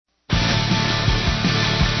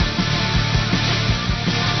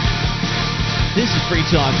This is Free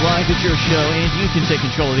Talk Live. It's your show, and you can take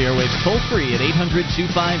control of the airwaves toll-free at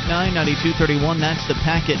 800-259-9231. That's the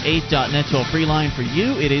Packet8.net toll-free line for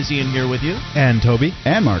you. It is Ian here with you. And Toby.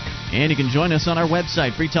 And Mark. And you can join us on our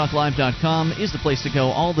website. freetalklive.com is the place to go.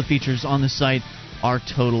 All the features on the site are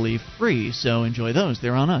totally free, so enjoy those.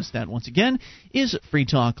 They're on us. That, once again, is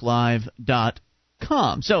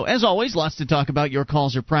freetalklive.com. So, as always, lots to talk about. Your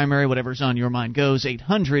calls are primary. Whatever's on your mind goes.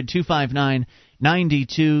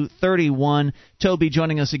 800-259-9231. Toby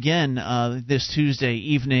joining us again this Tuesday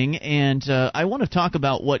evening, and I want to talk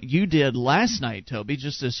about what you did last night, Toby,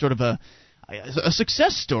 just as sort of a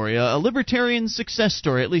success story, a libertarian success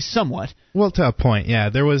story, at least somewhat. Well, to a point, yeah.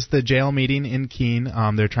 There was the jail meeting in Keene.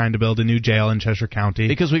 They're trying to build a new jail in Cheshire County.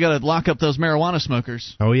 Because we got to lock up those marijuana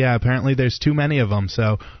smokers. Oh, yeah, apparently there's too many of them,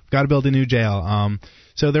 so we've got to build a new jail.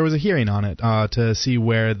 So there was a hearing on it to see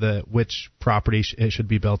which property it should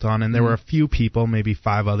be built on, and there were a few people, maybe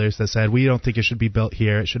 5 others, that said, we don't think it should be built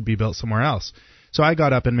here, it should be built somewhere else. So I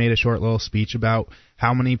got up and made a short little speech about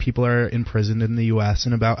how many people are imprisoned in the U.S.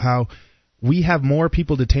 and about how we have more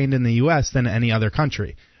people detained in the U.S. than any other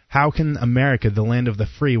country. How can America, the land of the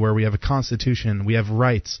free, where we have a constitution, we have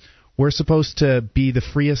rights, we're supposed to be the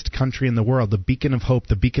freest country in the world, the beacon of hope,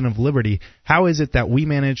 the beacon of liberty, how is it that we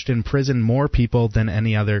managed to imprison more people than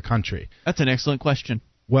any other country? That's an excellent question.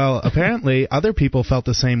 Well, apparently other people felt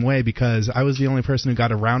the same way, because I was the only person who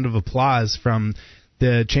got a round of applause from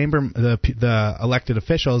the chamber, the elected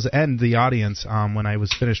officials, and the audience when I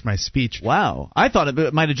was finished my speech. Wow. I thought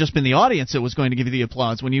it might have just been the audience that was going to give you the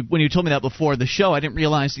applause. When you told me that before the show, I didn't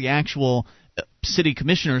realize the actual city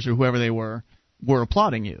commissioners or whoever they were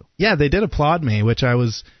applauding you. Yeah, they did applaud me, which I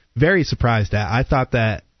was very surprised at. I thought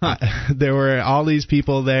that there were all these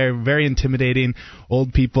people there, very intimidating,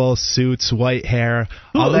 old people, suits, white hair,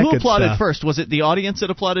 all that who good applauded stuff. first? Was it the audience that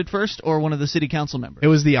applauded first, or one of the city council members? It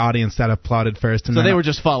was the audience that applauded first. And so they were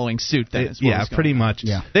just following suit then? Yeah, pretty much.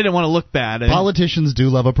 Yeah. They didn't want to look bad. Politicians do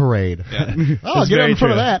love a parade. Yeah. Oh, get in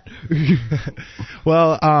front of that.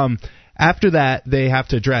 Well, after that, they have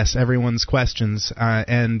to address everyone's questions,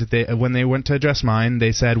 and when they went to address mine,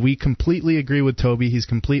 they said, we completely agree with Toby, he's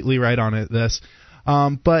completely right on this,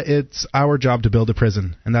 but it's our job to build a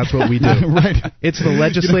prison, and that's what we do. Right. It's the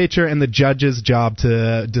legislature and the judge's job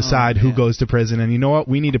to decide who goes to prison, and you know what?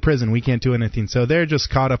 We need a prison. We can't do anything. So they're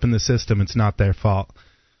just caught up in the system. It's not their fault.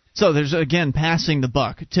 So there's, again, passing the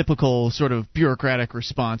buck, typical sort of bureaucratic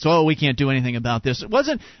response. Oh, we can't do anything about this.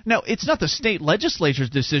 It's not the state legislature's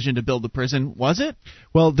decision to build the prison, was it?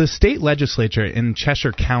 Well, the state legislature in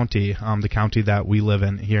Cheshire County, the county that we live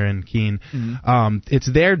in here in Keene,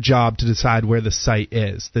 it's their job to decide where the site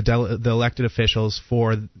is. The elected officials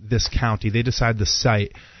for this county, they decide the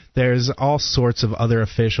site. There's all sorts of other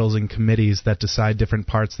officials and committees that decide different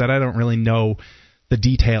parts that I don't really know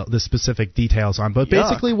the specific details on. But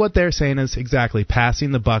basically what they're saying is exactly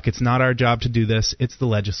passing the buck. It's not our job to do this. It's the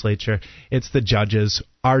legislature. It's the judges.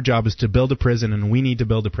 Our job is to build a prison, and we need to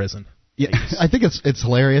build a prison. Yeah, I think it's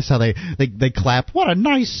hilarious how they clap. What a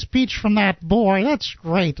nice speech from that boy. That's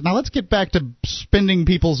great. Now let's get back to spending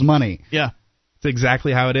people's money. Yeah. It's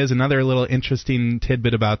exactly how it is. Another little interesting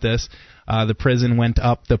tidbit about this, the prison went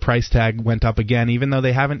up, the price tag went up again, even though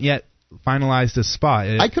they haven't yet finalized a spot.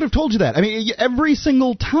 I could have told you that. I mean, every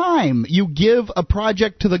single time you give a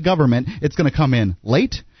project to the government, it's going to come in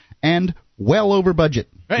late and well over budget.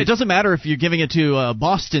 Right. It doesn't matter if you're giving it to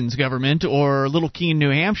Boston's government or Little Keene, New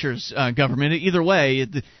Hampshire's government. Either way,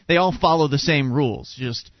 they all follow the same rules.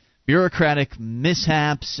 Just bureaucratic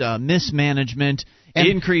mishaps, mismanagement, and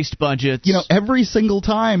increased budgets. You know, every single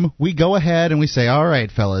time we go ahead and we say, all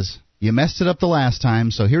right, fellas, you messed it up the last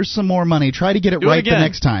time, so here's some more money. Try to get it right the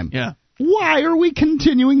next time. Yeah. Why are we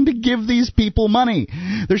continuing to give these people money?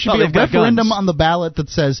 There should be a referendum on the ballot that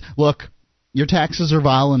says, look, your taxes are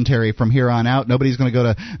voluntary from here on out. Nobody's going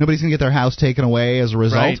to get their house taken away as a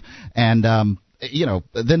result. Right. And then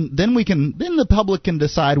the public can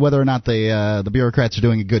decide whether or not the bureaucrats are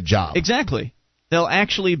doing a good job. Exactly. They'll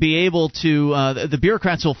actually be able to the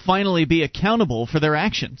bureaucrats will finally be accountable for their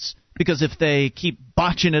actions, because if they keep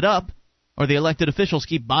botching it up, or the elected officials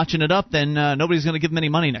keep botching it up, then nobody's going to give them any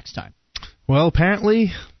money next time. Well,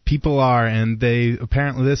 apparently people are, and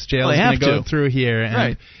apparently this jail is going to go through here.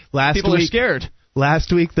 And right. People are scared.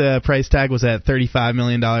 Last week the price tag was at $35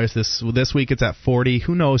 million. This week it's at 40.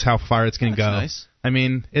 Who knows how far it's going to go? Nice. I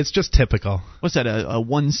mean, it's just typical. What's that? A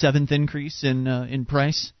 1/7 increase in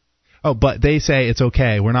price? Oh, but they say it's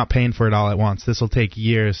okay. We're not paying for it all at once. This will take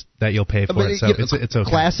years that you'll pay for it. So it's okay.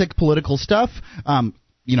 Classic political stuff.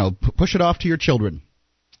 Push it off to your children.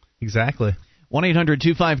 Exactly.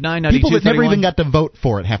 1-800-259-9231. People that never even got to vote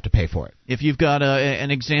for it have to pay for it. If you've got an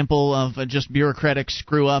example of just bureaucratic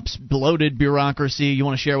screw-ups, bloated bureaucracy you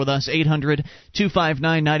want to share with us,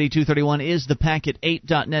 800-259-9231 is the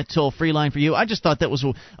Packet8.net toll-free line for you. I just thought that was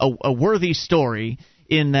a worthy story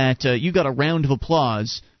in that you got a round of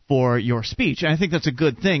applause for your speech. And I think that's a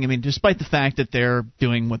good thing. I mean, despite the fact that they're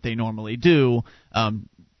doing what they normally do,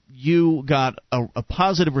 you got a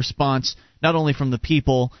positive response not only from the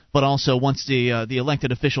people, but also once the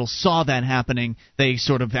elected officials saw that happening, they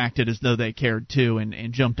sort of acted as though they cared too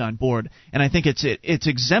and jumped on board. And I think it's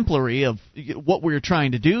exemplary of what we're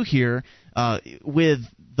trying to do here with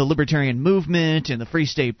the libertarian movement and the Free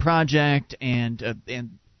State Project and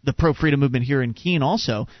the pro-freedom movement here in Keene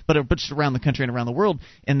also, but just around the country and around the world,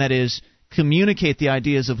 and that is communicate the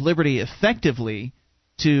ideas of liberty effectively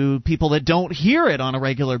to people that don't hear it on a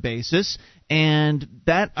regular basis. And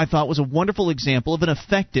that, I thought, was a wonderful example of an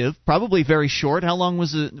effective, probably very short. How long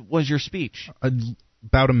was your speech?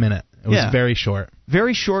 About a minute. It was very short.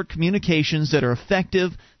 Very short communications that are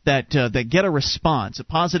effective, that get a response, a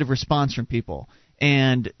positive response from people.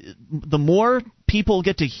 And the more people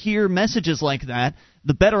get to hear messages like that,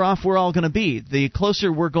 the better off we're all going to be. The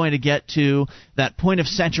closer we're going to get to that point of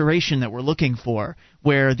saturation that we're looking for,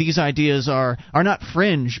 where these ideas are not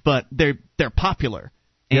fringe, but they're popular.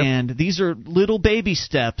 Yep. And these are little baby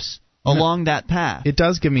steps along that path. It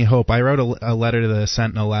does give me hope. I wrote a letter to the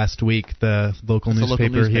Sentinel last week, the local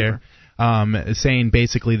newspaper here, saying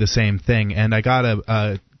basically the same thing. And I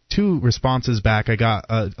got two responses back. I got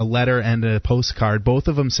a letter and a postcard, both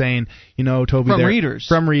of them saying, Toby,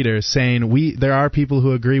 from readers saying there are people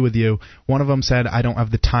who agree with you. One of them said, I don't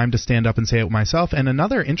have the time to stand up and say it myself, and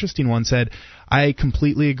another interesting one said, I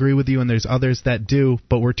completely agree with you, and there's others that do,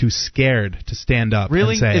 but we're too scared to stand up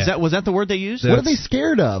and say it. Was that the word they used? What are they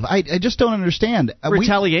scared of? I just don't understand.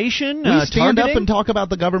 Retaliation? We stand up and talk about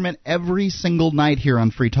the government every single night here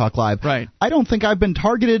on Free Talk Live. Right. I don't think I've been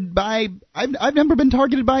targeted by... I've never been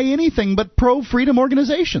targeted by anything but pro-freedom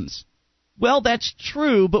organizations. Well, that's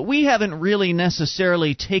true, but we haven't really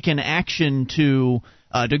necessarily taken action to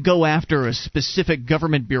go after a specific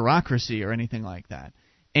government bureaucracy or anything like that.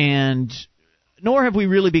 And nor have we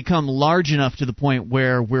really become large enough to the point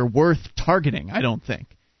where we're worth targeting, I don't think.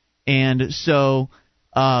 And so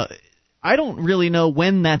I don't really know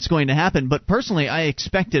when that's going to happen, but personally I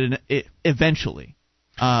expect it eventually.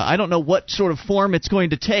 I don't know what sort of form it's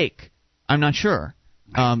going to take. I'm not sure.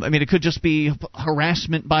 It could just be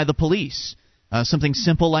harassment by the police. Something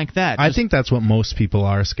simple like that. I think that's what most people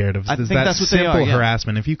are scared of. I think that's what they are. Simple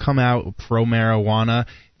harassment. If you come out pro-marijuana,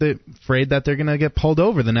 they're afraid that they're going to get pulled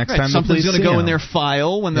over the next time the police see them. Something's going to go in their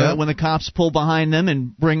file when the cops pull behind them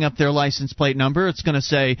and bring up their license plate number. It's going to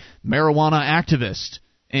say marijuana activist.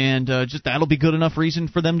 And just that'll be good enough reason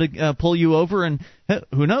for them to pull you over and,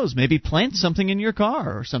 who knows, maybe plant something in your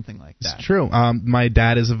car or something like that. It's true. My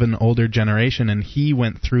dad is of an older generation, and he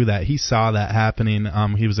went through that. He saw that happening.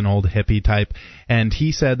 He was an old hippie type, and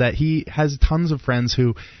he said that he has tons of friends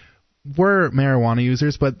who were marijuana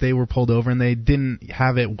users, but they were pulled over and they didn't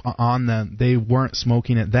have it on them. They weren't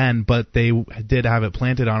smoking it then, but they did have it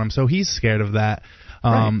planted on them. So he's scared of that.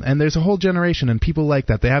 Right. And there's a whole generation and people like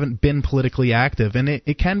that. They haven't been politically active, and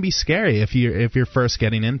it can be scary if you're first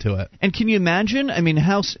getting into it. And can you imagine?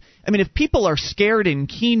 If people are scared in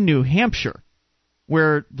Keene, New Hampshire,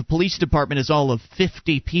 where the police department is all of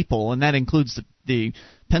 50 people, and that includes the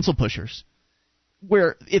pencil pushers,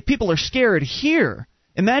 where if people are scared here,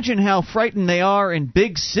 imagine how frightened they are in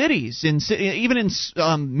big cities, even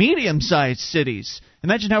in medium-sized cities.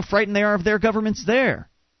 Imagine how frightened they are of their governments there.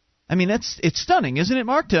 It's stunning, isn't it,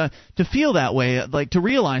 Mark, to feel that way, like to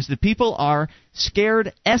realize that people are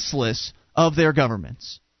scared S-less of their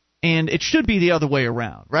governments. And it should be the other way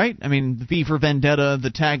around, right? V for Vendetta, the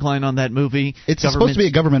tagline on that movie. It's supposed to be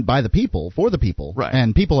a government by the people, for the people, right.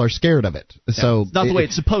 And people are scared of it. Yeah, so it's not the way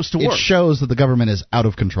it's supposed to work. It shows that the government is out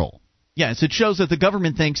of control. Yes, it shows that the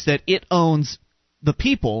government thinks that it owns the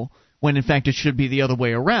people, when in fact it should be the other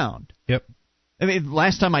way around. Yep.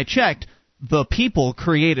 Last time I checked, the people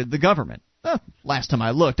created the government. Last time I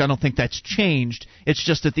looked, I don't think that's changed. It's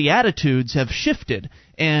just that the attitudes have shifted,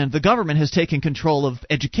 and the government has taken control of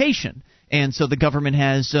education. And so the government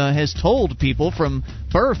has told people from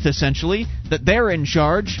birth, essentially, that they're in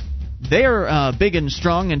charge, they're big and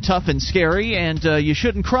strong and tough and scary, and you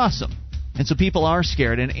shouldn't cross them. And so people are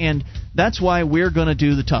scared, and that's why we're going to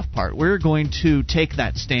do the tough part. We're going to take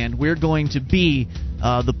that stand. We're going to be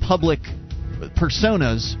the public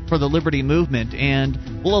personas for the liberty movement, and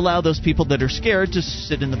we'll allow those people that are scared to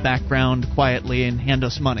sit in the background quietly and hand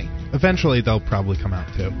us money. Eventually they'll probably come out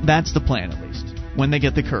too. That's the plan, at least. when they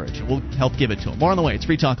get the courage. We'll help give it to them. More on the way. It's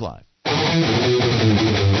Free Talk Live.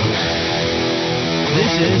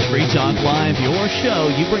 This is Free Talk Live, your show.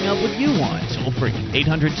 You bring up what you want. Toll free.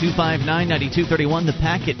 800-259-9231. The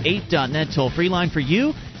packet 8.net toll free line for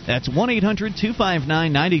you. That's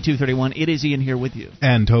 1-800-259-9231. It is Ian here with you.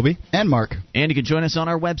 And Toby. And Mark. And you can join us on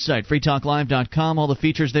our website, freetalklive.com. All the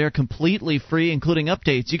features there completely free, including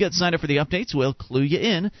updates. You get signed up for the updates. We'll clue you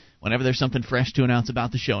in whenever there's something fresh to announce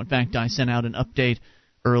about the show. In fact, I sent out an update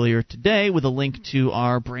earlier today with a link to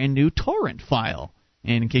our brand new torrent file.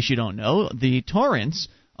 And in case you don't know, the torrents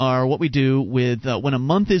are what we do with when a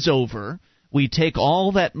month is over. We take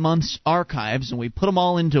all that month's archives and we put them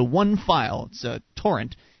all into one file. It's a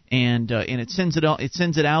torrent, and it sends it out.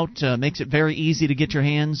 Makes it very easy to get your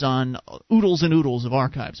hands on oodles and oodles of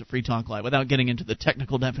archives of Free Talk Live without getting into the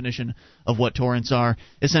technical definition of what torrents are.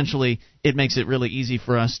 Essentially, it makes it really easy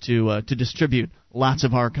for us to distribute lots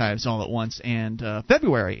of archives all at once. And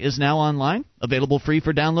February is now online, available free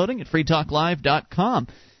for downloading at freetalklive.com.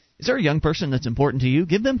 Is there a young person that's important to you?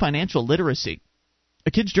 Give them financial literacy. A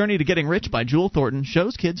Kid's Journey to Getting Rich by Jewel Thornton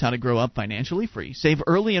shows kids how to grow up financially free, save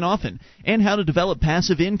early and often, and how to develop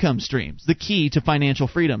passive income streams, the key to financial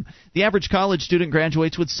freedom. The average college student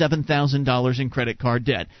graduates with $7,000 in credit card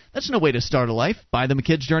debt. That's no way to start a life. Buy them A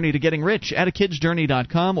Kid's Journey to Getting Rich at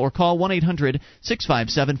akidsjourney.com or call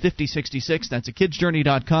 1-800-657-5066. That's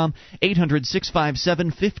akidsjourney.com,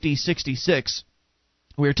 800-657-5066.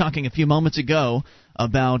 We were talking a few moments ago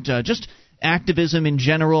about just activism in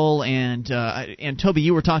general, and Toby,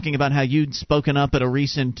 you were talking about how you'd spoken up at a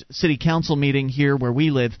recent city council meeting here where we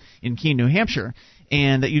live in Keene, New Hampshire,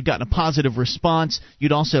 and that you'd gotten a positive response.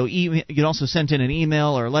 You'd also sent in an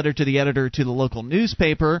email or a letter to the editor to the local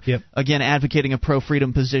newspaper, again advocating a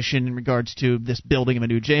pro-freedom position in regards to this building of a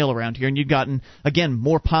new jail around here, and you'd gotten, again,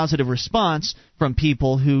 more positive response from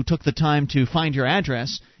people who took the time to find your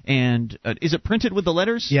address. And is it printed with the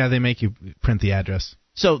letters? Yeah, they make you print the address.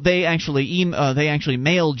 So they actually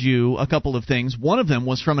mailed you a couple of things. One of them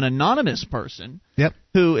was from an anonymous person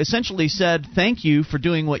who essentially said, thank you for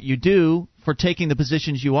doing what you do, for taking the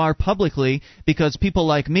positions you are publicly, because people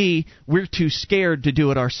like me, we're too scared to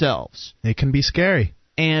do it ourselves. It can be scary.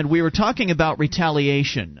 And we were talking about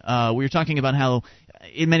retaliation. We were talking about how,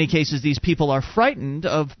 in many cases, these people are frightened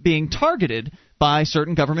of being targeted by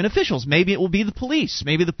certain government officials. Maybe it will be the police.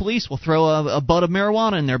 Maybe the police will throw a butt of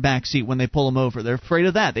marijuana in their backseat when they pull them over. They're afraid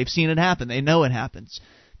of that. They've seen it happen. They know it happens.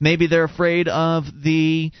 Maybe they're afraid of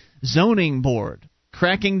the zoning board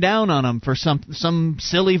cracking down on them for some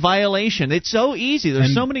silly violation. It's so easy.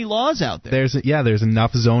 There's so many laws out there. There's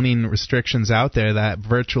enough zoning restrictions out there that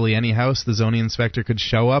virtually any house the zoning inspector could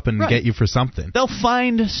show up and get you for something. They'll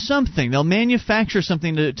find something. They'll manufacture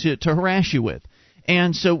something to harass you with.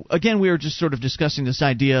 And so, again, we were just sort of discussing this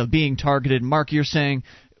idea of being targeted. Mark, you're saying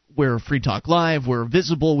we're Free Talk Live, we're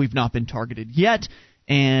visible, we've not been targeted yet.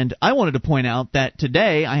 And I wanted to point out that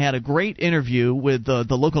today I had a great interview with the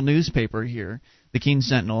local newspaper here, the Keene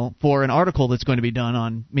Sentinel, for an article that's going to be done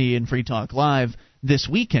on me and Free Talk Live this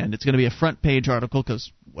weekend. It's going to be a front-page article,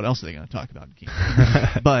 because what else are they going to talk about in Keene?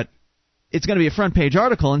 But it's going to be a front-page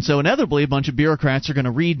article, and so inevitably a bunch of bureaucrats are going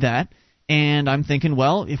to read that. And I'm thinking,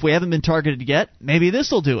 well, if we haven't been targeted yet, maybe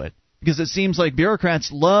this will do it. Because it seems like bureaucrats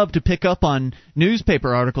love to pick up on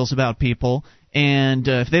newspaper articles about people, and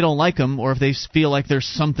if they don't like them, or if they feel like there's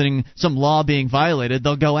some law being violated,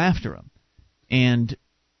 they'll go after them. And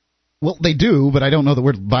well, they do, but I don't know that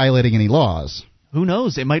we're violating any laws. Who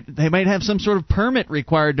knows? They might have some sort of permit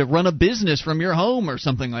required to run a business from your home or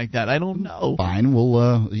something like that. I don't know. Fine,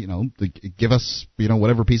 we'll give us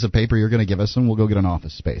whatever piece of paper you're going to give us, and we'll go get an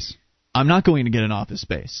office space. I'm not going to get an office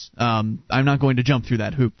space. I'm not going to jump through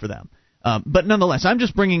that hoop for them. But nonetheless, I'm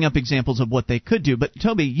just bringing up examples of what they could do. But,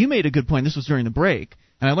 Toby, you made a good point. This was during the break,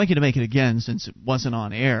 and I'd like you to make it again since it wasn't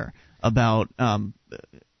on air, about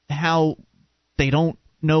how they don't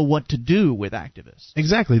know what to do with activists.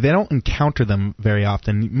 Exactly. They don't encounter them very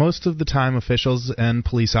often. Most of the time, officials and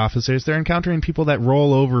police officers, they're encountering people that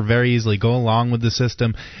roll over very easily, go along with the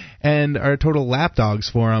system, and are total lapdogs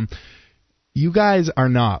for them. You guys are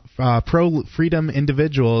not. Pro-freedom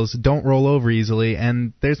individuals don't roll over easily,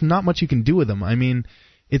 and there's not much you can do with them. I mean,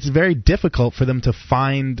 it's very difficult for them to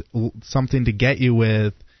find something to get you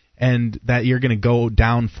with and that you're going to go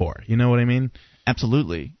down for. You know what I mean?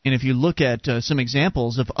 Absolutely. And if you look at some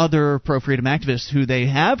examples of other pro-freedom activists who they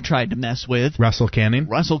have tried to mess with. Russell Canning,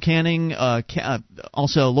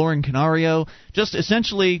 also Lauren Canario, just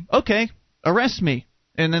essentially, okay, arrest me.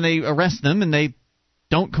 And then they arrest them and they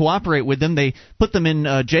don't cooperate with them. They put them in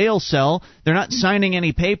a jail cell. They're not signing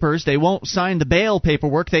any papers. They won't sign the bail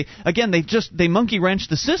paperwork. They monkey wrench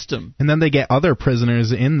the system. And then they get other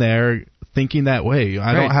prisoners in there thinking that way.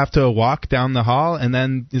 I don't have to walk down the hall, and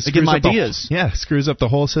then it give them ideas. Screws up the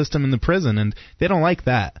whole system in the prison, and they don't like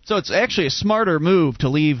that. So it's actually a smarter move to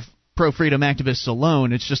leave pro-freedom activists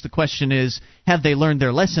alone. It's just the question is, have they learned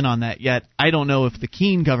their lesson on that yet? I don't know if the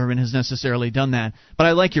Keene government has necessarily done that. But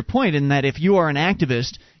I like your point in that if you are an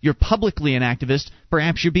activist, you're publicly an activist,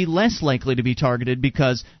 perhaps you'd be less likely to be targeted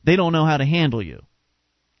because they don't know how to handle you.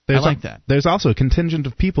 I like that. There's also a contingent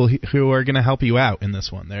of people who are going to help you out in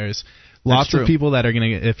this one. There's lots of people that are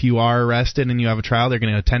going to, if you are arrested and you have a trial, they're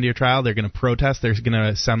going to attend your trial. They're going to protest. They're going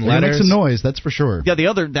to send letters. Make some noise, that's for sure. Yeah,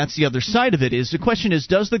 that's the other side of it. Is the question is,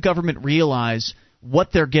 does the government realize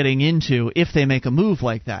what they're getting into if they make a move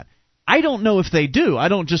like that? I don't know if they do. I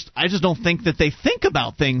just don't think that they think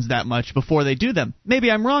about things that much before they do them.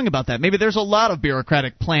 Maybe I'm wrong about that. Maybe there's a lot of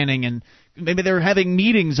bureaucratic planning, and maybe they're having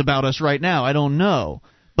meetings about us right now. I don't know.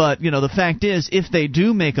 But, the fact is, if they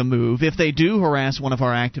do make a move, if they do harass one of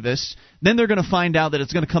our activists, then they're going to find out that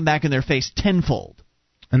it's going to come back in their face tenfold.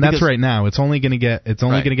 And that's right now. It's only going to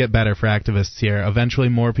get better for activists here. Eventually,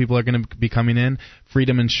 more people are going to be coming in.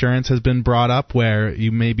 Freedom insurance has been brought up, where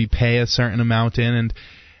you maybe pay a certain amount in, and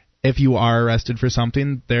if you are arrested for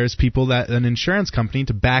something, there's an insurance company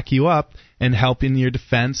to back you up and help in your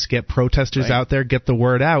defense, get protesters out there, get the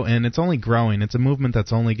word out, and it's only growing. It's a movement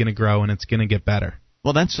that's only going to grow, and it's going to get better.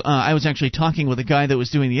 Well, I was actually talking with a guy that was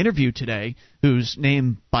doing the interview today, whose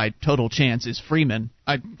name by total chance is Freeman.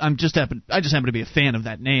 I just happen to be a fan of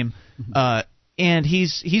that name, and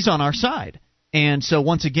he's on our side. And so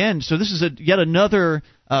once again, this is yet another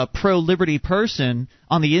pro-liberty person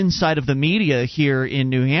on the inside of the media here in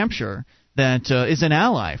New Hampshire that is an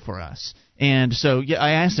ally for us. And so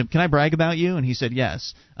I asked him, "Can I brag about you?" And he said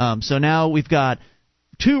yes. So now we've got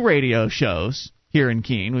 2 radio shows here in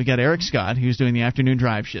Keene. We got Eric Scott, who's doing the afternoon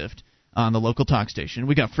drive shift on the local talk station.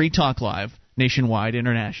 We got Free Talk Live, nationwide,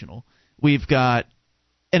 international. We've got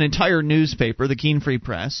an entire newspaper, the Keene Free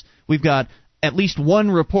Press. We've got at least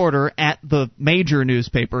one reporter at the major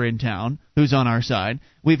newspaper in town who's on our side.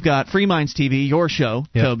 We've got Free Minds TV, your show,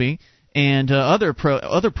 Toby, and other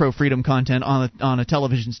pro-freedom content on a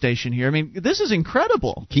television station here. I mean, this is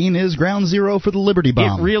incredible. Keene is ground zero for the Liberty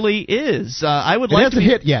Bomb. It really is. It hasn't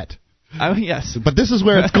hit yet. Yes. But this is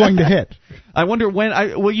where it's going to hit. I wonder when.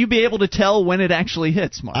 Will you be able to tell when it actually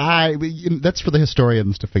hits, Mark? That's for the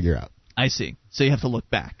historians to figure out. I see. So you have to look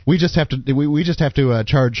back. We just have to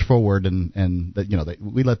charge forward, and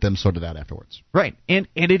we let them sort it out afterwards. Right, and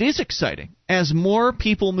it is exciting. As more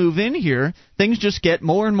people move in here, things just get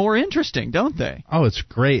more and more interesting, don't they? Oh, it's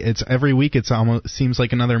great. It's every week. It's almost seems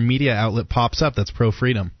like another media outlet pops up that's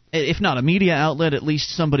pro-freedom. If not a media outlet, at least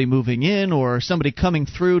somebody moving in or somebody coming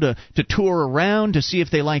through to tour around to see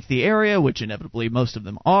if they like the area, which inevitably most of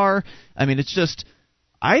them are. I mean, it's just,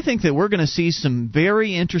 I think that we're going to see some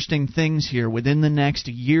very interesting things here within the next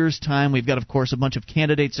year's time. We've got, of course, a bunch of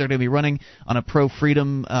candidates that are going to be running on a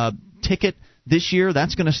pro-freedom ticket this year.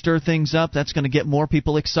 That's going to stir things up. That's going to get more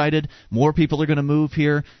people excited. More people are going to move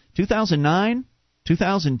here. 2009,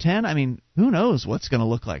 2010, I mean, who knows what's going to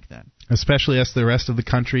look like then? Especially as the rest of the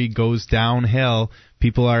country goes downhill,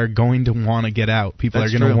 people are going to want to get out. People are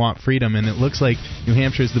going to want freedom, and it looks like New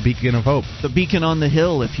Hampshire is the beacon of hope. The beacon on the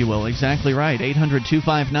hill, if you will. Exactly right.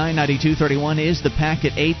 800-259-9231 is the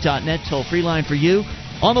packet8.net toll-free line for you.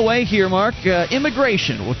 On the way here, Mark,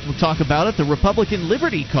 immigration. We'll talk about it. The Republican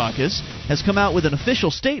Liberty Caucus has come out with an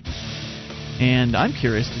official statement. And I'm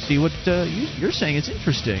curious to see what you're saying. It's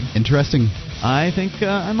interesting. Interesting. I think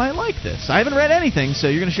I might like this. I haven't read anything, so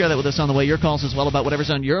you're going to share that with us on the way. Your calls as well about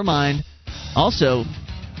whatever's on your mind. Also,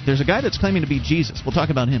 there's a guy that's claiming to be Jesus. We'll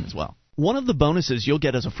talk about him as well. One of the bonuses you'll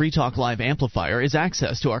get as a Free Talk Live amplifier is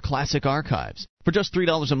access to our classic archives. For just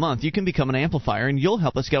 $3 a month, you can become an amplifier, and you'll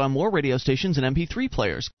help us get on more radio stations and MP3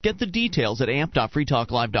 players. Get the details at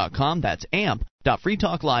amp.freetalklive.com. That's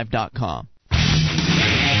amp.freetalklive.com.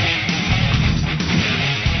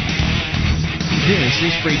 This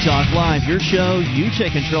is Free Talk Live, your show. You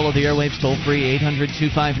take control of the airwaves toll-free,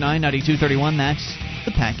 800-259-9231. That's the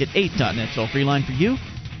packet8.net toll-free line for you.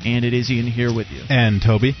 And it is Ian here with you. And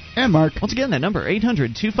Toby. And Mark. Once again, that number,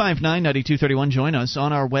 800-259-9231. Join us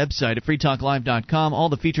on our website at freetalklive.com. All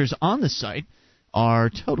the features on the site are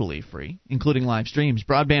totally free, including live streams,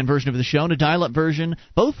 broadband version of the show, and a dial-up version,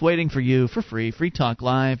 both waiting for you for free,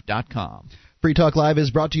 freetalklive.com. Free Talk Live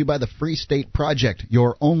is brought to you by the Free State Project,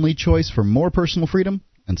 your only choice for more personal freedom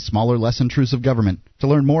and smaller, less intrusive government. To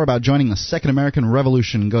learn more about joining the Second American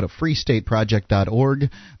Revolution, go to freestateproject.org.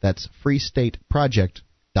 That's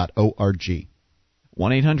freestateproject.org.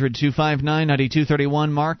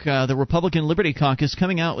 1-800-259-9231. Mark, the Republican Liberty Caucus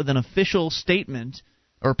coming out with an official statement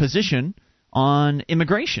or position on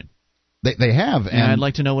immigration. They have, and I'd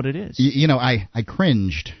like to know what it is. I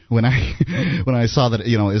cringed when I saw that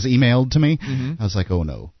it was emailed to me. Mm-hmm. I was like, oh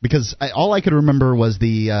no, because all I could remember was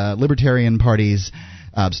the Libertarian Party's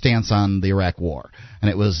stance on the Iraq War,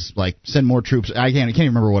 and it was like send more troops. I can't even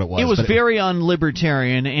remember what it was. It was very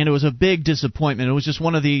un-libertarian, and it was a big disappointment. It was just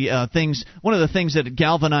one of the things that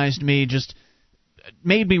galvanized me, just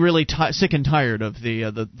made me really sick and tired of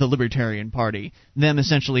the Libertarian Party. Them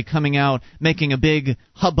essentially coming out, making a big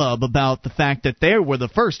hubbub about the fact that they were the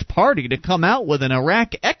first party to come out with an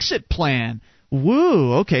Iraq exit plan.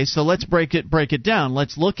 Woo! Okay, so let's break it down.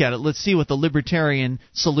 Let's look at it. Let's see what the libertarian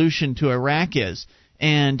solution to Iraq is.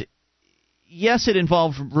 And yes, it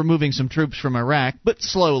involved removing some troops from Iraq, but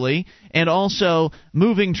slowly, and also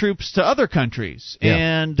moving troops to other countries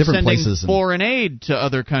and sending foreign aid to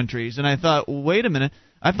other countries. And I thought, wait a minute,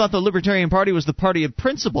 I thought the Libertarian Party was the party of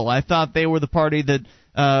principle. I thought they were the party that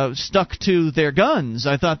stuck to their guns.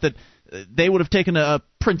 I thought that they would have taken a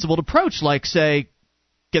principled approach, like, say,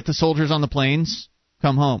 get the soldiers on the planes,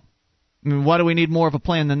 come home. I mean, why do we need more of a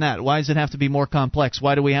plan than that? Why does it have to be more complex?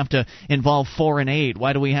 Why do we have to involve foreign aid?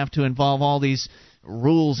 Why do we have to involve all these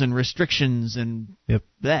rules and restrictions and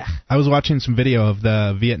bleh? I was watching some video of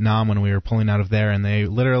the Vietnam when we were pulling out of there, and they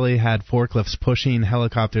literally had forklifts pushing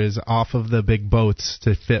helicopters off of the big boats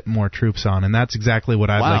to fit more troops on, and that's exactly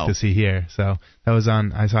what I'd like to see here. So that was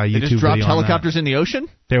on. I saw a YouTube video. They just dropped helicopters in the ocean?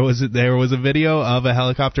 There was a video of a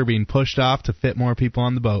helicopter being pushed off to fit more people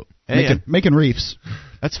on the boat. Hey, making reefs.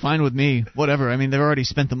 That's fine with me. Whatever. I mean, they've already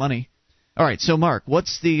spent the money. All right. So, Mark,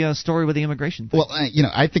 what's the story with the immigration thing? Well,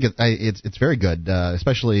 I think it's very good,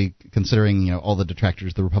 especially considering all the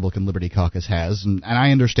detractors the Republican Liberty Caucus has, and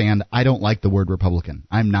I understand. I don't like the word Republican.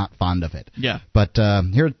 I'm not fond of it. Yeah. But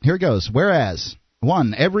here it goes. Whereas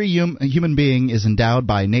 1, every human being is endowed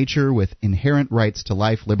by nature with inherent rights to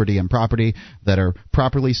life, liberty, and property that are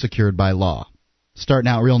properly secured by law. Starting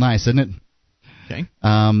out real nice, isn't it? Okay.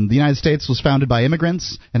 The United States was founded by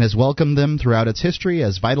immigrants and has welcomed them throughout its history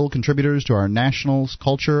as vital contributors to our national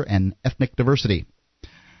culture and ethnic diversity.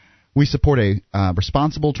 We support a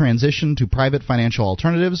responsible transition to private financial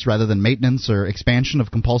alternatives rather than maintenance or expansion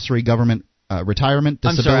of compulsory government retirement,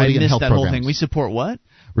 disability, and health programs. Whole thing. We support what?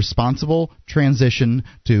 Responsible transition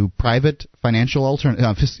to private financial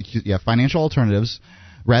alternatives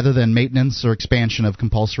rather than maintenance or expansion of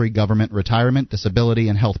compulsory government retirement, disability,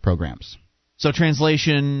 and health programs. So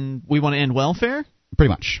translation, we want to end welfare? Pretty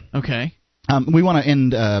much. Okay. We want to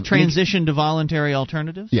end transition to voluntary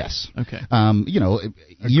alternatives? Yes. Okay. A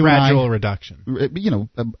gradual reduction.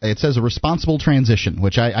 It says a responsible transition,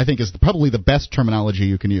 which I think is probably the best terminology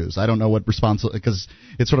you can use. I don't know what responsible, because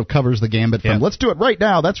it sort of covers the gambit from let's do it right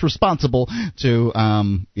now, that's responsible, to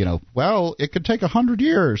well, it could take 100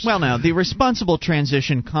 years. Well, now the responsible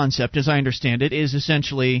transition concept, as I understand it, is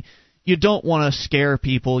essentially, you don't want to scare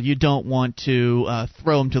people. You don't want to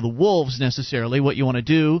throw them to the wolves necessarily. What you want to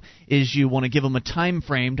do is you want to give them a time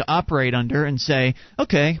frame to operate under and say,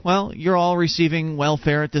 okay, well, you're all receiving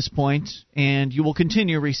welfare at this point, and you will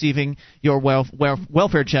continue receiving your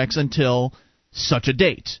welfare checks until such a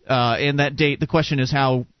date. And that date, the question is,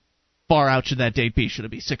 how far out should that date be? Should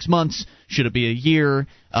it be 6 months? Should it be a year?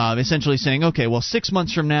 Essentially saying, okay, well, 6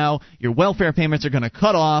 months from now, your welfare payments are going to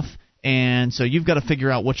cut off, and so you've got to figure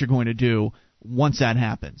out what you're going to do once that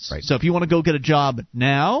happens. Right. So if you want to go get a job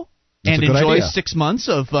now and enjoy 6 months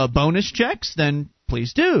of bonus checks, then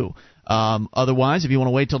please do. Otherwise, if you want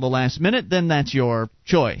to wait till the last minute, then that's your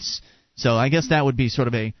choice. So I guess that would be sort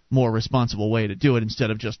of a more responsible way to do it instead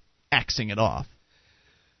of just axing it off.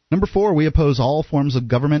 Number 4, we oppose all forms of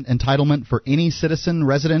government entitlement for any citizen,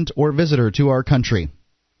 resident, or visitor to our country.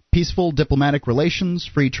 Peaceful diplomatic relations,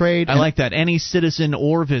 free trade. I like that. Any citizen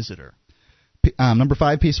or visitor. Number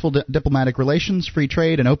 5, peaceful diplomatic relations, free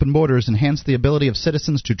trade, and open borders enhance the ability of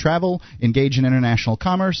citizens to travel, engage in international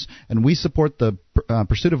commerce, and we support the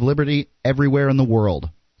pursuit of liberty everywhere in the world.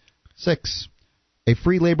 6, a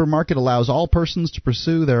free labor market allows all persons to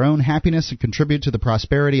pursue their own happiness and contribute to the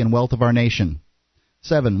prosperity and wealth of our nation.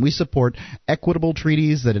 7, we support equitable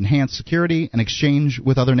treaties that enhance security and exchange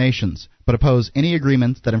with other nations, but oppose any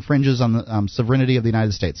agreement that infringes on the sovereignty of the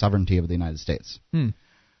United States.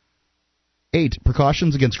 8,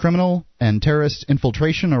 precautions against criminal and terrorist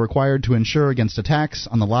infiltration are required to ensure against attacks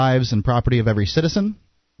on the lives and property of every citizen.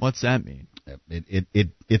 What's that mean?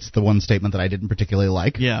 It's the one statement that I didn't particularly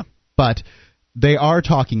like. Yeah. But they are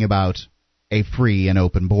talking about a free and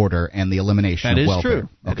open border and the elimination of welfare.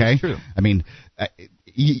 That is true. I mean,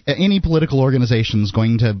 any political organization is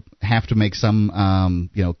going to have to make some,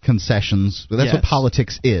 concessions. That's what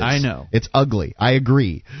politics is. I know. It's ugly. I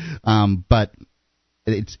agree. But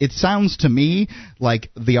it sounds to me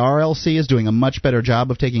like the RLC is doing a much better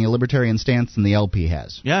job of taking a libertarian stance than the LP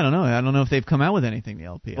has. Yeah, I don't know. I don't know if they've come out with anything, the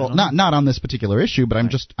LP. Well, not on this particular issue, but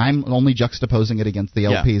I'm only juxtaposing it against the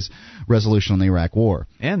LP's resolution on the Iraq War.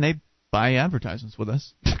 And they buy advertisements with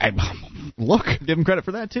us. Look. Give them credit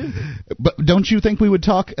for that, too. But don't you think we would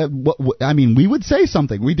talk... we would say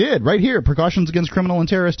something. We did, right here. Precautions against criminal and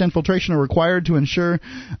terrorist infiltration are required to ensure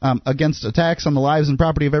against attacks on the lives and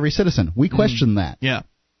property of every citizen. We question that. Yeah.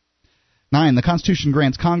 9. The Constitution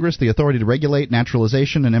grants Congress the authority to regulate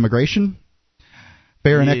naturalization and immigration.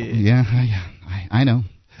 Fair and I know.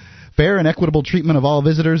 Fair and equitable treatment of all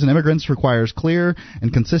visitors and immigrants requires clear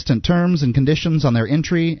and consistent terms and conditions on their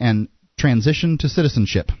entry and transition to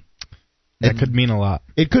citizenship. That could mean a lot.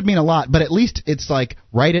 It could mean a lot, but at least it's like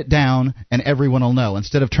write it down and everyone will know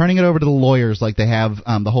instead of turning it over to the lawyers like they have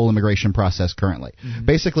the whole immigration process currently. Mm-hmm.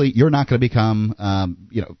 Basically, you're not going to become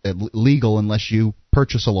legal unless you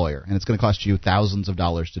purchase a lawyer, and it's going to cost you thousands of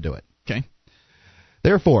dollars to do it. Okay.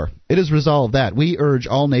 Therefore, it is resolved that we urge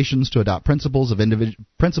all nations to adopt principles of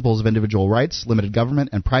individual rights, limited government,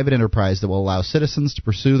 and private enterprise that will allow citizens to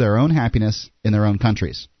pursue their own happiness in their own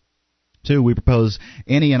countries. 2. We oppose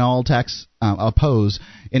any and all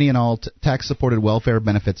tax-supported welfare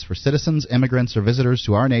benefits for citizens, immigrants, or visitors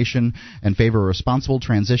to our nation, and favor a responsible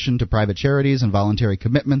transition to private charities and voluntary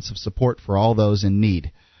commitments of support for all those in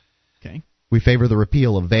need. Okay. We favor the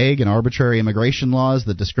repeal of vague and arbitrary immigration laws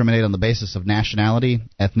that discriminate on the basis of nationality,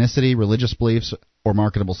 ethnicity, religious beliefs, or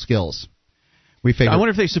marketable skills. I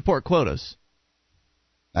wonder if they support quotas.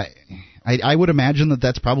 I would imagine that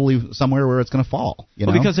that's probably somewhere where it's going to fall.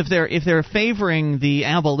 Because if they're favoring the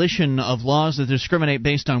abolition of laws that discriminate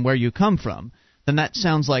based on where you come from, then that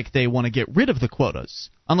sounds like they want to get rid of the quotas,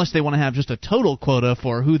 unless they want to have just a total quota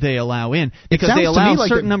for who they allow in. Because they allow a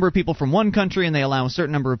certain number of people from one country and they allow a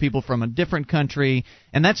certain number of people from a different country,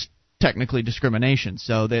 and that's technically discrimination.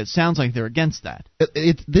 So it sounds like they're against that.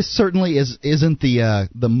 This certainly isn't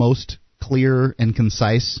the most clear and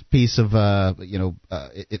concise piece of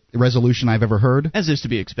resolution I've ever heard. As is to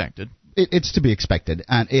be expected. It's to be expected,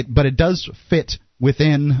 but it does fit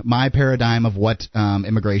within my paradigm of what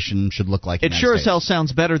immigration should look like. It sure as hell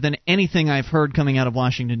sounds better than anything I've heard coming out of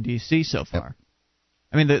Washington, D.C. so far. Yep.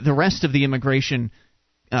 I mean, the rest of the immigration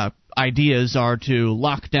ideas are to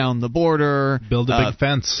lock down the border, build a big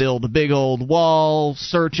fence, build a big old wall,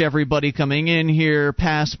 search everybody coming in here,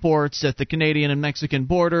 passports at the Canadian and Mexican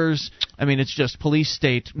borders. I mean, it's just police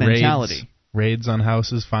state mentality. Raids on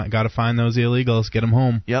houses, got to find those illegals, get them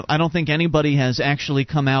home. Yep, I don't think anybody has actually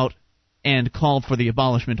come out and called for the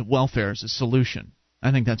abolishment of welfare as a solution.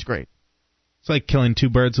 I think that's great. It's like killing two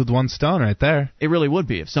birds with one stone right there. It really would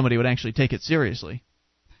be if somebody would actually take it seriously.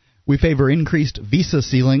 We favor increased visa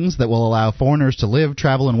ceilings that will allow foreigners to live,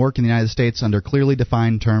 travel, and work in the United States under clearly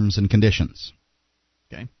defined terms and conditions.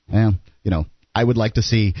 Okay. Well, I would like to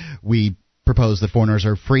see we propose that foreigners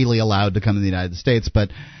are freely allowed to come to the United States,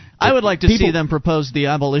 but I would like to see them propose the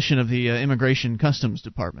abolition of the Immigration Customs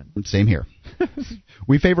Department. Same here.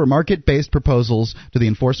 We favor market-based proposals to the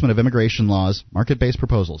enforcement of immigration laws. Market-based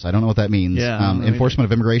proposals. I don't know what that means. Yeah, enforcement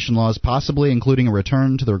of immigration laws, possibly including a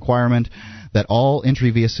return to the requirement that all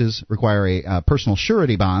entry visas require a personal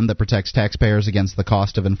surety bond that protects taxpayers against the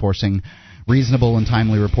cost of enforcing reasonable and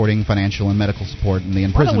timely reporting, financial and medical support, and the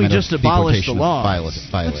imprisonment of deportation. Why don't we just abolish the laws?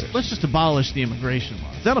 Violators. Let's just abolish the immigration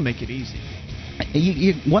laws. That'll make it easy.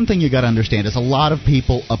 One thing you got to understand is a lot of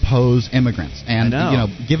people oppose immigrants, and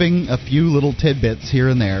giving a few little tidbits here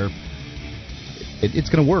and there, it's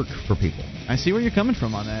going to work for people. I see where you're coming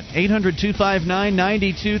from on that.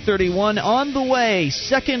 800-259-9231 on the way.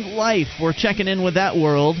 Second Life. We're checking in with that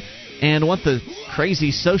world and what the crazy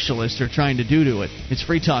socialists are trying to do to it. It's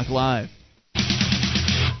Free Talk Live.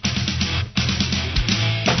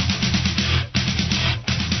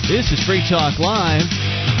 This is Free Talk Live.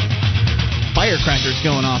 Firecrackers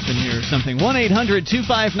going off in here or something.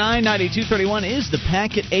 1-800-259-9231 is the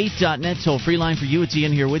packet8.net toll-free line for you. It's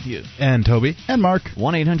Ian here with you. And Toby. And Mark.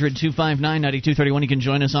 1-800-259-9231. You can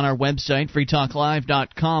join us on our website,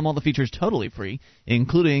 freetalklive.com. All the features totally free,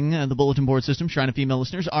 including the bulletin board system, Shrine of Female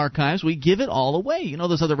Listeners, archives. We give it all away.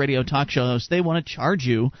 Those other radio talk show hosts, they want to charge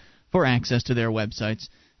you for access to their websites.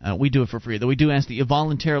 We do it for free, though we do ask that you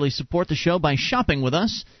voluntarily support the show by shopping with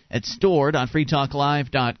us at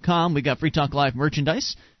store.freetalklive.com. We've got Free Talk Live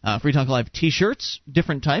merchandise, Free Talk Live T-shirts,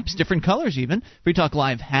 different types, different colors even, Free Talk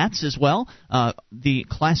Live hats as well, the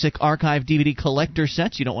classic archive DVD collector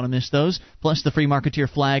sets, you don't want to miss those, plus the Free Marketeer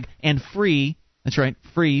flag and free, that's right,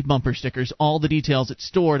 free bumper stickers. All the details at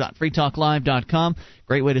store.freetalklive.com.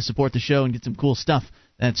 Great way to support the show and get some cool stuff.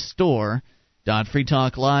 That's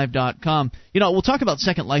store.freetalklive.com. We'll talk about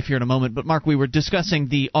Second Life here in a moment, but Mark, we were discussing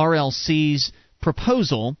the RLC's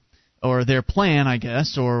proposal, or their plan, I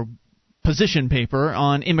guess, or position paper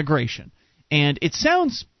on immigration. And it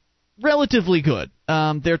sounds relatively good.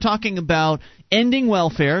 They're talking about ending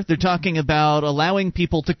welfare. They're talking about allowing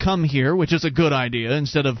people to come here, which is a good idea,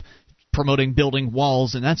 instead of promoting building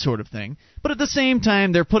walls and that sort of thing. But at the same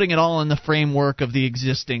time, they're putting it all in the framework of the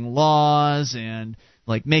existing laws and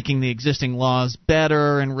like making the existing laws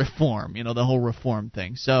better and reform, the whole reform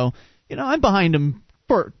thing. So, I'm behind them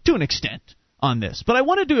to an extent on this. But I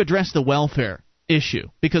wanted to address the welfare issue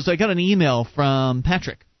because I got an email from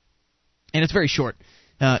Patrick, and it's very short.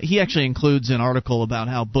 He actually includes an article about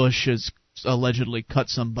how Bush has allegedly cut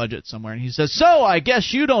some budget somewhere, and he says, "So I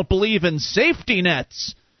guess you don't believe in safety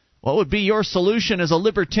nets. What would be your solution as a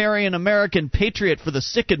libertarian American patriot for the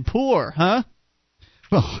sick and poor, huh?"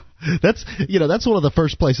 Well, that's one of the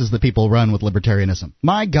first places that people run with libertarianism.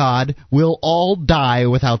 My God, we'll all die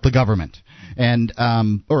without the government, and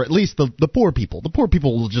or at least the poor people. The poor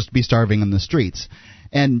people will just be starving in the streets,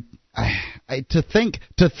 and to think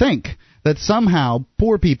that somehow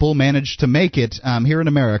poor people manage to make it here in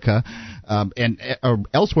America and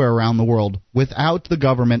elsewhere around the world without the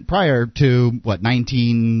government prior to mid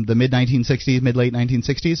 1960s, late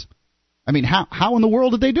 1960s. I mean, how in the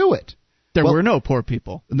world did they do it? There were no poor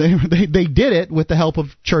people. They did it with the help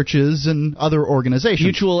of churches and other organizations,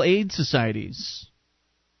 mutual aid societies,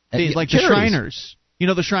 like charities. The Shriners.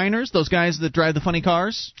 The Shriners, those guys that drive the funny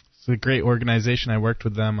cars. It's a great organization. I worked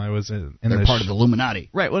with them. I was They're part of the Illuminati.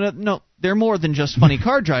 Right. Well, no, they're more than just funny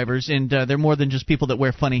car drivers, and they're more than just people that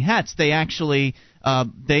wear funny hats. They actually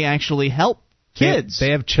help kids.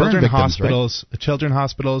 They have children hospitals, right? Children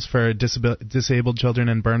hospitals for disabled children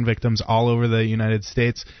and burn victims all over the United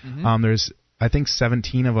States. Mm-hmm. There's, I think,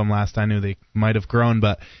 17 of them last I knew. They might have grown,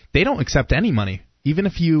 but they don't accept any money. Even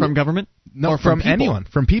if you from government? No, or from anyone,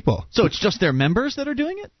 from people. So it's just their members that are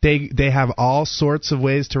doing it? They have all sorts of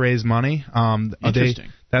ways to raise money.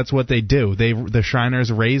 Interesting. That's what they do. The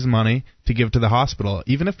Shriners raise money to give to the hospital.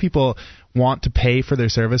 Even if people want to pay for their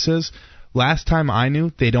services, last time I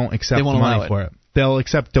knew, they don't accept money for it. They'll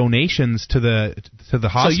accept donations to the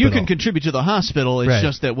hospital. So you can contribute to the hospital. It's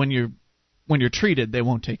just that when you're treated, they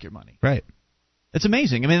won't take your money. Right. It's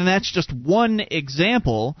amazing. I mean, that's just one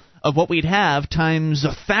example of what we'd have times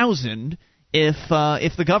 1,000 if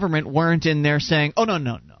the government weren't in there saying, "Oh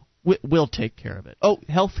no, we'll take care of it." Oh,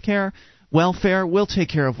 health care, welfare, we'll take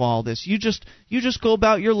care of all this. You just go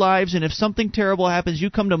about your lives, and if something terrible happens, you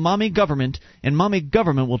come to mommy government, and mommy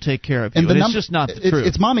government will take care of you. And it's just not the truth.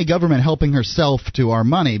 It's mommy government helping herself to our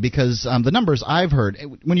money, because the numbers I've heard,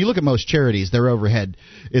 when you look at most charities, their overhead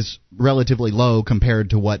is relatively low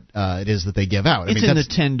compared to what it is that they give out. It's in the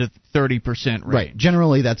 10 to 30% range. Right.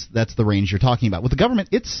 Generally, that's the range you're talking about. With the government,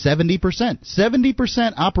 it's 70%.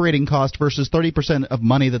 70% operating cost versus 30% of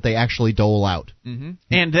money that they actually dole out. Mm-hmm.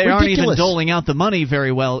 And they aren't even doling out the money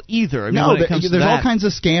very well either. I mean, there's all kinds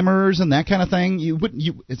of scammers and that kind of thing.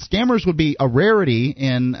 Scammers would be a rarity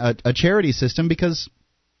in a charity system because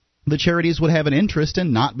the charities would have an interest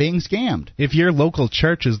in not being scammed. If your local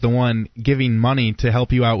church is the one giving money to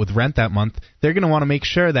help you out with rent that month, they're going to want to make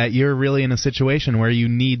sure that you're really in a situation where you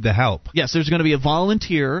need the help. Yes, there's going to be a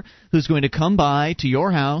volunteer who's going to come by to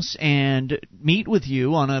your house and meet with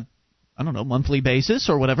you on a monthly basis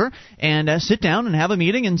or whatever, and sit down and have a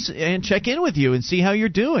meeting and check in with you and see how you're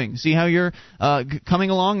doing, see how you're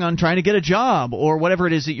coming along on trying to get a job or whatever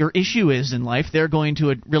it is that your issue is in life. They're going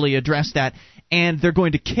to really address that, and they're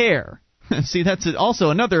going to care. See, that's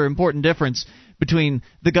also another important difference between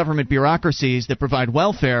the government bureaucracies that provide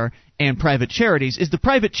welfare and private charities, is the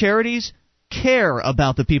private charities care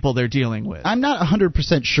about the people they're dealing with. I'm not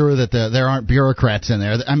 100% sure that there aren't bureaucrats in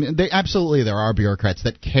there. I mean, there are bureaucrats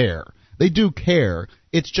that care. They do care.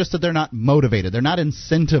 It's just that they're not motivated. They're not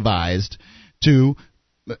incentivized to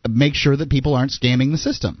make sure that people aren't scamming the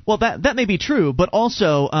system. Well, that may be true, but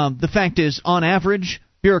also the fact is, on average,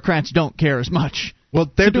 bureaucrats don't care as much.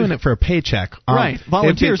 Well, they're doing it for a paycheck. Right.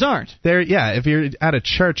 Volunteers aren't. If you're at a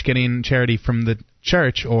church getting charity from the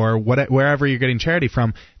church or wherever you're getting charity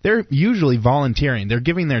from, they're usually volunteering. They're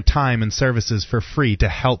giving their time and services for free to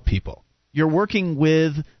help people. You're working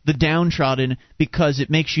with the downtrodden because it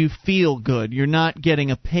makes you feel good. You're not getting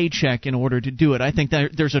a paycheck in order to do it. I think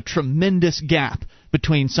that there's a tremendous gap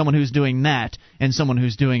between someone who's doing that and someone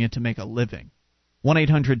who's doing it to make a living.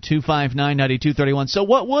 1-800-259-9231. So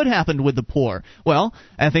what would happen with the poor? Well,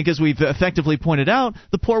 I think as we've effectively pointed out,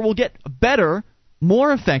 the poor will get better,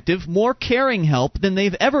 more effective, more caring help than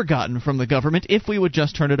they've ever gotten from the government if we would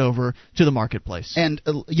just turn it over to the marketplace. And,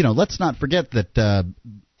 let's not forget that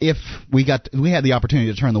if we had the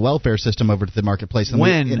opportunity to turn the welfare system over to the marketplace,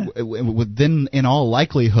 then in all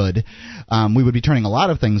likelihood, we would be turning a lot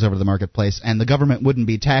of things over to the marketplace, and the government wouldn't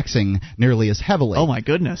be taxing nearly as heavily. Oh my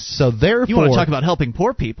goodness! So therefore, you want to talk about helping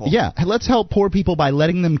poor people? Yeah, let's help poor people by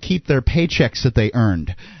letting them keep their paychecks that they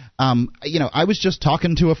earned. I was just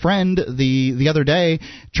talking to a friend the other day,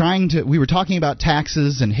 we were talking about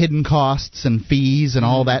taxes and hidden costs and fees and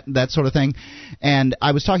all that sort of thing, and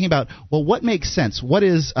I was talking about, well, what makes sense? What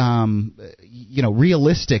is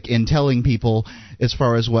realistic in telling people as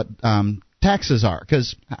far as what taxes are?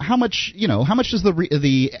 Because how much does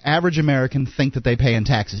the average American think that they pay in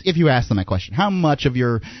taxes? If you ask them that question, how much of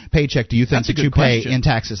your paycheck do you think that you pay in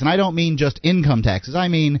taxes? And I don't mean just income taxes. I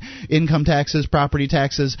mean income taxes, property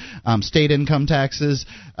taxes, state income taxes,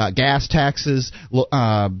 gas taxes. What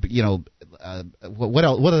else?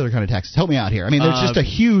 What other kind of taxes? Help me out here. I mean, there's just a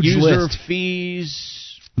huge list. User fees.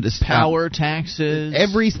 Power taxes.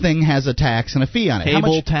 Everything has a tax and a fee on it.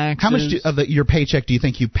 Cable taxes. How much of your paycheck do you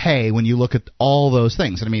think you pay when you look at all those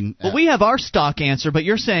things? And I mean, well, we have our stock answer, but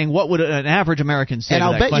you're saying what would an average American say? And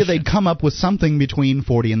I'll bet question? you they'd come up with something between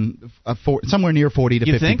 40 and somewhere near 40 to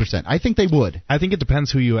 50%. I think they would. I think it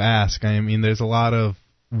depends who you ask. I mean, there's a lot of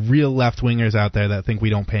real left-wingers out there that think we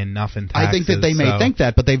don't pay enough in taxes. I think that they may think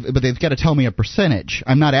that, but they've got to tell me a percentage.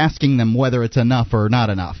 I'm not asking them whether it's enough or not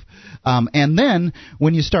enough. And then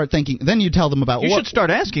when you start thinking, then you tell them about you should start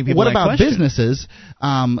asking people. What that about question. businesses?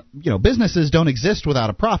 Businesses don't exist without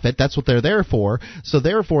a profit. That's what they're there for. So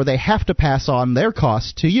therefore, they have to pass on their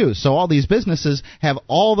costs to you. So all these businesses have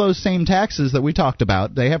all those same taxes that we talked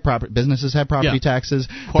about. They have businesses have property taxes,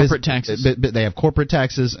 corporate taxes. They have corporate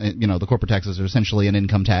taxes. The corporate taxes are essentially an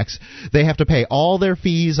income tax. They have to pay all their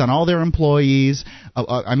fees on all their employees.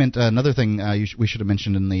 I meant another thing we should have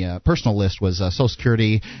mentioned in the personal list was Social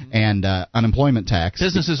Security and unemployment tax.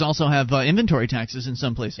 Businesses also have inventory taxes in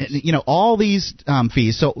some places. All these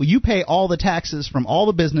fees. So you pay all the taxes from all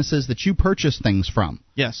the businesses that you purchase things from.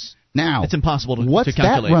 Yes. Now, it's impossible to what's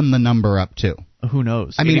calculate. That run the number up to? Who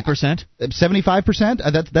knows? 80%?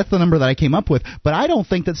 75%? That's the number that I came up with. But I don't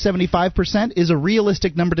think that 75% is a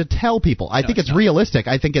realistic number to tell people. I think it's realistic.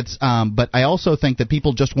 I think it's, but I also think that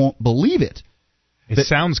people just won't believe it. It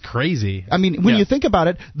sounds crazy. I mean, when you think about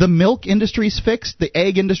it, the milk industry's fixed, the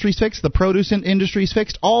egg industry's fixed, the produce industry's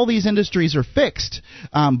fixed. All these industries are fixed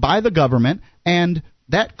by the government, and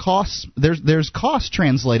that costs. There's cost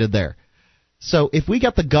translated there. So if we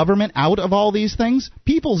got the government out of all these things,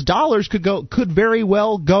 people's dollars could very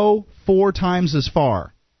well go 4 times as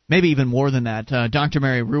far. Maybe even more than that. Dr.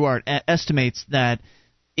 Mary Ruwart estimates that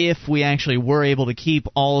if we actually were able to keep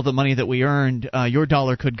all of the money that we earned, your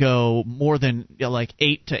dollar could go more than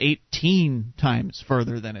 8 to 18 times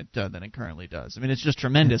further than it currently does. I mean, it's just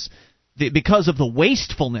tremendous because of the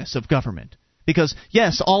wastefulness of government. Because,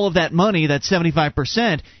 yes, all of that money, that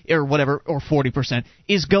 75% or whatever, or 40%,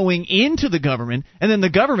 is going into the government, and then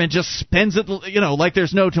the government just spends it, like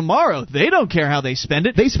there's no tomorrow. They don't care how they spend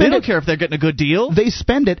it. They don't care if they're getting a good deal. They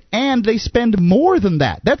spend it, and they spend more than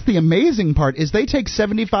that. That's the amazing part, is they take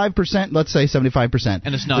 75%, let's say 75%.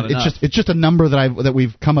 And it's not enough. It's just a number that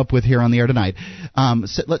we've come up with here on the air tonight.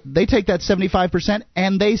 They take that 75%,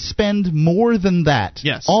 and they spend more than that.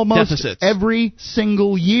 Yes, almost deficits. Every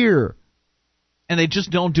single year. And they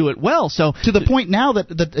just don't do it well. So to the point now that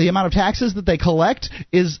the amount of taxes that they collect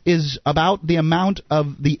is about the amount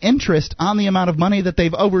of the interest on the amount of money that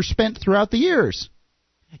they've overspent throughout the years.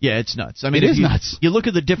 Yeah, it's nuts. I mean, nuts. You look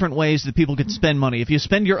at the different ways that people can spend money. If you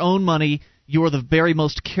spend your own money, you're the very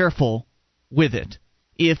most careful with it.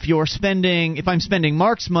 If I'm spending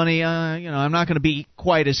Mark's money, I'm not going to be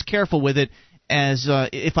quite as careful with it as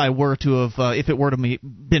if it were to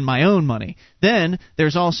been my own money. Then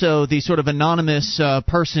there's also the sort of anonymous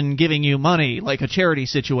person giving you money, like a charity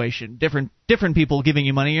situation. Different people giving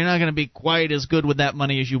you money. You're not going to be quite as good with that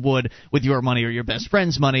money as you would with your money or your best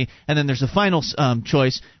friend's money. And then there's a final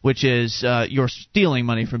choice, which is you're stealing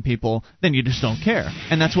money from people. Then you just don't care.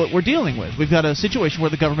 And that's what we're dealing with. We've got a situation where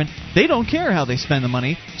the government, they don't care how they spend the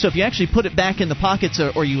money. So if you actually put it back in the pockets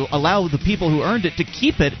or you allow the people who earned it to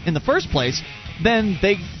keep it in the first place, then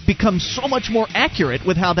they become so much more accurate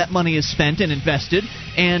with how that money is spent and invested,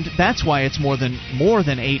 and that's why it's more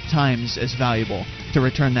than 8 times as valuable to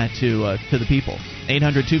return that to the people.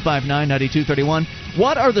 800-259-9231.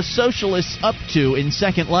 What are the socialists up to in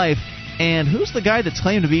Second Life, and who's the guy that's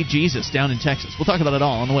claimed to be Jesus down in Texas? We'll talk about it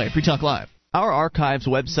all on the way. Free Talk Live. Our archives,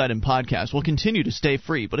 website, and podcast will continue to stay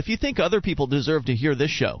free, but if you think other people deserve to hear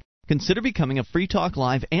this show, consider becoming a Free Talk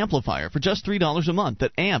Live amplifier for just $3 a month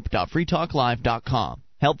at amp.freetalklive.com.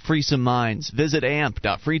 Help free some minds. Visit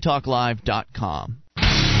amp.freetalklive.com.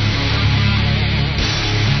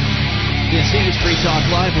 This is Free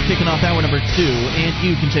Talk Live. We're kicking off hour number 2, and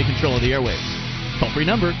you can take control of the airwaves. Toll-free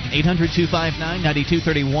number,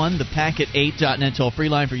 800-259-9231, the packet8.net toll-free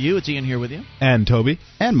line for you. It's Ian here with you. And Toby.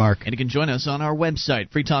 And Mark. And you can join us on our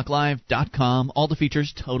website, freetalklive.com. All the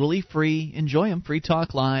features totally free. Enjoy them,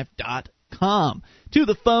 freetalklive.com. To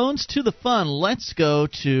the phones, to the fun. Let's go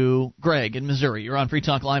to Greg in Missouri. You're on Free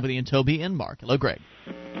Talk Live with Ian, Toby, and Mark. Hello, Greg.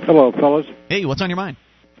 Hello, fellas. Hey, what's on your mind?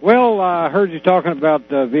 Well, I heard you talking about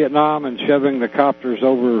Vietnam and shoving the copters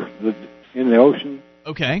over in the ocean.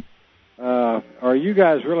 Okay. Are you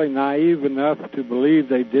guys really naive enough to believe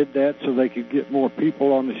they did that so they could get more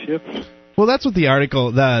people on the ships? Well, that's what the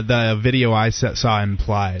article, the video I saw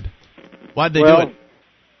implied. Why'd they do it?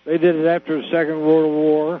 They did it after the Second World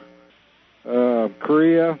War,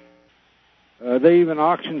 Korea. They even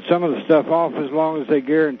auctioned some of the stuff off as long as they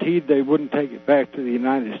guaranteed they wouldn't take it back to the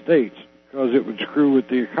United States because it would screw with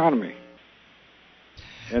the economy.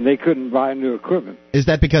 And they couldn't buy new equipment. Is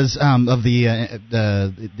that because of the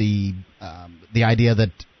idea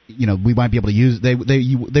that we might be able to use they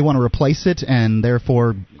want to replace it and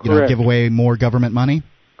therefore give away more government money?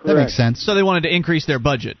 Correct. That makes sense. So they wanted to increase their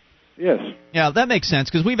budget. Yes. Yeah, that makes sense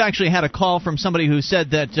because we've actually had a call from somebody who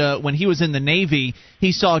said that when he was in the Navy,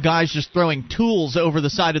 he saw guys just throwing tools over the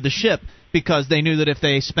side of the ship because they knew that if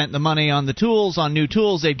they spent the money on the tools, on new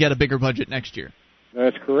tools, they'd get a bigger budget next year.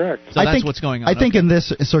 That's correct. So that's what's going on. I think in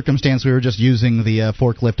this circumstance, we were just using the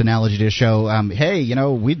forklift analogy to show, hey,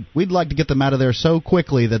 we'd like to get them out of there so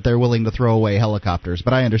quickly that they're willing to throw away helicopters.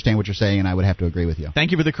 But I understand what you're saying, and I would have to agree with you.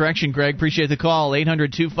 Thank you for the correction, Greg. Appreciate the call.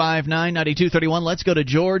 800-259-9231. Let's go to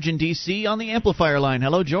George in D.C. on the amplifier line.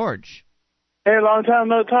 Hello, George. Hey, long time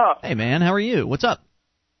no talk. Hey, man. How are you? What's up?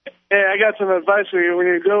 Hey, I got some advice for you. When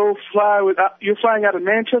you go fly you're flying out of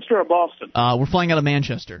Manchester or Boston? We're flying out of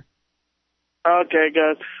Manchester. Okay,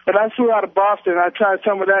 good. But I flew out of Boston. I tried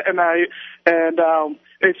some of that, and they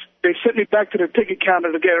sent me back to the ticket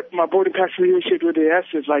counter to get my boarding pass reissued with the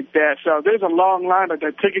S's like that. So there's a long line at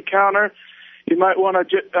the ticket counter. You might want to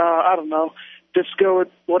just go with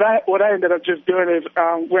what I ended up just doing is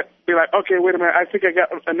be like, okay, wait a minute, I think I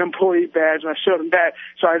got an employee badge, and I showed them that.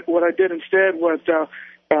 So what I did instead was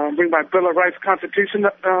bring my Bill of Rights Constitution,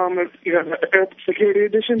 the Security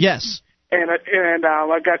Edition. Yes. And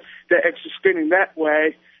I got the extra screening that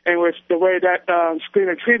way. And with the way that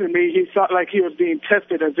screener treated me, he felt like he was being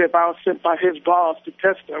tested as if I was sent by his boss to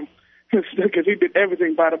test him. Because he did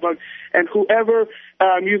everything by the book. And whoever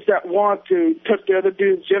used that wand to touch the other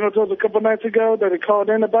dude's genitals a couple nights ago that he called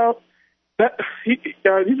in about, he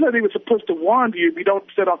said he was supposed to warn you if you don't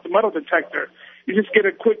set off the metal detector. You just get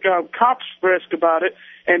a quick cops frisk about it,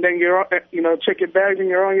 and then you're, check your bags and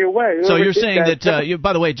you're on your way. So you're saying that,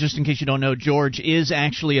 by the way, just in case you don't know, George is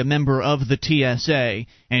actually a member of the TSA,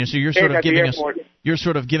 and so you're sort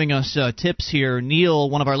of giving us tips here. Neil,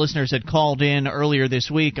 one of our listeners, had called in earlier this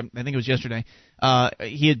week. I think it was yesterday.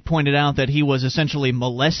 He had pointed out that he was essentially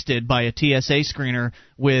molested by a TSA screener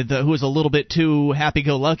who was a little bit too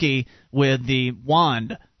happy-go-lucky with the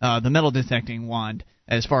wand, the metal detecting wand,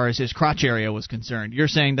 as far as his crotch area was concerned. You're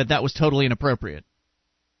saying that was totally inappropriate.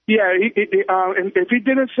 Yeah, and if he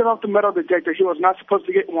didn't set off the metal detector, he was not supposed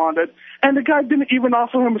to get wanded. And the guy didn't even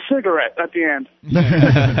offer him a cigarette at the end.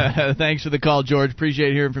 Thanks for the call, George.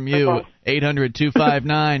 Appreciate hearing from you.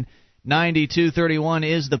 800-259-9231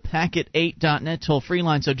 is the packet8.net toll-free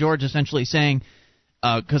line. So George essentially saying,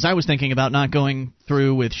 because I was thinking about not going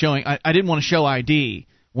through with showing, I didn't want to show ID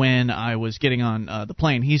when I was getting on the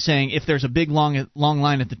plane. He's saying if there's a big long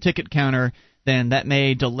line at the ticket counter, then that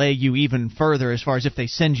may delay you even further as far as if they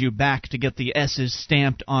send you back to get the S's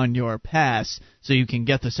stamped on your pass so you can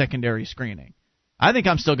get the secondary screening. I think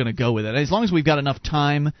I'm still going to go with it. As long as we've got enough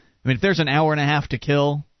time. I mean, if there's an hour and a half to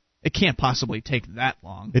kill, it can't possibly take that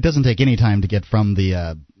long. It doesn't take any time to get from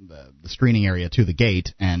the screening area to the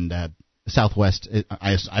gate, and Southwest,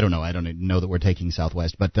 I don't know. I don't even know that we're taking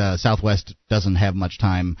Southwest, but Southwest doesn't have much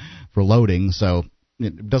time for loading, so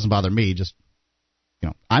it doesn't bother me. Just,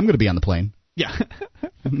 I'm going to be on the plane. Yeah.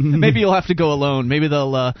 Maybe you'll have to go alone. Maybe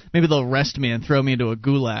they'll arrest me and throw me into a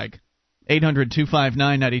gulag.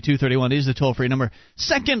 800-259-9231 is the toll-free number.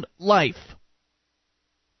 Second Life.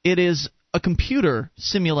 It is a computer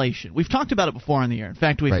simulation. We've talked about it before on the air. In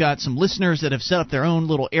fact, we've got some listeners that have set up their own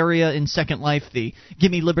little area in Second Life, the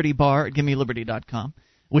Gimme Liberty bar at GimmeLiberty.com,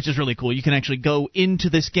 which is really cool. You can actually go into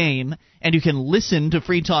this game, and you can listen to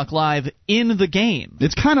Free Talk Live in the game.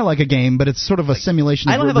 It's kind of like a game, but it's sort of a simulation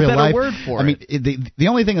of real life. I don't have a better word for it. I mean, the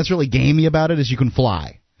only thing that's really gamey about it is you can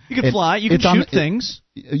fly. You can fly. You can shoot things.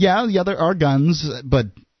 Yeah, there are guns, but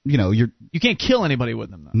you can't kill anybody with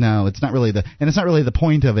them, though. No, it's not really the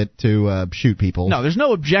point of it to shoot people. No, there's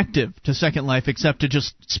no objective to Second Life except to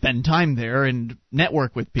just spend time there and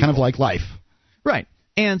network with people. Kind of like life. Right.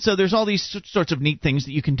 And so there's all these sorts of neat things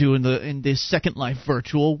that you can do in this Second Life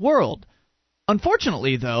virtual world.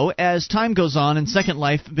 Unfortunately, though, as time goes on and Second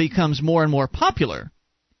Life becomes more and more popular,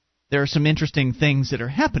 there are some interesting things that are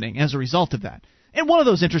happening as a result of that. And one of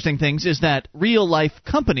those interesting things is that real-life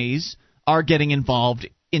companies are getting involved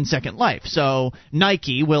in Second Life. So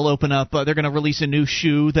Nike will open up, they're going to release a new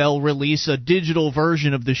shoe. They'll release a digital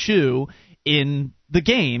version of the shoe in the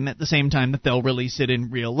game at the same time that they'll release it in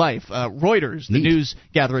real life. Reuters, the news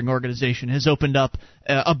gathering organization, has opened up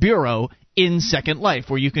a bureau in Second Life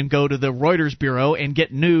where you can go to the Reuters bureau and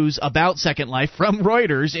get news about Second Life from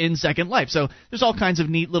Reuters in Second Life. So there's all kinds of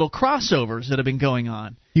neat little crossovers that have been going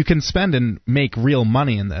on. You can spend and make real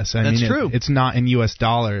money in this. That's true. It's not in U.S.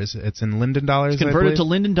 dollars. It's in Linden dollars. It's converted to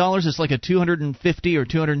Linden dollars. It's like a 250 or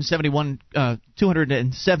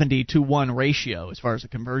 270 to 1 ratio as far as the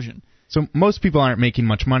conversion. So most people aren't making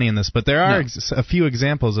much money in this, but there are a few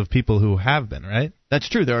examples of people who have been, right? That's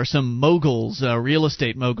true. There are some moguls, real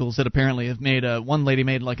estate moguls, that apparently have made one lady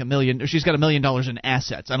made like $1 million. She's got $1 million in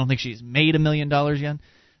assets. I don't think she's made $1 million yet,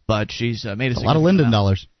 but she's made a lot of Linden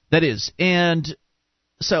dollars. That is. And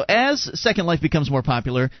so as Second Life becomes more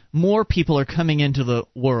popular, more people are coming into the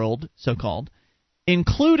world, so-called,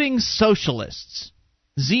 including socialists.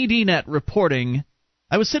 ZDNet reporting,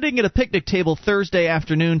 I was sitting at a picnic table Thursday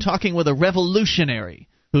afternoon talking with a revolutionary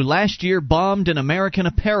who last year bombed an American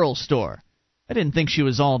apparel store. I didn't think she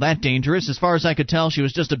was all that dangerous. As far as I could tell, she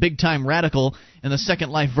was just a big-time radical in the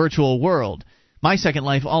Second Life virtual world. My Second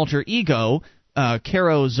Life alter ego,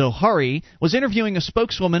 Karo Zohari, was interviewing a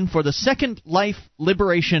spokeswoman for the Second Life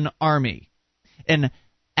Liberation Army, an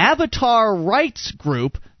avatar rights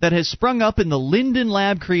group that has sprung up in the Linden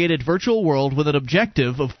Lab-created virtual world with an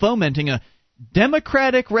objective of fomenting a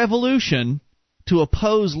democratic revolution to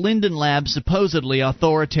oppose Linden Lab's supposedly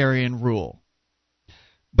authoritarian rule.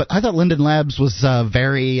 But I thought Linden Labs was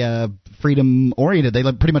very freedom-oriented. They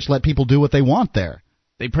pretty much let people do what they want there.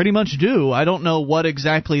 They pretty much do. I don't know what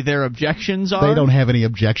exactly their objections are. They don't have any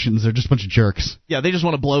objections. They're just a bunch of jerks. Yeah, they just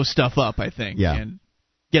want to blow stuff up, I think, and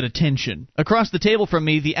get attention. Across the table from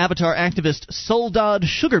me, the avatar activist Soldad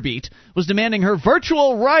Sugarbeet was demanding her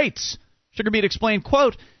virtual rights. Sugarbeet explained,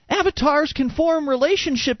 quote, "Avatars can form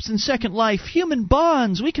relationships in Second Life, human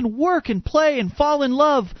bonds. We can work and play and fall in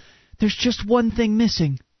love. There's just one thing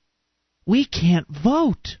missing. We can't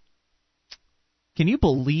vote." Can you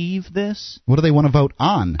believe this? What do they want to vote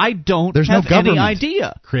on? I don't There's have no government. any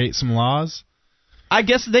idea. Create some laws? I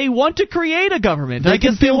guess they want to create a government. They I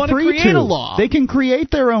guess they want to create a law. They can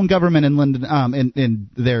create their own government in Linden, in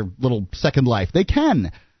their little Second Life. They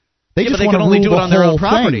can. They just but they want can to only rule do it the on their own whole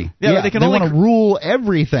property. thing. Yeah, they want to rule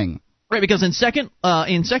everything. Right, because in Second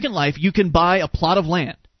Life, you can buy a plot of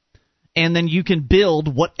land, and then you can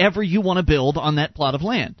build whatever you want to build on that plot of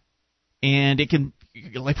land. And it can,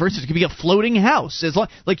 like for instance, it can be a floating house.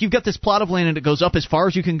 Like you've got this plot of land, and it goes up as far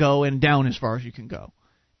as you can go and down as far as you can go.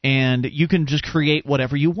 And you can just create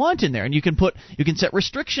whatever you want in there, and you can set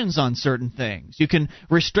restrictions on certain things. You can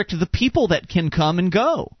restrict the people that can come and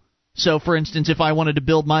go. So, for instance, if I wanted to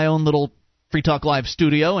build my own little Free Talk Live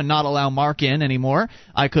studio and not allow Mark in anymore,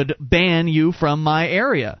 I could ban you from my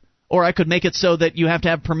area. Or I could make it so that you have to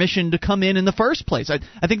have permission to come in the first place.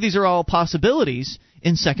 I think these are all possibilities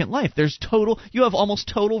in Second Life. You have almost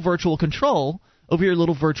total virtual control over your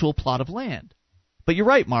little virtual plot of land. But you're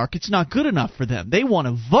right, Mark. It's not good enough for them. They want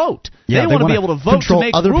to vote. Yeah, they want to be able to vote to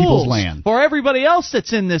make other rules people's land for everybody else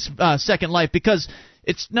that's in this Second Life, because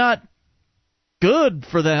it's not good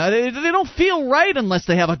for them. They don't feel right unless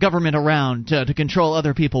they have a government around to control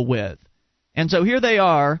other people with. And so here they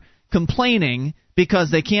are complaining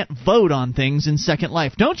because they can't vote on things in Second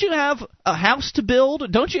Life. Don't you have a house to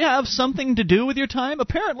build? Don't you have something to do with your time?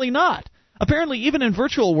 Apparently not. Apparently, even in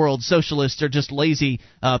virtual worlds, socialists are just lazy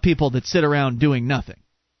people that sit around doing nothing.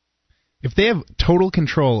 If they have total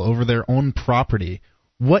control over their own property,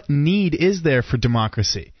 what need is there for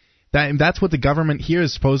democracy? That's what the government here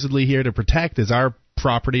is supposedly here to protect, is our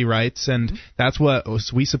property rights, and that's what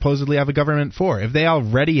we supposedly have a government for. If they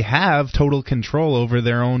already have total control over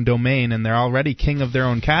their own domain and they're already king of their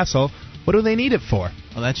own castle, what do they need it for?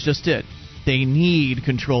 Well, that's just it. They need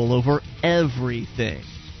control over everything.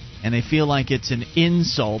 And they feel like it's an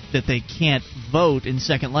insult that they can't vote in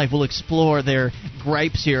Second Life. We'll explore their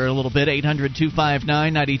gripes here a little bit.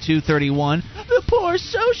 800-259-9231. The poor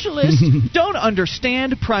socialists don't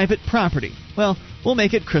understand private property. Well, we'll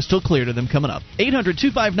make it crystal clear to them coming up.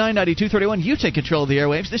 800-259-9231. You take control of the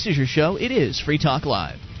airwaves. This is your show. It is Free Talk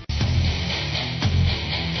Live.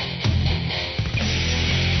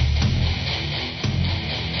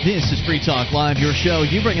 This is Free Talk Live, your show.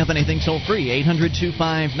 You bring up anything toll-free,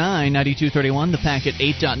 800-259-9231, the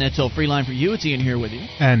packet8.net toll-free line for you. It's Ian here with you.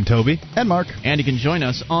 And Toby. And Mark. And you can join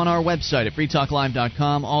us on our website at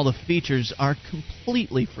freetalklive.com. All the features are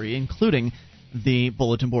completely free, including the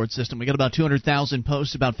bulletin board system. We got about 200,000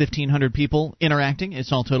 posts, about 1,500 people interacting.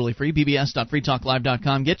 It's all totally free.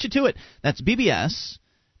 bbs.freetalklive.com. Get you to it. That's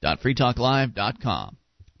bbs.freetalklive.com.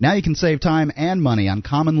 Now you can save time and money on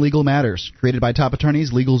common legal matters. Created by top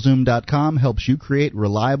attorneys, LegalZoom.com helps you create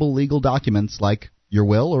reliable legal documents like your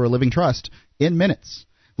will or a living trust in minutes.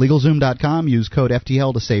 LegalZoom.com. Use code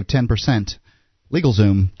FTL to save 10%.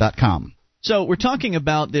 LegalZoom.com. So we're talking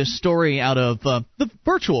about this story out of the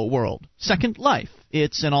virtual world, Second Life.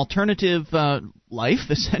 It's an alternative life,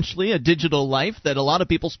 essentially, a digital life that a lot of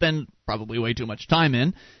people spend probably way too much time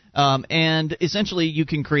in. And essentially you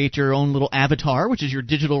can create your own little avatar, which is your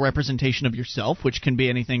digital representation of yourself, which can be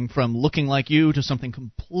anything from looking like you to something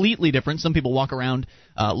completely different. Some people walk around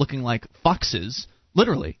looking like foxes,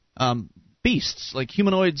 literally, beasts, like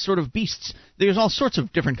humanoid sort of beasts. There's all sorts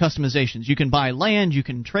of different customizations. You can buy land, you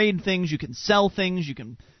can trade things, you can sell things, you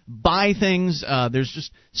can buy things. There's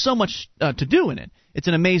just so much to do in it. It's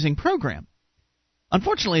an amazing program.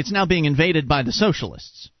 Unfortunately, it's now being invaded by the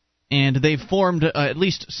socialists. And they've formed, at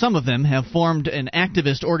least some of them have formed an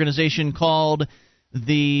activist organization called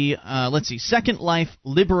the, Second Life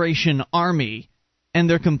Liberation Army. And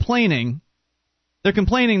they're complaining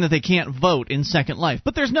that they can't vote in Second Life.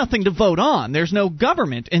 But there's nothing to vote on. There's no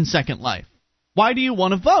government in Second Life. Why do you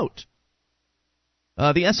want to vote?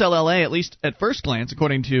 The SLLA, at least at first glance,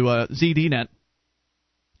 according to ZDNet,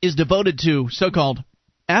 is devoted to so-called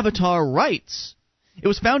avatar rights. It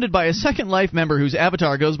was founded by a Second Life member whose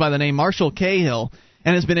avatar goes by the name Marshall Cahill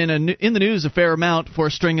and has been in the news a fair amount for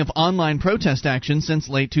a string of online protest actions since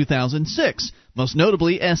late 2006. Most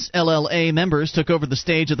notably, SLLA members took over the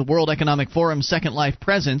stage at the World Economic Forum's Second Life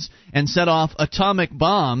presence and set off atomic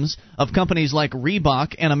bombs of companies like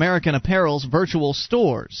Reebok and American Apparel's virtual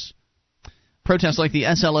stores. Protests like the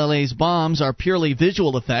SLLA's bombs are purely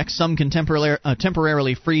visual effects. Some can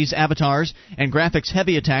temporarily freeze avatars, and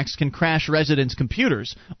graphics-heavy attacks can crash residents'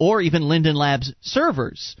 computers, or even Linden Labs'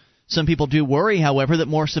 servers. Some people do worry, however, that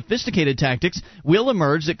more sophisticated tactics will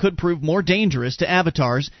emerge that could prove more dangerous to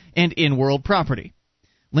avatars and in-world property.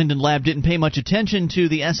 Linden Lab didn't pay much attention to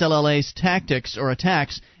the SLLA's tactics or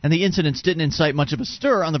attacks, and the incidents didn't incite much of a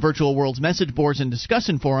stir on the virtual world's message boards and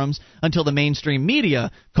discussion forums until the mainstream media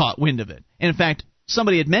caught wind of it. And in fact,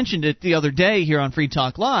 somebody had mentioned it the other day here on Free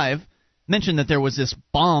Talk Live, mentioned that there was this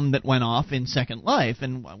bomb that went off in Second Life,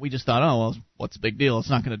 and we just thought, oh, well, what's the big deal? It's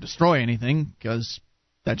not going to destroy anything, because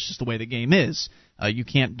that's just the way the game is. You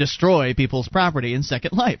can't destroy people's property in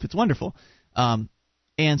Second Life. It's wonderful.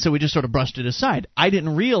 And so we just sort of brushed it aside. I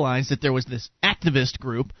didn't realize that there was this activist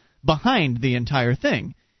group behind the entire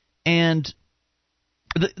thing. And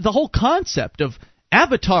the whole concept of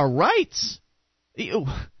avatar rights,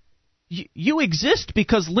 you exist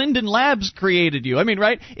because Linden Labs created you. I mean,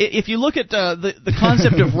 right? If you look at the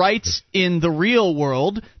concept of rights in the real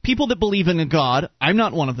world, people that believe in a god, I'm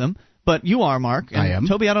not one of them, but you are, Mark. And I am.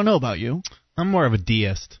 Toby, I don't know about you. I'm more of a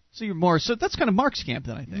deist. So you're more. So that's kind of Mark's camp,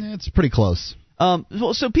 then, I think. It's pretty close.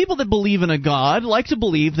 So people that believe in a god like to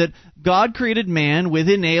believe that God created man with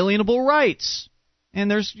inalienable rights.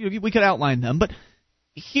 And we could outline them. But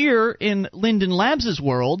here in Linden Labs'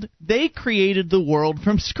 world, they created the world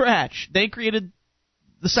from scratch. They created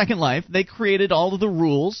the Second Life. They created all of the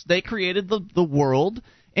rules. They created the world.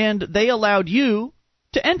 And they allowed you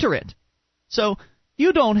to enter it. So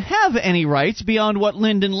you don't have any rights beyond what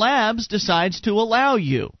Linden Labs decides to allow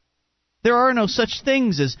you. There are no such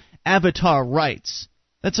things as avatar rights.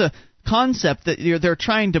 That's a concept that they're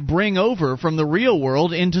trying to bring over from the real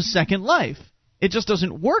world into Second Life. It just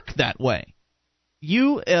doesn't work that way.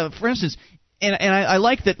 You, for instance, and I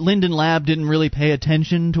like that Linden Lab didn't really pay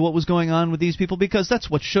attention to what was going on with these people, because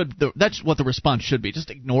that's what the response should be.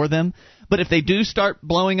 Just ignore them. But if they do start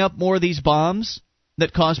blowing up more of these bombs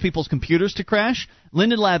that cause people's computers to crash,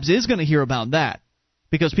 Linden Labs is going to hear about that.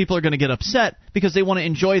 because people are going to get upset because they want to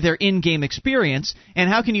enjoy their in-game experience. And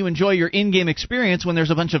how can you enjoy your in-game experience when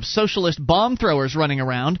there's a bunch of socialist bomb throwers running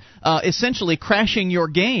around, essentially crashing your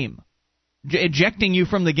game, ejecting you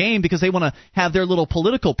from the game because they want to have their little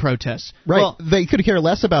political protests? Right. Well, they could care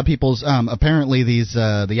less about people's apparently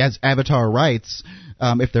the avatar rights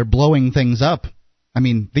if they're blowing things up. I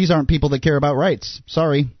mean, these aren't people that care about rights.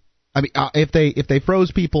 Sorry. I mean, if they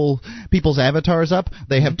froze people's avatars up,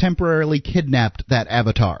 they have temporarily kidnapped that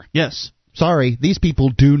avatar. Yes. Sorry, these people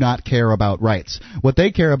do not care about rights. What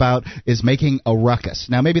they care about is making a ruckus.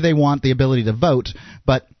 Now, maybe they want the ability to vote,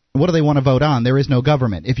 but what do they want to vote on? There is no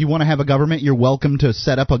government. If you want to have a government, you're welcome to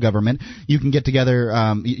set up a government. You can get together,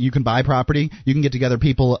 you can buy property, you can get together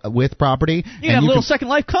people with property. You can have a little Second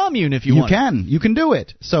Life commune if you want. You can do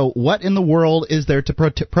it. So what in the world is there to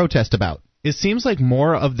protest about? It seems like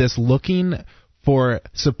more of this looking for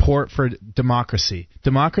support for democracy.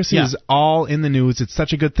 Democracy is all in the news. It's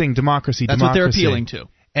such a good thing. Democracy. That's what they're appealing to.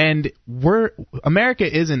 And America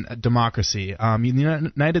isn't a democracy.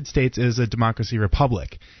 The United States is a democracy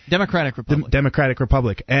republic. Democratic republic. Democratic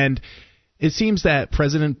republic. And it seems that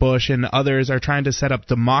President Bush and others are trying to set up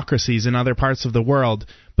democracies in other parts of the world.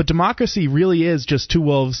 But democracy really is just two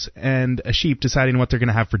wolves and a sheep deciding what they're going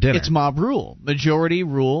to have for dinner. It's mob rule. Majority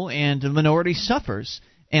rule and the minority suffers.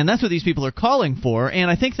 And that's what these people are calling for. And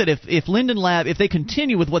I think that if Linden Lab, if they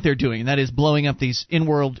continue with what they're doing, and that is blowing up these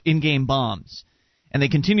in-game bombs, and they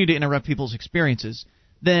continue to interrupt people's experiences,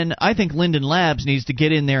 then I think Linden Labs needs to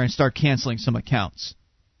get in there and start canceling some accounts.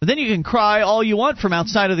 But then you can cry all you want from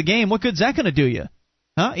outside of the game. What good's that going to do you?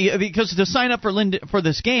 Huh? Because to sign up for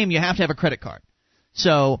this game, you have to have a credit card.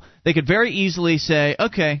 So they could very easily say,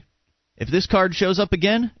 okay, if this card shows up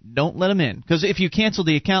again, don't let them in. Because if you cancel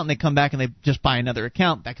the account and they come back and they just buy another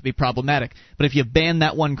account, that could be problematic. But if you ban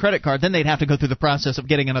that one credit card, then they'd have to go through the process of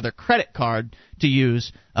getting another credit card to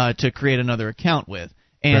use to create another account with.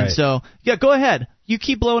 And so, yeah, go ahead. You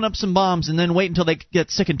keep blowing up some bombs and then wait until they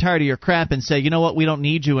get sick and tired of your crap and say, you know what, we don't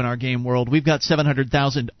need you in our game world. We've got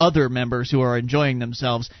 700,000 other members who are enjoying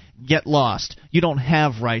themselves. Get lost. You don't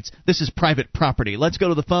have rights. This is private property. Let's go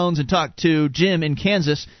to the phones and talk to Jim in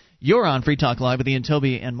Kansas. You're on Free Talk Live with Ian,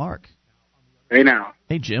 Toby, and Mark. Hey, now.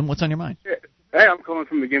 Hey, Jim. What's on your mind? Hey, I'm calling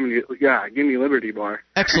from the Gimme Liberty bar.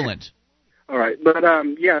 Excellent. All right. But,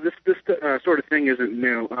 this sort of thing isn't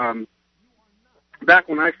new. Back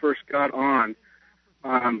when I first got on,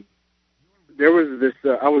 there was this,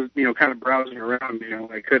 I was, kind of browsing around,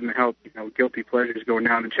 I couldn't help, guilty pleasures going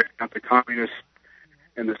down and checking out the communist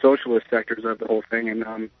and the socialist sectors of the whole thing. And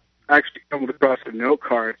I actually stumbled across a note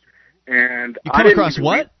card. And you come across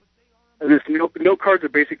what? This note cards are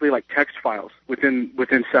basically like text files within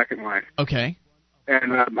Second Life. Okay.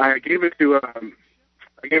 And I gave it to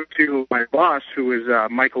my boss, who is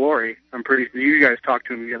Mike Laurie. I'm pretty sure you guys talked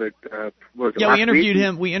to him the other. We interviewed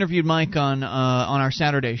him. We interviewed Mike on our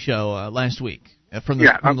Saturday show last week from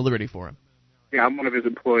the Liberty Forum. Yeah, I'm one of his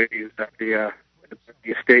employees at the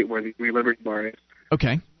estate where the Liberty Bar is.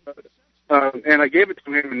 Okay. And I gave it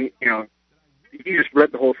to him, and he just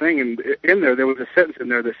read the whole thing, and in there was a sentence in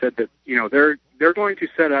there that said that they're going to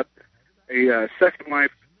set up a Second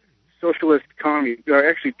Life socialist commune, or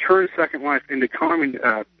actually turn Second Life into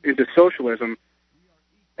socialism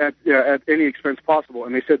at any expense possible.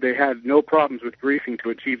 And they said they had no problems with griefing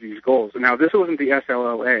to achieve these goals. And now this wasn't the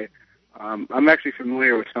SLLA. I'm actually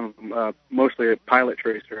familiar with some of them, mostly at Pilot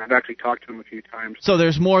Tracer. I've actually talked to them a few times. So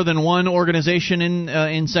there's more than one organization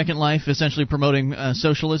in Second Life essentially promoting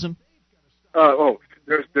socialism?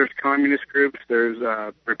 There's communist groups, there's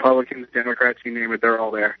Republicans, Democrats, you name it, they're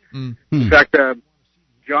all there. Mm. In fact,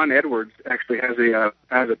 John Edwards actually has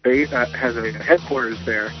a base, has a headquarters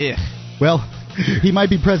there. Yeah. Well, he might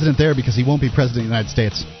be president there because he won't be president of the United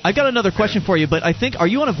States. I got another question for you, but I think, are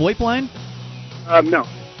you on a VoIP line? No.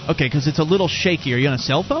 Okay, because it's a little shaky. Are you on a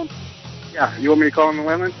cell phone? Yeah. You want me to call on the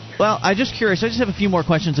landline? Well, I'm just curious. I just have a few more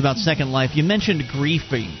questions about Second Life. You mentioned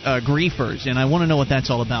griefers, and I want to know what that's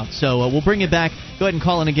all about. So we'll bring it back. Go ahead and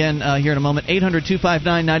call in again here in a moment.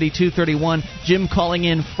 800-259-9231. Jim calling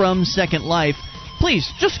in from Second Life. Please,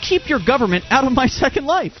 just keep your government out of my Second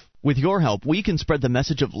Life. With your help, we can spread the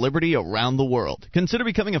message of liberty around the world. Consider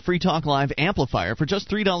becoming a Free Talk Live amplifier for just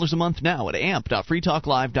 $3 a month now at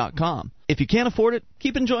amp.freetalklive.com. If you can't afford it,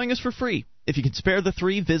 keep enjoying us for free. If you can spare the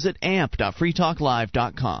 $3, visit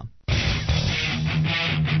amp.freetalklive.com.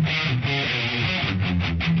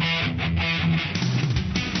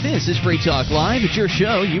 This is Free Talk Live. It's your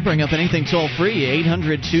show. You bring up anything toll-free.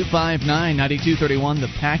 800-259-9231. The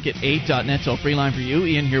packet8.net toll-free line for you.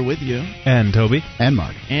 Ian here with you. And Toby. And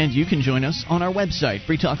Mark. And you can join us on our website,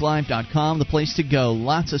 freetalklive.com, the place to go.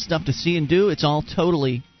 Lots of stuff to see and do. It's all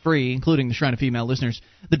totally free, including the Shrine of Female Listeners,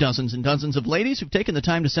 the dozens and dozens of ladies who've taken the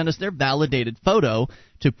time to send us their validated photo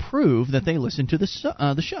to prove that they listen to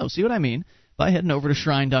the show. See what I mean? By heading over to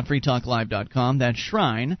shrine.freetalklive.com. That's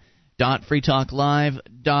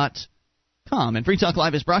shrine.freetalklive.com. And Free Talk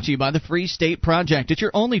Live is brought to you by the Free State Project. It's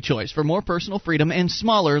your only choice for more personal freedom and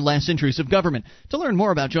smaller, less intrusive government. To learn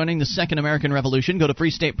more about joining the Second American Revolution, go to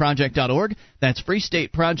freestateproject.org. That's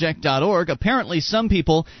freestateproject.org. Apparently, some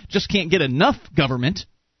people just can't get enough government.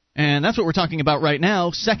 And that's what we're talking about right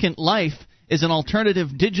now. Second Life is an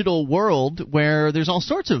alternative digital world where there's all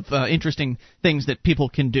sorts of interesting things that people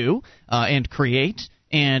can do and create.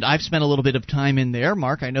 And I've spent a little bit of time in there.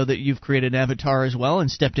 Mark, I know that you've created an avatar as well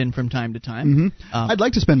and stepped in from time to time. Mm-hmm. I'd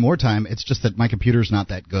like to spend more time. It's just that my computer's not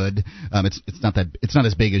that good. It's not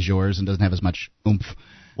as big as yours and doesn't have as much oomph.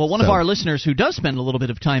 Well, one of our listeners who does spend a little bit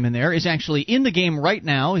of time in there is actually in the game right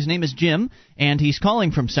now. His name is Jim, and he's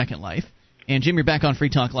calling from Second Life. And, Jim, you're back on Free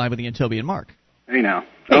Talk Live with Ian, Toby, and Mark. Hey, now.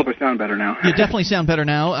 I hope I sound better now. You definitely sound better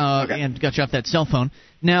now, okay. And got you off that cell phone.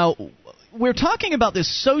 Now, we're talking about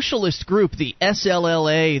this socialist group, the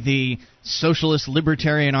SLLA, the Socialist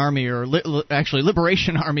Libertarian Army, or actually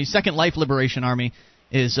Liberation Army, Second Life Liberation Army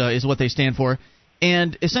is what they stand for.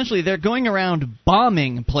 And essentially they're going around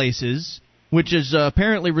bombing places, which is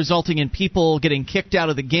apparently resulting in people getting kicked out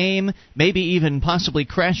of the game, maybe even possibly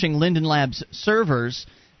crashing Linden Labs servers.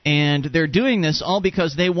 And they're doing this all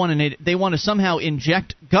because they want to somehow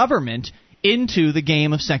inject government into the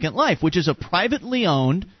game of Second Life, which is a privately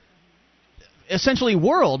owned, essentially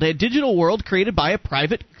world, a digital world created by a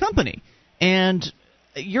private company. And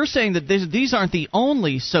you're saying that these aren't the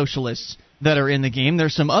only socialists that are in the game.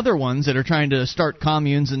 There's some other ones that are trying to start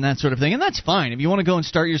communes and that sort of thing, and that's fine. If you want to go and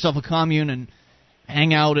start yourself a commune and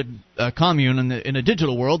hang out at a commune in a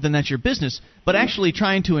digital world, then that's your business. But actually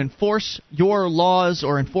trying to enforce your laws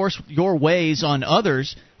or enforce your ways on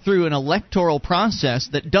others through an electoral process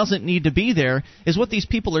that doesn't need to be there is what these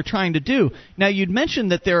people are trying to do. Now, you'd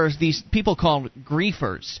mentioned that there are these people called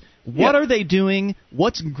griefers. What are they doing?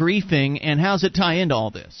 What's griefing, and how does it tie into all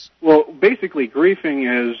this? Well, basically,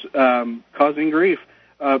 griefing is causing grief.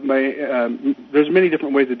 There's many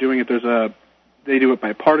different ways of doing it. They do it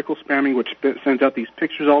by particle spamming, which sends out these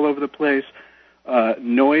pictures all over the place.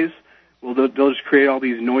 Noise. Well, they'll just create all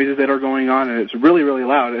these noises that are going on, and it's really, really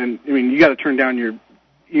loud. And I mean, you got to turn down your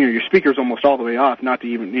speakers almost all the way off, not to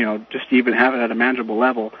even just to even have it at a manageable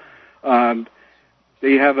level.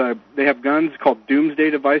 They have guns called doomsday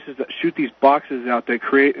devices that shoot these boxes out that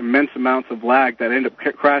create immense amounts of lag that end up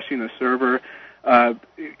crashing the server.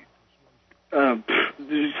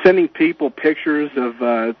 Sending people pictures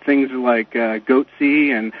of things like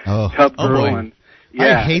Goatsy and Tub Girl and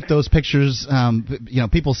I hate those pictures.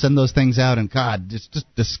 People send those things out, and God, it's just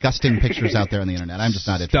disgusting pictures out there on the internet. I'm just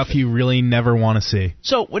not interested. Stuff you really never want to see.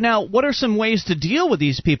 So now, what are some ways to deal with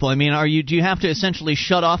these people? I mean, do you have to essentially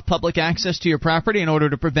shut off public access to your property in order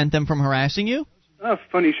to prevent them from harassing you?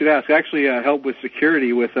 Funny you should ask. I actually help with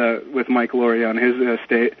security with Mike Laurie on his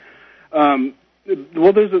estate.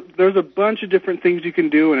 Well, there's a bunch of different things you can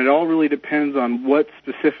do, and it all really depends on what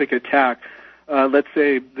specific attack. Let's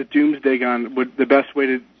say the doomsday gun would the best way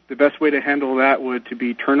to handle that would to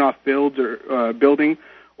be turn off building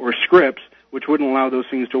or scripts, which wouldn't allow those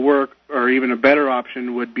things to work. Or even a better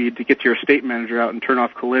option would be to get your estate manager out and turn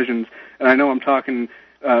off collisions. And I know I'm talking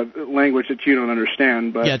language that you don't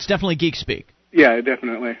understand, but it's definitely geek speak. Yeah,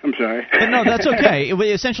 definitely. I'm sorry. But no, that's okay.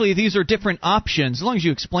 Essentially, these are different options. As long as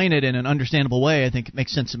you explain it in an understandable way, I think it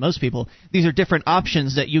makes sense to most people. These are different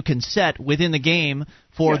options that you can set within the game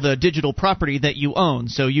for the digital property that you own.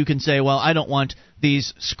 So you can say, well, I don't want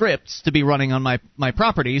these scripts to be running on my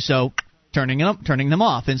property, so turning them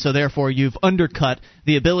off. And so therefore you've undercut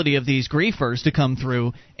the ability of these griefers to come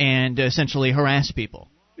through and essentially harass people.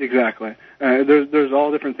 Exactly. There's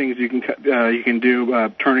all different things you can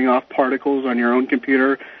do. Turning off particles on your own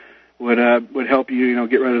computer would help you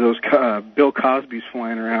get rid of those Bill Cosby's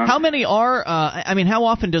flying around. How many are? How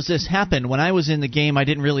often does this happen? When I was in the game, I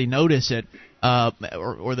didn't really notice it,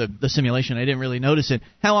 or the simulation, I didn't really notice it.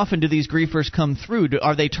 How often do these griefers come through?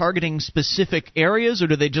 Are they targeting specific areas, or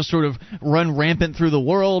do they just sort of run rampant through the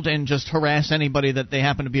world and just harass anybody that they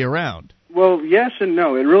happen to be around? Well, yes and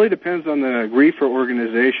no. It really depends on the griefer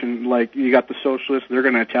organization. Like, you got the socialists, they're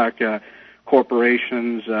going to attack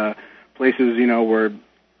corporations, places, where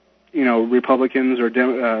Republicans or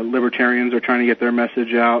libertarians are trying to get their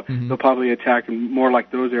message out. Mm-hmm. They'll probably attack more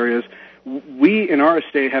like those areas. We in our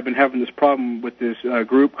state have been having this problem with this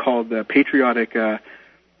group called the Patriotic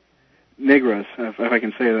Negras, if I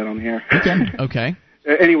can say that on the air. Okay.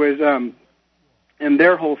 Anyways, and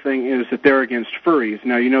their whole thing is that they're against furries.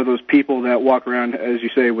 Now, those people that walk around, as you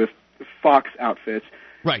say, with fox outfits.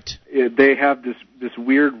 Right. They have this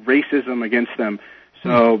weird racism against them.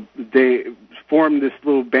 So they form this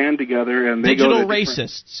little band together, and they Digital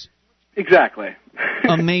racists. Exactly.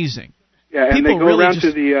 Amazing. Yeah, and people they go really around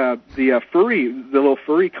to the little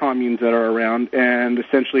furry communes that are around, and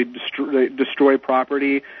essentially destroy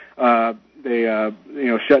property. They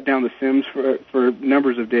shut down the Sims for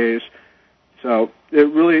numbers of days. So it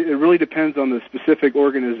really depends on the specific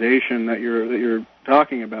organization that you're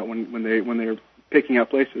talking about when they're picking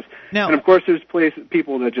up places. Now, and of course, there's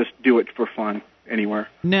people that just do it for fun anywhere.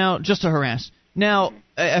 Now, just to harass. Now,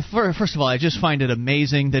 first of all, I just find it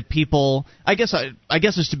amazing that people. I guess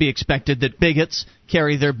it's to be expected that bigots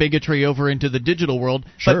carry their bigotry over into the digital world.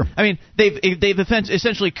 Sure. But, I mean, they've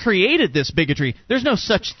essentially created this bigotry. There's no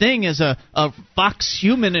such thing as a fox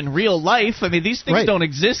human in real life. I mean, these things don't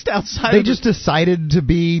exist outside. They just decided to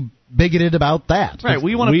be bigoted about that. Right.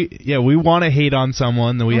 We want to hate on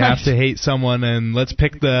someone, then we have to hate someone, and let's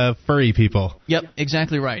pick the furry people. Yep,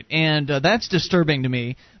 exactly right. And that's disturbing to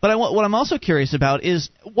me. But what I'm also curious about is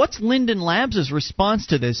what's Linden Labs' response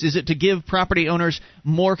to this? Is it to give property owners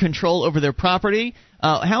more control over their property?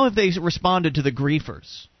 How have they responded to the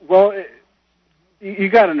griefers? Well, you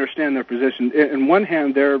got to understand their position. On one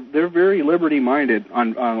hand, they're very liberty-minded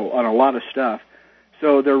on a lot of stuff.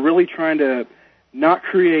 So they're really trying to not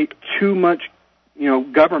create too much,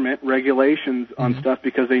 government regulations on stuff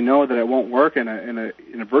because they know that it won't work in a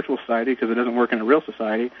virtual society because it doesn't work in a real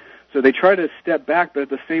society. So they try to step back, but at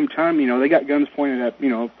the same time, they got guns pointed at,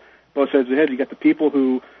 both sides of the head. You got the people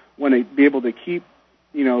who want to be able to keep,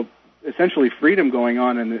 essentially freedom going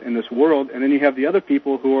on in this world, and then you have the other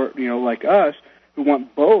people who are, like us, who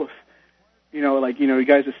want both. You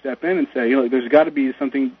guys to step in and say, there's got to be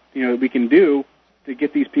something, we can do to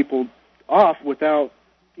get these people off without,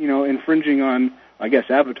 infringing on, I guess,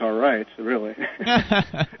 avatar rights, really.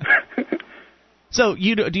 So,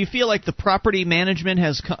 do you feel like the property management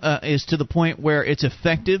is to the point where it's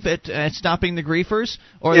effective at stopping the griefers,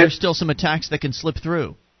 or are there still some attacks that can slip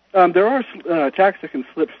through? There are attacks that can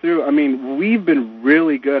slip through. I mean, we've been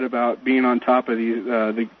really good about being on top of these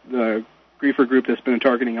the griefer group that's been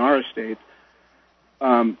targeting our estate.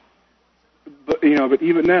 But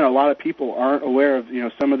even then, a lot of people aren't aware of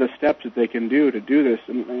some of the steps that they can do to do this.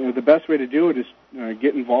 And the best way to do it is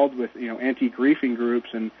get involved with anti-griefing groups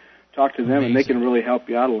and talk to them, and they can really help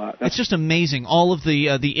you out a lot. It's just amazing, all of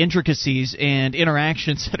the intricacies and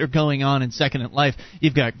interactions that are going on in Second Life.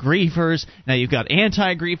 You've got griefers, now you've got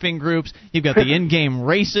anti-griefing groups, you've got the in-game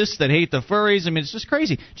racists that hate the furries. I mean, it's just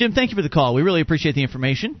crazy. Jim, thank you for the call. We really appreciate the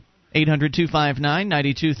information.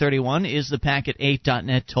 800-259-9231 is the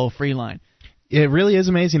Packet8.net toll-free line. It really is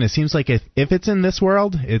amazing. It seems like if it's in this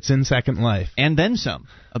world, it's in Second Life. And then some,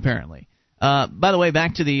 apparently. By the way,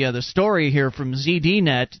 back to the story here from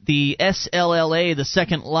ZDNet, the SLLA, the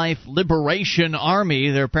Second Life Liberation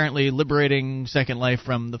Army, they're apparently liberating Second Life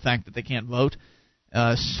from the fact that they can't vote.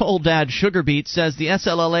 Soul Dad Sugarbeat says the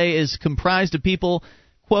SLLA is comprised of people,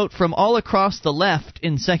 quote, from all across the left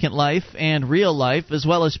in Second Life and real life, as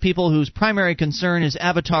well as people whose primary concern is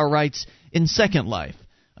avatar rights in Second Life.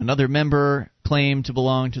 Another member claimed to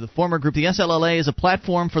belong to the former group. The SLLA is a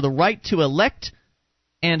platform for the right to elect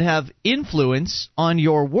and have influence on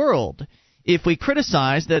your world. If we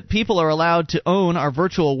criticize that people are allowed to own our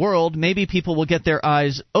virtual world, maybe people will get their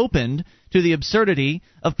eyes opened to the absurdity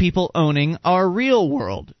of people owning our real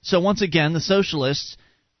world. So once again, the socialists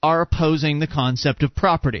are opposing the concept of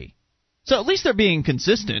property. So at least they're being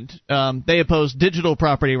consistent. They oppose digital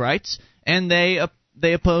property rights, and they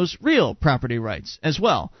oppose real property rights as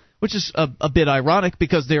well, which is a bit ironic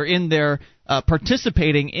because they're in there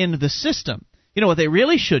participating in the system. What they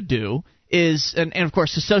really should do is, and of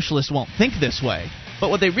course the socialists won't think this way, but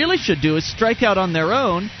what they really should do is strike out on their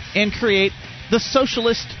own and create the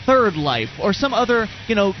socialist third life or some other,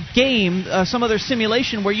 game, some other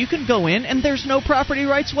simulation where you can go in and there's no property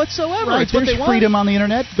rights whatsoever. Right, it's what there's they want. freedom on the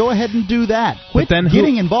internet. Go ahead and do that. Quit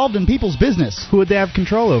getting involved in people's business. Who would they have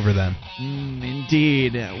control over then?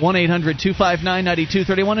 Indeed.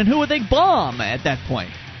 1-800-259-9231. And who would they bomb at that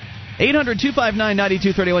point?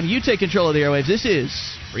 800-259-9231. You take control of the airwaves. This is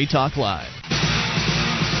Free Talk Live.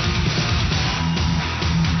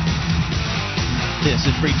 This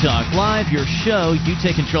is Free Talk Live, your show. You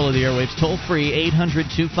take control of the airwaves toll-free,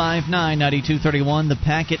 800-259-9231, the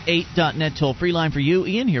packet8.net toll-free line for you.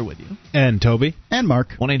 Ian here with you. And Toby. And Mark.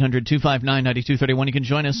 1-800-259-9231. You can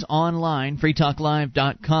join us online,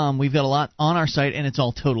 freetalklive.com. We've got a lot on our site, and it's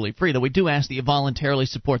all totally free, though we do ask that you voluntarily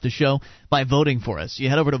support the show by voting for us. You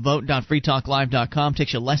head over to vote.freetalklive.com.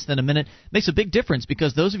 Takes you less than a minute. Makes a big difference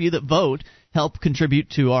because those of you that vote help contribute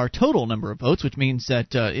to our total number of votes, which means that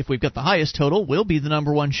if we've got the highest total, we'll be the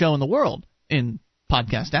number one show in the world in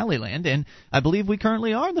Podcast Alleyland, and I believe we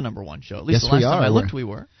currently are the number one show. At least yes, the last time I looked, we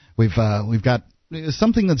were. We've got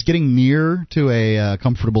something that's getting near to a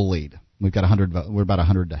comfortable lead. We've got 100. We're about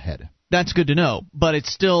 100 ahead. That's good to know, but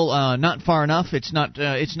it's still not far enough. It's not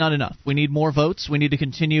enough. We need more votes. We need to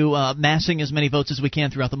continue massing as many votes as we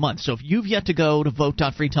can throughout the month. So if you've yet to go to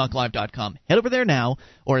vote.freetalklive.com, head over there now,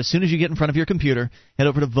 or as soon as you get in front of your computer, head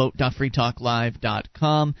over to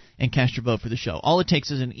vote.freetalklive.com and cast your vote for the show. All it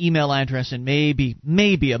takes is an email address and maybe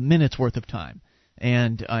a minute's worth of time.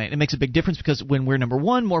 And it makes a big difference because when we're number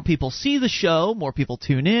one, more people see the show, more people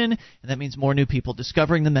tune in, and that means more new people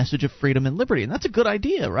discovering the message of freedom and liberty. And that's a good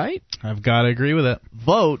idea, right? I've got to agree with it.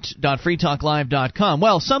 Vote.freetalklive.com.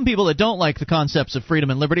 Well, some people that don't like the concepts of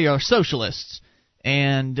freedom and liberty are socialists,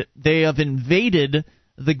 and they have invaded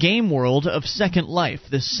the game world of Second Life,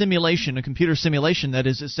 this simulation, a computer simulation that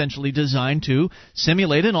is essentially designed to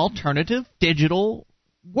simulate an alternative digital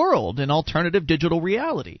world, an alternative digital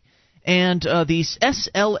reality. And the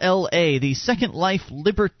SLLA, the Second Life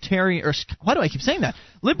Libertarian, or why do I keep saying that?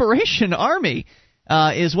 Liberation Army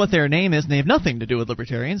is what their name is, and they have nothing to do with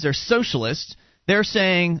libertarians. They're socialists. They're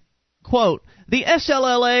saying, quote, the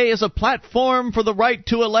SLLA is a platform for the right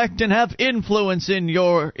to elect and have influence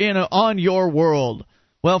on your world.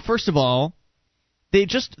 Well, first of all, they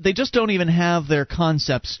just don't even have their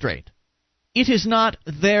concepts straight. It is not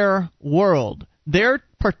their world. They're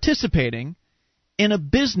participating in a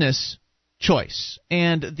business choice,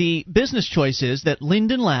 and the business choice is that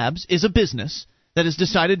Linden Labs is a business that has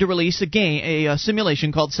decided to release a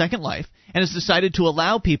simulation called Second Life, and has decided to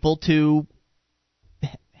allow people to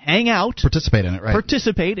hang out, participate in it, right?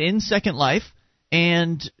 Participate in Second Life,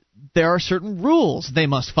 and there are certain rules they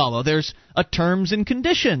must follow. There's a terms and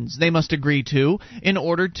conditions they must agree to in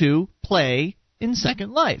order to play in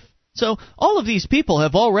Second Life. So all of these people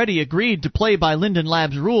have already agreed to play by Linden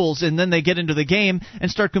Labs rules, and then they get into the game and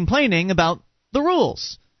start complaining about the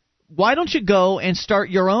rules. Why don't you go and start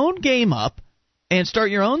your own game up and start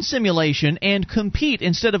your own simulation and compete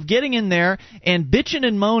instead of getting in there and bitching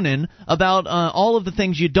and moaning about all of the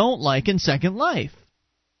things you don't like in Second Life?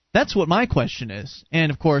 That's what my question is.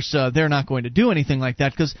 And, of course, they're not going to do anything like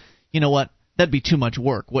that because, you know what, that'd be too much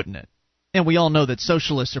work, wouldn't it? And we all know that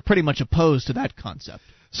socialists are pretty much opposed to that concept.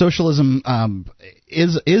 Socialism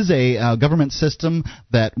is a government system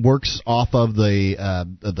that works off of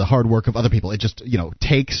the hard work of other people. It just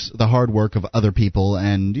takes the hard work of other people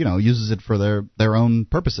and uses it for their own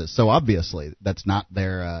purposes. So obviously that's not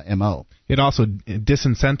their MO. It also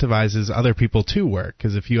disincentivizes other people to work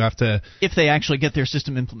because if they actually get their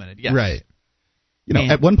system implemented, yes. Right.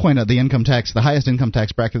 At one point the highest income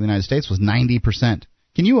tax bracket in the United States was 90%.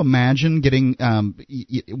 Can you imagine getting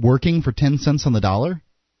working for 10 cents on the dollar?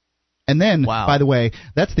 And then, By the way,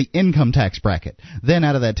 that's the income tax bracket. Then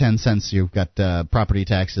out of that 10 cents, you've got property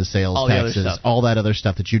taxes, sales taxes, all that other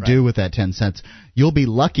stuff that you do with that 10 cents. You'll be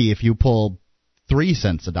lucky if you pull 3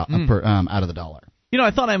 cents out of the dollar.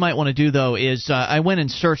 I thought I might want to do, though, is I went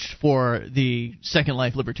and searched for the Second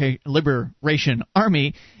Life Liberation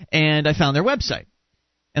Army, and I found their website.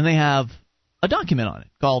 And they have a document on it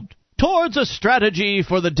called Towards a Strategy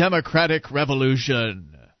for the Democratic Revolution.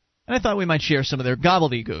 And I thought we might share some of their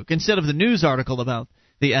gobbledygook. Instead of the news article about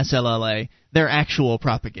the SLLA, their actual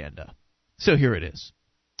propaganda. So here it is.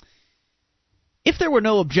 If there were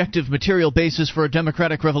no objective material basis for a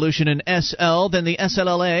democratic revolution in SL, then the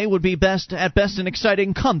SLLA would be at best an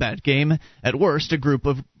exciting combat game, at worst a group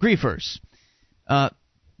of griefers.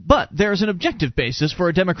 But there's an objective basis for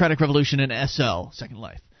a democratic revolution in SL, Second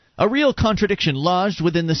Life. A real contradiction lodged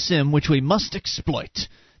within the sim which we must exploit.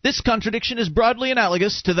 This contradiction is broadly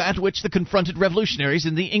analogous to that which the confronted revolutionaries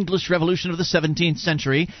in the English Revolution of the 17th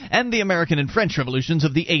century and the American and French revolutions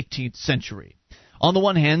of the 18th century. On the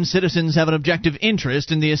one hand, citizens have an objective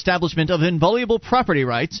interest in the establishment of inviolable property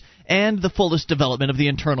rights and the fullest development of the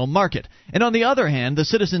internal market. And on the other hand, the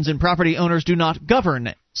citizens and property owners do not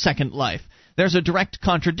govern Second Life. There's a direct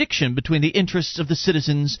contradiction between the interests of the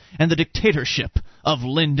citizens and the dictatorship of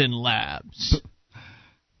Linden Labs.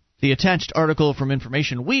 The attached article from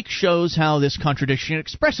Information Week shows how this contradiction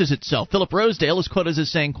expresses itself. Philip Rosedale is quoted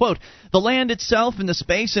as saying, quote, "The land itself and the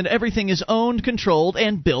space and everything is owned, controlled,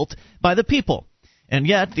 and built by the people. And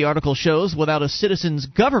yet, the article shows, without a citizen's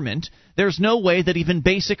government, there's no way that even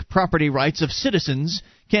basic property rights of citizens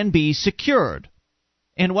can be secured."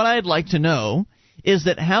 And what I'd like to know is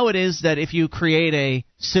that how it is that if you create a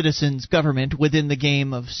citizen's government within the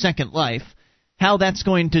game of Second Life, how that's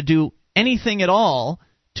going to do anything at all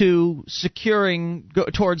to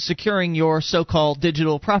towards securing your so-called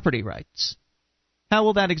digital property rights. How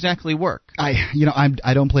will that exactly work?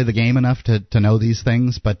 I don't play the game enough to know these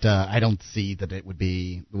things, but I don't see that it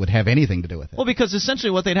would have anything to do with it. Well, because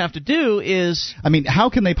essentially what they'd have to do is... I mean, how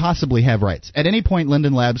can they possibly have rights? At any point,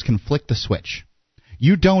 Linden Labs can flick the switch.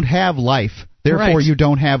 You don't have life, therefore you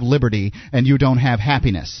don't have liberty, and you don't have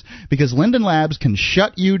happiness. Because Linden Labs can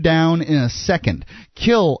shut you down in a second,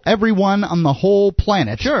 kill everyone on the whole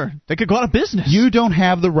planet. Sure, they could go out of business. You don't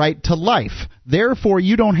have the right to life, therefore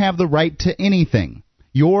you don't have the right to anything.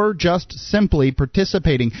 You're just simply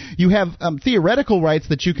participating. You have theoretical rights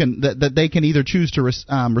that you can that they can either choose to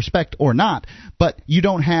respect or not, but you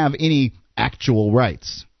don't have any actual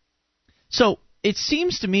rights. So it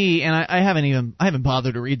seems to me, and I haven't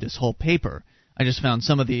bothered to read this whole paper. I just found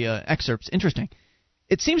some of the excerpts interesting.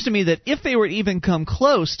 It seems to me that if they were to even come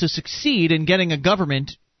close to succeed in getting a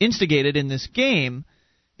government instigated in this game,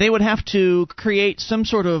 they would have to create some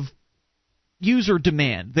sort of user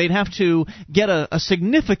demand. They'd have to get a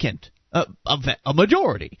significant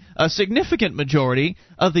majority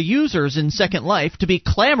of the users in Second Life to be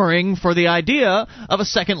clamoring for the idea of a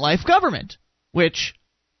Second Life government, which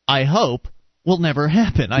I hope will never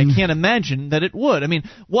happen. I can't imagine that it would. I mean,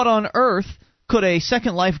 what on earth could a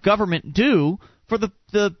Second Life government do for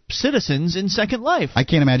the citizens in Second Life? I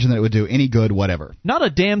can't imagine that it would do any good whatever. Not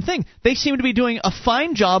a damn thing. They seem to be doing a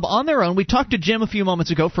fine job on their own. We talked to Jim a few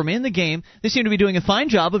moments ago from in the game. They seem to be doing a fine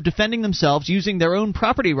job of defending themselves using their own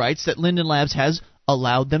property rights that Linden Labs has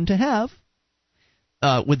allowed them to have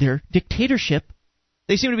with their dictatorship.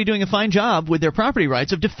 They seem to be doing a fine job with their property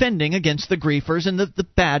rights of defending against the griefers and the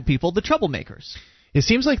bad people, the troublemakers. It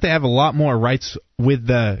seems like they have a lot more rights with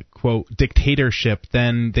the, quote, dictatorship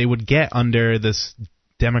than they would get under this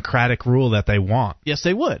democratic rule that they want. Yes,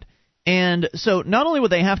 they would. And so not only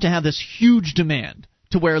would they have to have this huge demand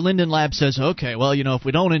to where Linden Labs says, okay, well, if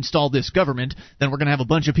we don't install this government, then we're going to have a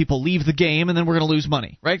bunch of people leave the game and then we're going to lose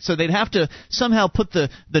money, right? So they'd have to somehow put the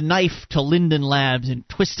knife to Linden Labs and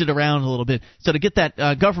twist it around a little bit so to get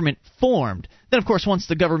that government formed. Then, of course, once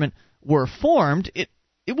the government were formed, it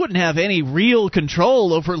wouldn't have any real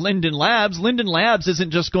control over Linden Labs. Linden Labs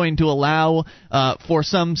isn't just going to allow for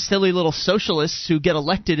some silly little socialists who get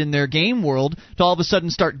elected in their game world to all of a sudden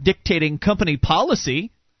start dictating company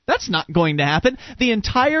policy. That's not going to happen. The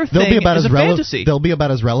entire thing is a fantasy. They'll be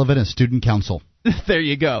about as relevant as student council. There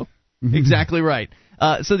you go. Exactly right.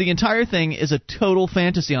 So the entire thing is a total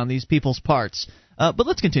fantasy on these people's parts. But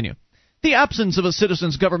let's continue. The absence of a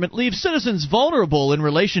citizens' government leaves citizens vulnerable in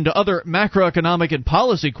relation to other macroeconomic and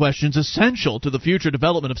policy questions essential to the future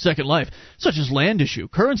development of Second Life, such as land issue,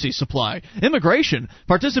 currency supply, immigration,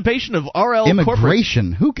 participation of RL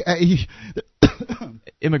Immigration?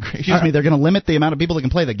 Immigration. Excuse me, they're going to limit the amount of people that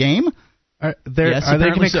can play the game? Are they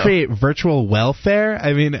going to create virtual welfare?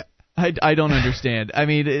 I mean, I don't understand. I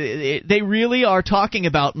mean, they really are talking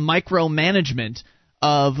about micromanagement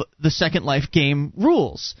of the Second Life game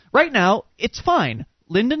rules. Right now, it's fine.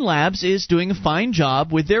 Linden Labs is doing a fine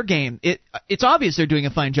job with their game. It's obvious they're doing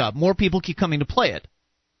a fine job. More people keep coming to play it.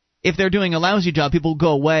 If they're doing a lousy job, people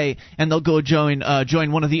go away and they'll go join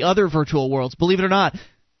one of the other virtual worlds. Believe it or not,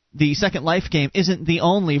 the Second Life game isn't the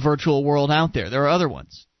only virtual world out there. There are other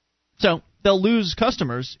ones. So they'll lose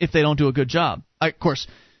customers if they don't do a good job. I, of course,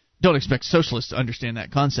 don't expect socialists to understand that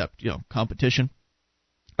concept, competition.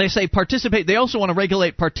 They say participate. They also want to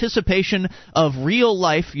regulate participation of real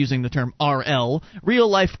life, using the term RL, real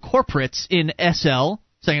life corporates in SL,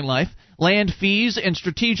 Second Life, land fees, and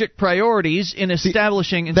strategic priorities in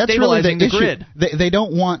establishing and stabilizing the grid. They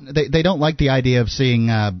don't like the idea of seeing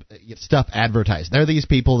stuff advertised. They're these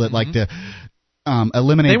people that like to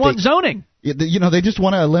eliminate. They want zoning. They just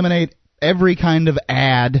want to eliminate every kind of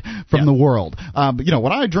ad from the world.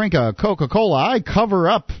 When I drink a Coca-Cola, I cover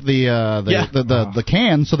up the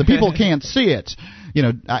can so the people can't see it.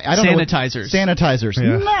 I don't sanitizers. Sanitizers.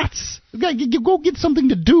 Yeah. Nuts. You go get something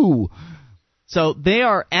to do. So they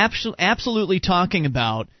are absolutely talking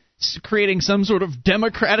about creating some sort of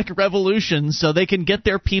democratic revolution so they can get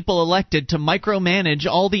their people elected to micromanage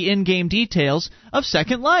all the in-game details of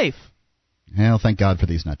Second Life. Well, thank God for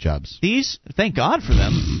these nut jobs. Thank God for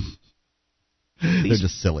them. They're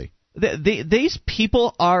just silly. These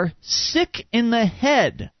people are sick in the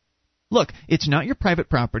head. Look, it's not your private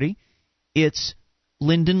property. It's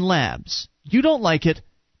Linden Labs. You don't like it?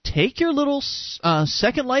 Take your little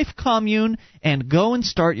Second Life commune and go and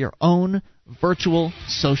start your own virtual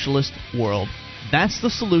socialist world. That's the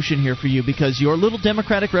solution here for you, because your little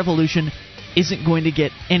democratic revolution isn't going to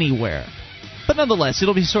get anywhere. But nonetheless,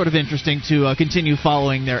 it'll be sort of interesting to continue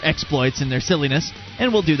following their exploits and their silliness,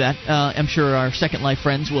 and we'll do that. I'm sure our Second Life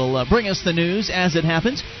friends will bring us the news as it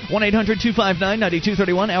happens.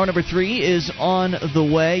 1-800-259-9231. Hour number 3 is on the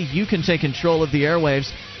way. You can take control of the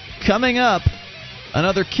airwaves. Coming up,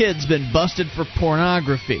 another kid's been busted for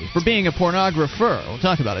pornography, for being a pornographer. We'll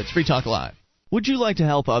talk about it. It's Free Talk Live. Would you like to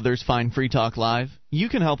help others find Free Talk Live? You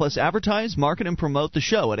can help us advertise, market, and promote the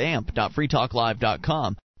show at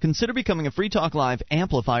amp.freetalklive.com. Consider becoming a Free Talk Live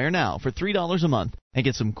amplifier now for $3 a month and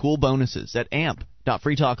get some cool bonuses at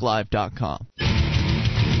amp.freetalklive.com.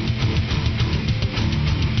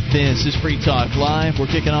 This is Free Talk Live. We're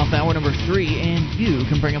kicking off hour number 3, and you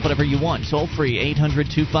can bring up whatever you want. Toll free,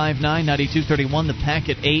 800-259-9231, the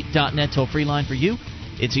packet8.net toll-free line for you.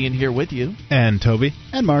 It's Ian here with you. And Toby.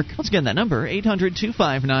 And Mark. Let's get that number,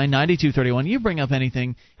 800-259-9231. You bring up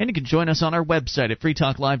anything, and you can join us on our website at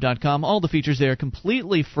freetalklive.com. All the features there are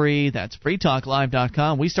completely free. That's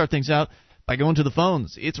freetalklive.com. We start things out by going to the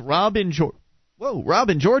phones. It's Rob in Georgia. Whoa,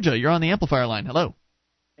 Rob in Georgia. You're on the amplifier line. Hello.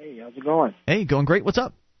 Hey, how's it going? Hey, going great. What's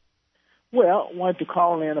up? Well, I wanted to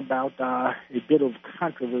call in about a bit of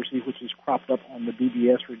controversy which has cropped up on the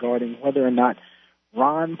BBS regarding whether or not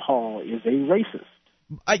Ron Paul is a racist.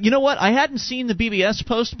 You know what? I hadn't seen the BBS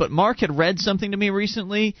post, but Mark had read something to me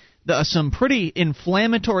recently, some pretty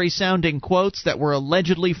inflammatory-sounding quotes that were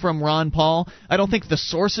allegedly from Ron Paul. I don't think the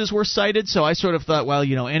sources were cited, so I sort of thought, well,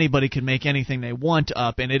 you know, anybody can make anything they want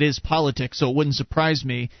up, and it is politics, so it wouldn't surprise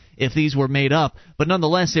me if these were made up. But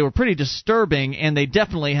nonetheless, they were pretty disturbing, and they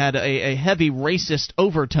definitely had a heavy racist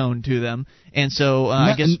overtone to them. And so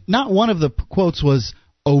I guess not one of the quotes was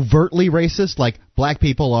overtly racist, like black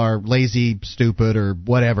people are lazy, stupid, or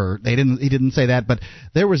whatever. He didn't say that, but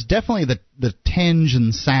there was definitely the tinge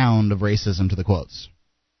and sound of racism to the quotes.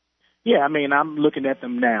 Yeah, I mean, I'm looking at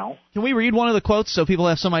them now. Can we read one of the quotes so people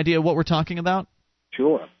have some idea of what we're talking about?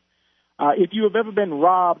 Sure. If you have ever been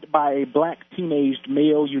robbed by a black teenaged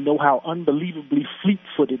male, you know how unbelievably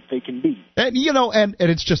fleet-footed they can be. And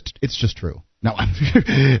it's just true. No,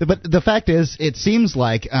 but the fact is, it seems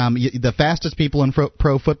like the fastest people in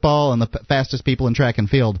pro football and the fastest people in track and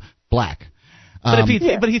field, black. But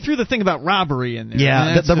but he threw the thing about robbery in there.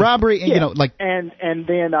 Yeah, the robbery. Yeah. You know, like and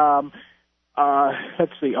then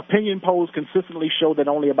let's see. Opinion polls consistently show that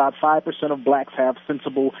only about 5% of blacks have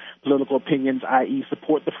sensible political opinions, i.e.,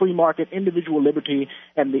 support the free market, individual liberty,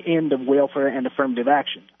 and the end of welfare and affirmative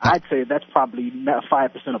action. I'd say that's probably not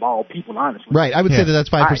 5% of all people, honestly. Right. I would say that's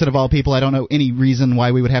 5% of all people. I don't know any reason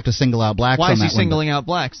why we would have to single out blacks. Why on is he that singling out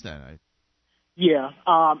blacks then? Yeah.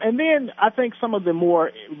 And then I think some of the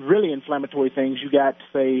more really inflammatory things you got to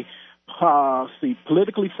say.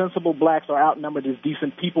 Politically sensible blacks are outnumbered as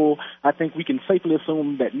decent people. I think we can safely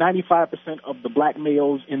assume that 95% of the black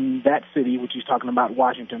males in that city, which he's talking about,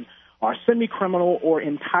 Washington, are semi-criminal or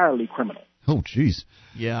entirely criminal. Oh, jeez.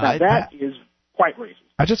 Yeah. Now, that is quite racist.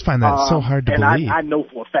 I just find that so hard to believe. And I know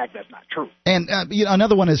for a fact that's not true. And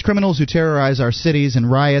another one is criminals who terrorize our cities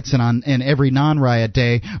and riots and every non-riot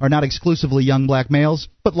day are not exclusively young black males,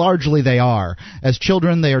 but largely they are. As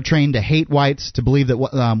children, they are trained to hate whites, to believe that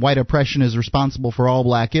white oppression is responsible for all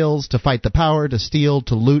black ills, to fight the power, to steal,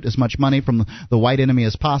 to loot as much money from the white enemy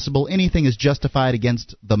as possible. Anything is justified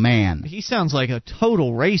against the man. He sounds like a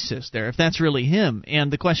total racist there, if that's really him.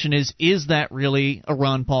 And the question is that really a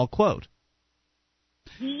Ron Paul quote?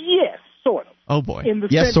 Yes, sort of. Oh, boy. In the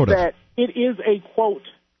sense that it is a quote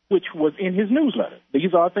which was in his newsletter.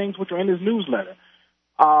 These are things which are in his newsletter.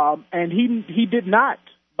 And he did not,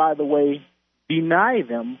 by the way, deny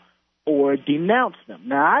them or denounce them.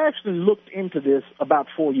 Now, I actually looked into this about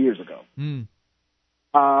 4 years ago.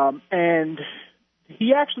 And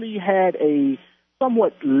he actually had a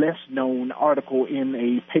somewhat less-known article in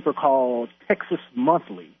a paper called Texas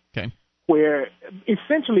Monthly, where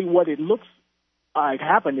essentially what it looks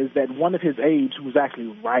happened is that one of his aides, who was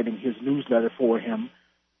actually writing his newsletter for him,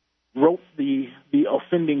 wrote the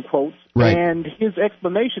offending quotes, and his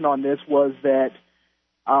explanation on this was that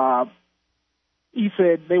he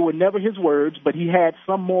said they were never his words, but he had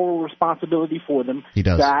some moral responsibility for them. He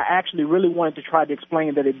does. So I actually really wanted to try to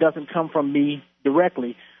explain that it doesn't come from me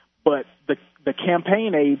directly, but the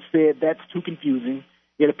campaign aide said that's too confusing.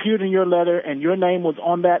 It appeared in your letter, and your name was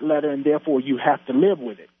on that letter, and therefore you have to live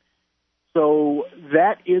with it. So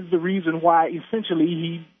that is the reason why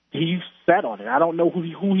essentially he sat on it. I don't know who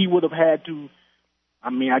he would have had to. I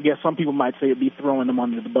mean, I guess some people might say it'd be throwing them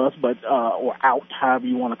under the bus, but or out, however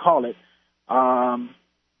you want to call it.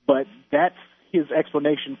 But that's his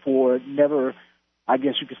explanation for never, I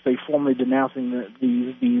guess you could say, formally denouncing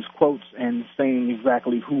these quotes and saying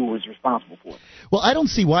exactly who was responsible for it. Well, I don't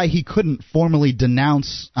see why he couldn't formally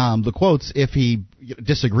denounce the quotes if he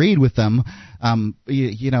disagreed with them. I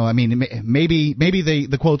mean, maybe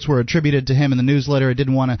the quotes were attributed to him in the newsletter. It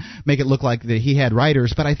didn't want to make it look like that he had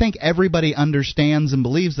writers, but I think everybody understands and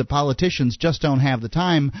believes that politicians just don't have the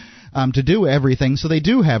time to do everything, so they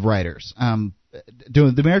do have writers.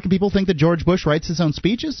 Do the American people think that George Bush writes his own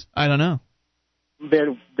speeches? I don't know.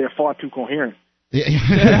 They're far too coherent.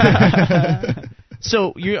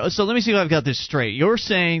 So let me see if I've got this straight. You're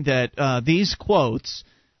saying that these quotes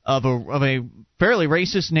of a fairly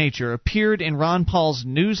racist nature appeared in Ron Paul's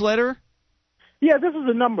newsletter? Yeah, this is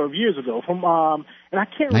a number of years ago. And I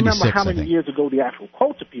can't remember how many years ago the actual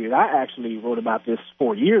quotes appeared. I actually wrote about this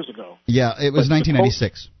 4 years ago. Yeah, it was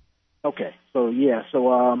 1996. Okay, so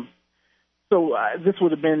this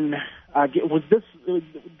would have been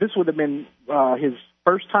this would have been his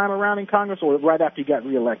first time around in Congress, or right after he got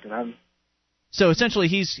reelected? So essentially,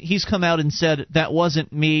 he's come out and said, that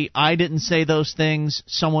wasn't me. I didn't say those things.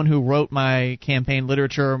 Someone who wrote my campaign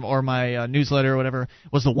literature or my newsletter or whatever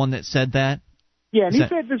was the one that said that. Yeah, and he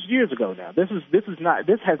said this years ago. Now this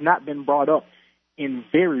has not been brought up in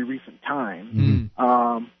very recent time.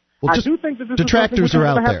 Well, I do think that this detractors is something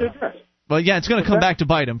are out have there. to address. Well, yeah, it's going to come back to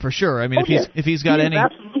bite him for sure. I mean, if he's got any,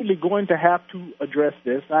 absolutely going to have to address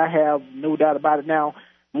this. I have no doubt about it. Now,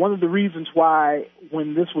 one of the reasons why,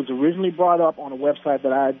 when this was originally brought up on a website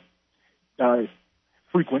that I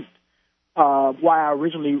frequent, why I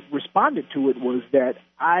originally responded to it was that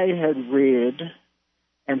I had read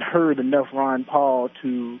and heard enough Ron Paul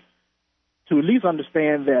to at least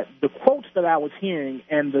understand that the quotes that I was hearing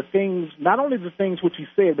and the things, not only the things which he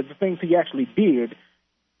said, but the things he actually did,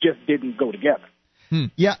 just didn't go together.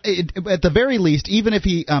 Yeah, at the very least, even if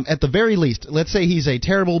he, at the very least, let's say he's a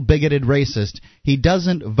terrible, bigoted racist, he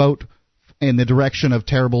doesn't vote in the direction of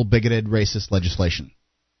terrible, bigoted, racist legislation.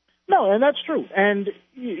 No, and that's true. And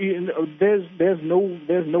there's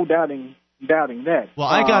no doubting that. Well,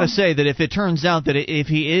 I got to say that if it turns out that if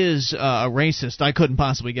he is a racist, I couldn't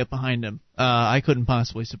possibly get behind him. I couldn't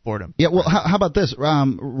possibly support him. Yeah, well, how about this,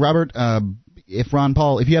 Robert? If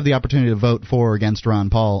you have the opportunity to vote for or against Ron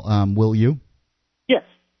Paul, will you? Yes.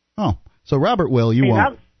 Oh, so Robert will, you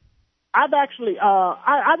won't. I've actually,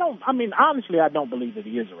 I don't. I mean, honestly, I don't believe that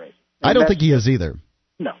he is a racist. I don't think he is either.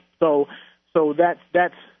 No. So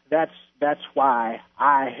that's why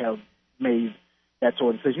I have made that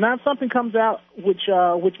sort of decision. Now, if something comes out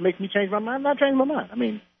which makes me change my mind, I'll change my mind. I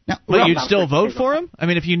mean. But you'd still vote for him? I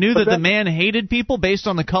mean, if you knew that the man hated people based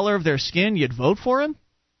on the color of their skin, you'd vote for him?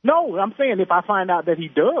 No, I'm saying if I find out that he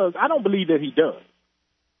does, I don't believe that he does.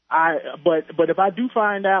 But if I do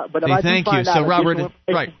find out, thank you. So Robert,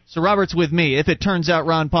 right? So Robert's with me. If it turns out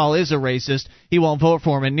Ron Paul is a racist, he won't vote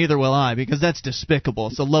for him, and neither will I, because that's despicable.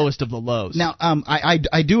 It's the lowest of the lows. Now,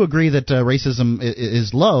 I do agree that racism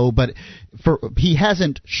is low, but he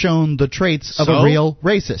hasn't shown the traits of a real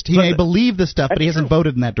racist. He may believe this stuff, but he hasn't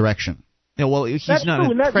voted in that direction. Yeah, well, he's that's not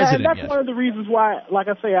true, a president that's yet. one of the reasons why, like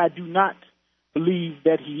I say, I do not believe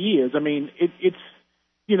that he is. I mean, it's.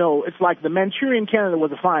 You know, it's like the Manchurian Candidate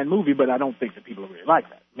was a fine movie, but I don't think that people really like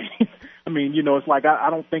that. I mean, you know, it's like I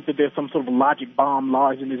don't think that there's some sort of logic bomb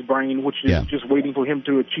lodged in his brain, which is just waiting for him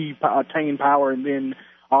to attain power, and then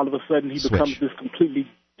all of a sudden he becomes this completely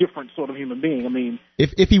different sort of human being. I mean,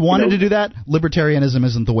 if he wanted to do that, libertarianism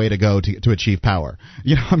isn't the way to go to achieve power.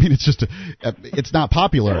 You know, I mean, it's just it's not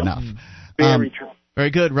popular enough. Very true. Very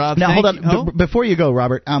good, Rob. Now, hold on. Before you go,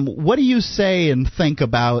 Robert, what do you say and think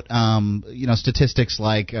about statistics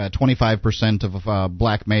like 25% of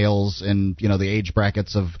black males in the age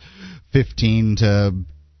brackets of 15 to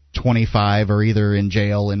 25 are either in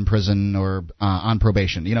jail, in prison, or on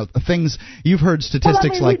probation? You know, things you've heard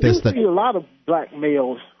statistics like this. We see a lot of black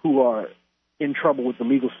males who are in trouble with the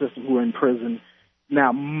legal system, who are in prison.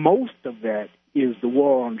 Now, most of that is the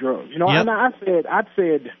war on drugs. You know, and I've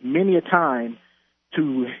said many a time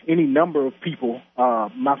to any number of people,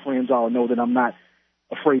 my friends all know that I'm not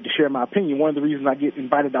afraid to share my opinion. One of the reasons I get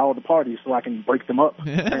invited to all the parties so I can break them up.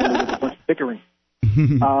 Apparently there's a bunch of bickering.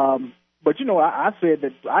 But, I said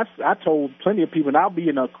that I told plenty of people, and I'll be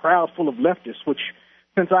in a crowd full of leftists, which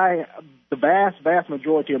since the vast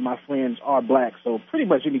majority of my friends are black, so pretty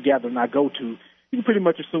much any gathering I go to, you can pretty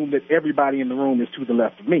much assume that everybody in the room is to the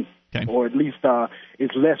left of me, or at least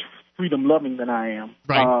is less freedom-loving than I am.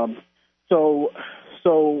 Right. So,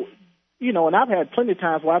 and I've had plenty of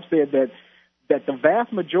times where I've said that the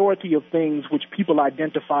vast majority of things which people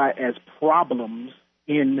identify as problems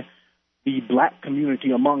in the black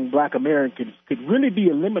community among black Americans could really be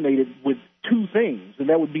eliminated with two things, and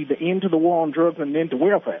that would be the end to the war on drugs and the end to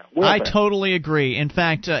welfare. I totally agree. In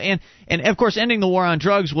fact, and of course, ending the war on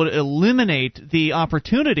drugs would eliminate the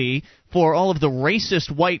opportunity for all of the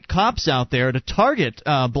racist white cops out there to target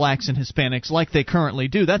blacks and Hispanics like they currently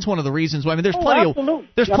do. That's one of the reasons why. I mean, there's plenty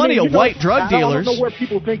of white drug dealers. I don't know where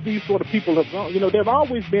people think these sort of people have gone. There have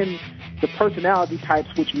always been the personality types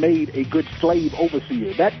which made a good slave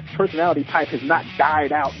overseer. That personality type has not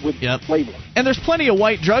died out with slavery. And there's plenty of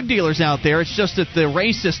white drug dealers out there. It's just that the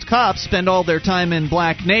racist cops spend all their time in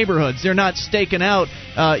black neighborhoods. They're not staking out,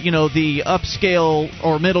 the upscale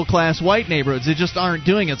or middle-class white neighborhoods. They just aren't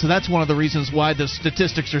doing it. So that's one of the reasons why the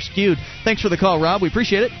statistics are skewed. Thanks for the call, Rob. We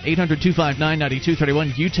appreciate it.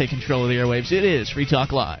 800-259-9231. You take control of the airwaves. It is Free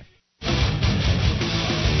Talk Live.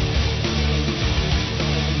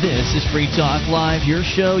 This is Free Talk Live, your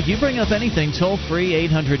show. You bring up anything toll-free.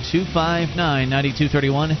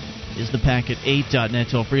 800-259-9231 is the packet8.net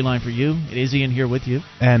toll-free line for you. It is Ian here with you.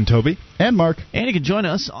 And Toby. And Mark. And you can join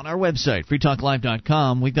us on our website,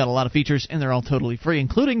 freetalklive.com. We've got a lot of features, and they're all totally free,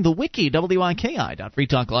 including the wiki,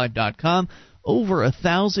 wiki.freetalklive.com. Over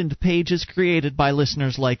 1,000 pages created by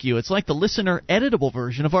listeners like you. It's like the listener editable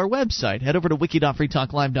version of our website. Head over to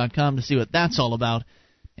wiki.freetalklive.com to see what that's all about.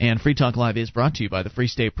 And Free Talk Live is brought to you by the Free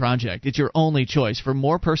State Project. It's your only choice for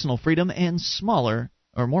more personal freedom and smaller,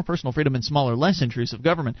 less intrusive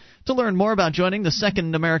government. To learn more about joining the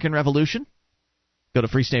Second American Revolution, go to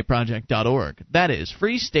freestateproject.org. That is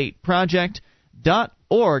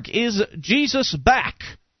freestateproject.org. Is Jesus back?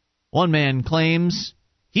 One man claims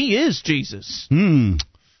he is Jesus. Now,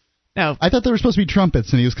 I thought there were supposed to be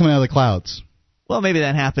trumpets and he was coming out of the clouds. Well, maybe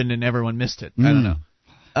that happened and everyone missed it. I don't know.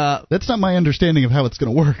 That's not my understanding of how it's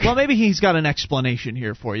going to work. Well, maybe he's got an explanation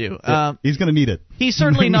here for you. He's going to need it. He's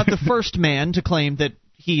certainly not the first man to claim that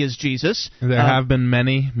he is Jesus. There have been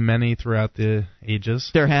many throughout the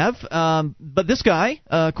ages. There have. But this guy,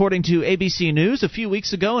 according to ABC News, a few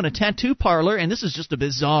weeks ago in a tattoo parlor, and this is just a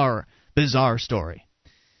bizarre story.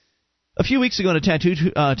 A few weeks ago in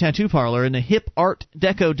a tattoo parlor in the hip Art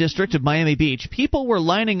Deco district of Miami Beach, people were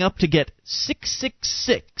lining up to get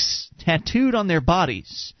 666 tattooed on their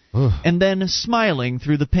bodies and then smiling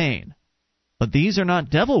through the pain. But these are not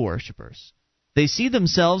devil worshippers. They see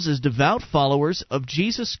themselves as devout followers of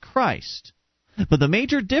Jesus Christ. But the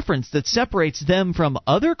major difference that separates them from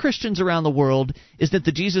other Christians around the world is that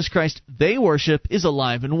the Jesus Christ they worship is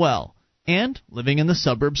alive and well and living in the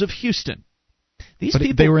suburbs of Houston.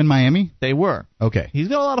 They were in Miami? They were. Okay. He's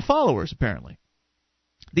got a lot of followers, apparently.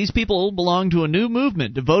 These people belong to a new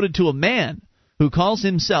movement devoted to a man who calls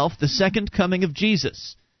himself the second coming of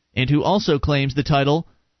Jesus and who also claims the title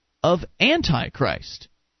of Antichrist,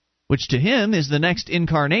 which to him is the next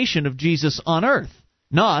incarnation of Jesus on earth,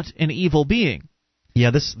 not an evil being. Yeah,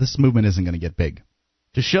 this movement isn't going to get big.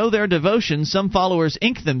 To show their devotion, some followers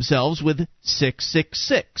ink themselves with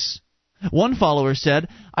 666. One follower said,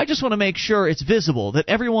 "I just want to make sure it's visible that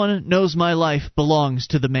everyone knows my life belongs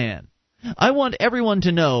to the man. I want everyone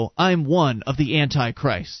to know I'm one of the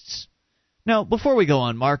Antichrists." Now, before we go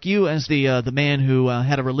on, Mark, you as the man who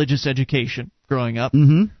had a religious education growing up,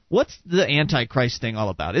 what's the Antichrist thing all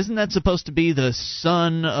about? Isn't that supposed to be the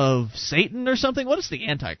son of Satan or something? What is the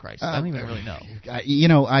Antichrist? I don't even really know.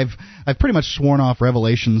 I've pretty much sworn off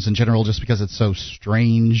Revelations in general just because it's so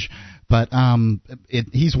strange. But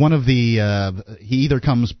he's one of the he either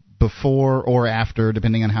comes before or after,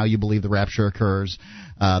 depending on how you believe the rapture occurs,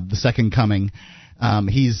 the second coming.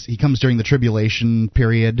 He comes during the tribulation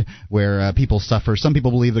period where people suffer. Some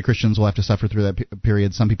people believe the Christians will have to suffer through that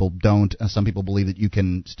period. Some people don't. Some people believe that you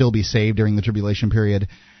can still be saved during the tribulation period.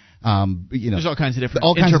 There's all kinds of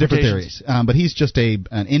different theories. But he's just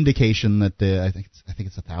an indication that I think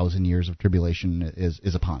it's 1,000 years of tribulation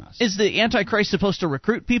is upon us. Is the Antichrist supposed to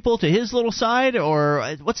recruit people to his little side,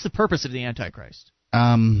 or what's the purpose of the Antichrist?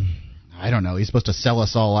 I don't know. He's supposed to sell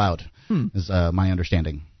us all out. Is my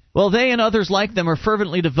understanding. Well, they and others like them are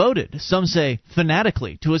fervently devoted, some say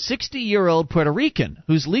fanatically, to a 60-year-old Puerto Rican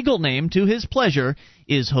whose legal name, to his pleasure,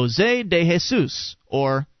 is Jose de Jesus,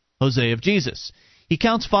 or Jose of Jesus. He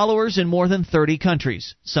counts followers in more than 30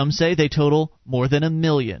 countries. Some say they total more than 1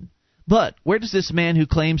 million. But where does this man who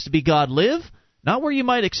claims to be God live? Not where you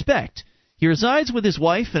might expect. He resides with his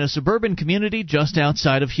wife in a suburban community just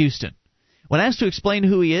outside of Houston. When asked to explain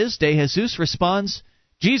who he is, De Jesus responds,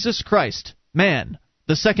 "Jesus Christ, man,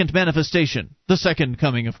 the second manifestation, the second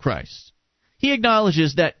coming of Christ." He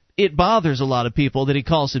acknowledges that it bothers a lot of people that he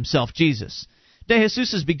calls himself Jesus. De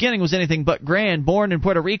Jesus' beginning was anything but grand. Born in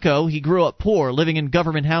Puerto Rico, he grew up poor, living in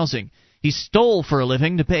government housing. He stole for a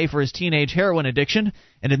living to pay for his teenage heroin addiction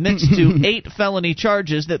and admits to 8 felony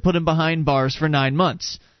charges that put him behind bars for 9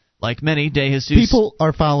 months. Like many, De Jesus... People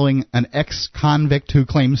are following an ex-convict who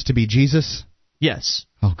claims to be Jesus? Yes.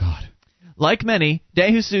 Oh, God. Like many,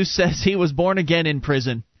 De Jesus says he was born again in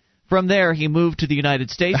prison. From there, he moved to the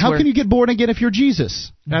United States. How can you get born again if you're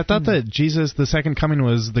Jesus? I thought that Jesus, the second coming,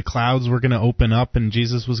 was the clouds were going to open up and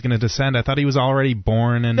Jesus was going to descend. I thought he was already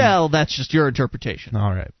born. And well, that's just your interpretation.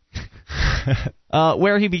 All right.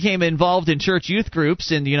 Where he became involved in church youth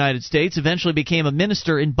groups in the United States, eventually became a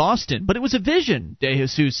minister in Boston. But it was a vision, De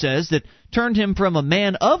Jesus says, that turned him from a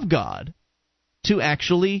man of God to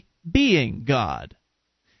actually being God.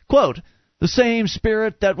 Quote, "The same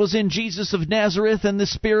spirit that was in Jesus of Nazareth and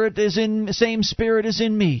the same spirit is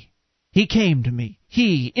in me. He came to me.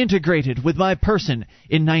 He integrated with my person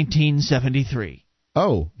in 1973.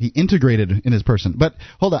 Oh, he integrated in his person. But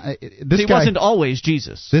hold on, he wasn't always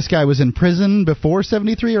Jesus. This guy was in prison before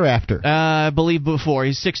 73 or after? I believe before.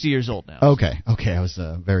 He's 60 years old now. Okay. I was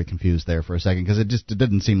very confused there for a second because it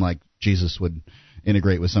didn't seem like Jesus would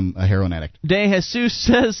integrate with a heroin addict. De Jesus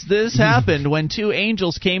says this happened when 2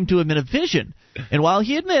 angels came to him in a vision. And while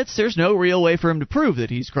he admits there's no real way for him to prove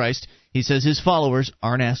that he's Christ, he says his followers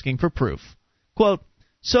aren't asking for proof. Quote,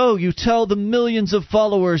 "So you tell the millions of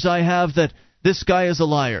followers I have that this guy is a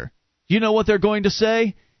liar. You know what they're going to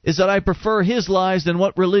say? Is that I prefer his lies than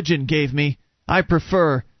what religion gave me. I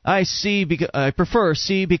prefer see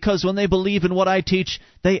because when they believe in what I teach,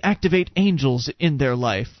 they activate angels in their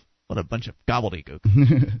life." What a bunch of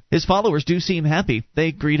gobbledygook. His followers do seem happy.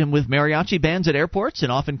 They greet him with mariachi bands at airports and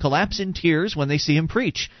often collapse in tears when they see him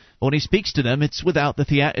preach. But when he speaks to them, it's without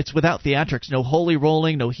theatrics. No holy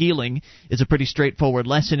rolling, no healing. It's a pretty straightforward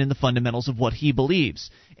lesson in the fundamentals of what he believes.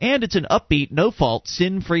 And it's an upbeat, no-fault,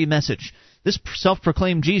 sin-free message. This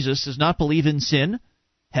self-proclaimed Jesus does not believe in sin,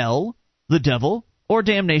 hell, the devil, or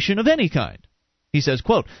damnation of any kind. He says,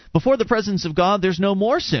 quote, "Before the presence of God, there's no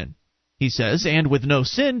more sin." He says, and with no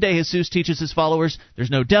sin, De Jesus teaches his followers,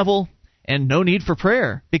 there's no devil and no need for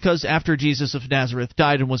prayer, because after Jesus of Nazareth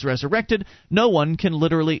died and was resurrected, one can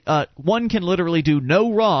literally do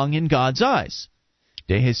no wrong in God's eyes.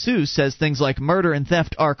 De Jesus says things like murder and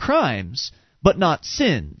theft are crimes, but not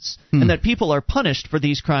sins, and that people are punished for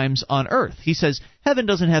these crimes on earth. He says, heaven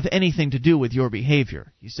doesn't have anything to do with your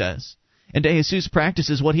behavior, he says. And De Jesus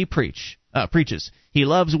practices what he preaches. He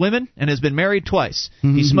loves women and has been married twice.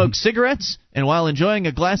 He smokes cigarettes, and while enjoying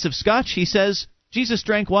a glass of scotch, he says, Jesus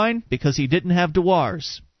drank wine because he didn't have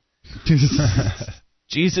deoirs. De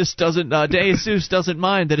Jesus doesn't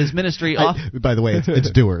mind that his ministry... by the way,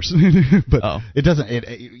 it's doers. But it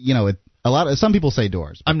doesn't... some people say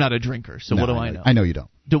doors. I'm not a drinker, so what do I know? I know you don't.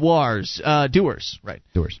 Doers, right.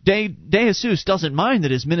 Doers. De Jesus doesn't mind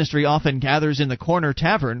that his ministry often gathers in the corner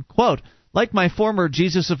tavern. Quote, "Like my former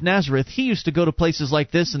Jesus of Nazareth, he used to go to places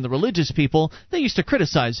like this, and the religious people, they used to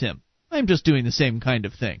criticize him. I'm just doing the same kind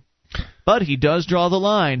of thing. But he does draw the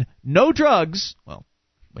line. No drugs." Well,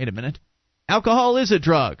 wait a minute. Alcohol is a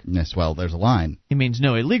drug. Yes, well, there's a line. He means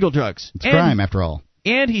no illegal drugs. It's crime, after all.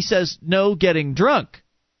 And he says no getting drunk.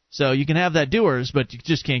 So you can have that doers, but you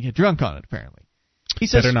just can't get drunk on it, apparently. He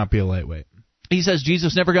says, better not be a lightweight. He says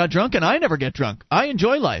Jesus never got drunk, and I never get drunk. I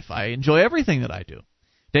enjoy life. I enjoy everything that I do.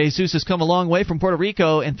 De Jesus has come a long way from Puerto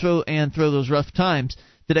Rico and through those rough times.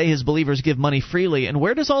 Today his believers give money freely. And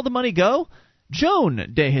where does all the money go? Joan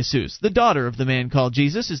De Jesus, the daughter of the man called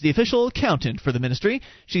Jesus, is the official accountant for the ministry.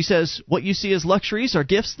 She says what you see as luxuries are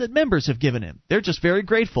gifts that members have given him. They're just very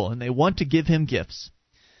grateful, and they want to give him gifts.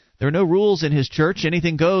 There are no rules in his church.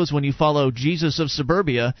 Anything goes when you follow Jesus of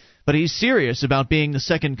suburbia, but he's serious about being the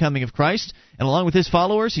second coming of Christ, and along with his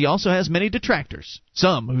followers, he also has many detractors.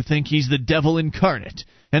 Some who think he's the devil incarnate,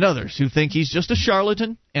 and others who think he's just a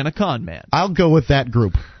charlatan and a con man. I'll go with that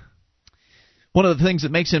group. One of the things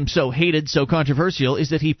that makes him so hated, so controversial,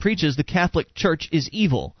 is that he preaches the Catholic Church is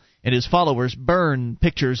evil, and his followers burn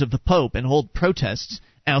pictures of the Pope and hold protests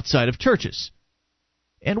outside of churches.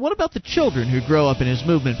 And what about the children who grow up in his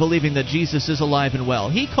movement believing that Jesus is alive and well?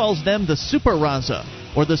 He calls them the super raza,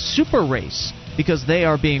 or the super race, because they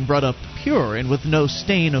are being brought up pure and with no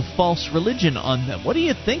stain of false religion on them. What do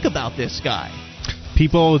you think about this guy?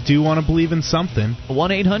 People do want to believe in something.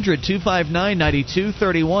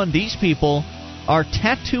 1-800-259-9231. These people are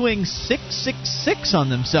tattooing 666 on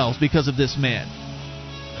themselves because of this man.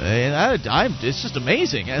 And it's just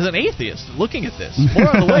amazing as an atheist looking at this. More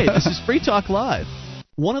on the way. This is Free Talk Live.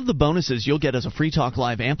 One of the bonuses you'll get as a Free Talk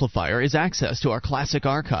Live amplifier is access to our classic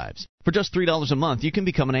archives. For just $3 a month, you can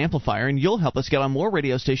become an amplifier, and you'll help us get on more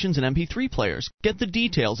radio stations and MP3 players. Get the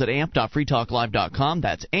details at amp.freetalklive.com.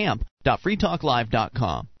 That's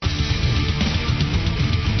amp.freetalklive.com.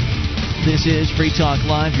 This is Free Talk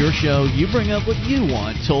Live, your show. You bring up what you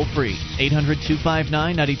want, toll free.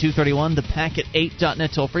 800-259-9231, the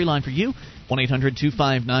packet8.net toll free line for you.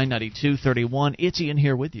 1-800-259-9231. It's Ian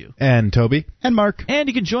here with you. And Toby. And Mark. And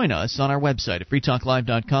you can join us on our website at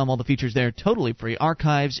freetalklive.com. All the features there totally free.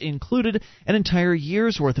 Archives included. An entire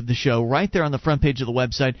year's worth of the show right there on the front page of the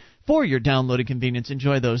website for your downloading convenience.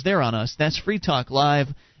 Enjoy those. They're on us. That's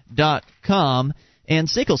freetalklive.com. And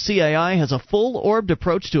SACL CAI has a full-orbed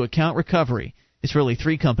approach to account recovery. It's really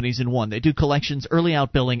three companies in one. They do collections, early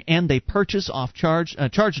out billing, and they purchase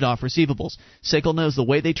charged-off receivables. SACL knows the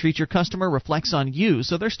way they treat your customer reflects on you,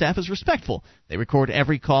 so their staff is respectful. They record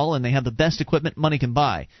every call, and they have the best equipment money can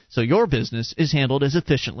buy, so your business is handled as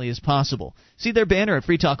efficiently as possible. See their banner at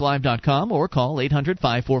freetalklive.com or call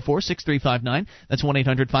 800-544-6359. That's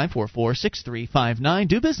 1-800-544-6359.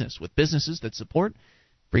 Do business with businesses that support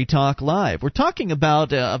Free Talk Live. We're talking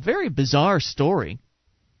about a very bizarre story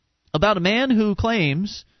about a man who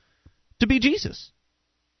claims to be Jesus.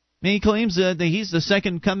 I mean, he claims that he's the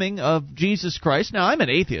second coming of Jesus Christ. Now, I'm an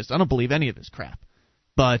atheist. I don't believe any of this crap.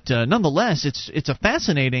 But nonetheless, it's a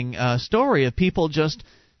fascinating story of people just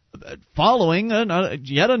following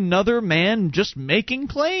yet another man just making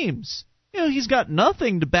claims. You know, he's got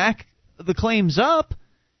nothing to back the claims up.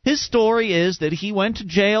 His story is that he went to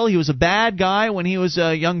jail. He was a bad guy when he was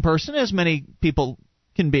a young person, as many people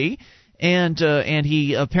can be. And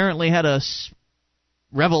he apparently had a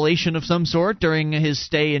revelation of some sort during his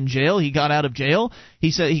stay in jail. He got out of jail.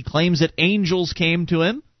 He claims that angels came to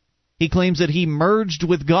him. He claims that he merged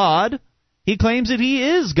with God. He claims that he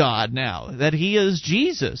is God now, that he is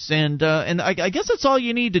Jesus. And I guess that's all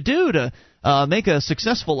you need to do to make a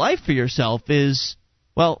successful life for yourself is,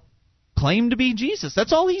 well, claim to be Jesus.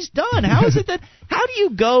 That's all he's done. How is it that? How do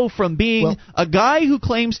you go from being a guy who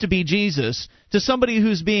claims to be Jesus to somebody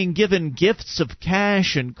who's being given gifts of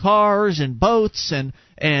cash and cars and boats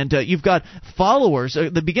and you've got followers?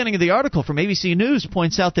 The beginning of the article from ABC News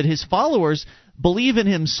points out that his followers believe in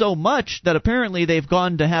him so much that apparently they've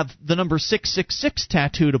gone to have the number 666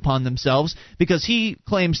 tattooed upon themselves because he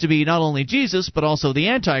claims to be not only Jesus but also the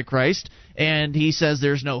Antichrist, and he says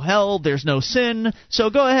there's no hell, there's no sin, so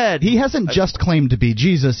go ahead. He hasn't just claimed to be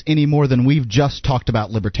Jesus any more than we've just talked about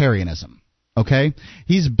libertarianism. Okay?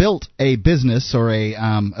 He's built a business or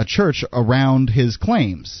a church around his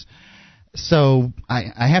claims. So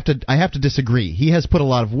I have to disagree. He has put a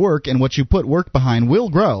lot of work, and what you put work behind will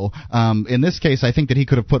grow. In this case, I think that he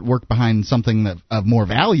could have put work behind something of more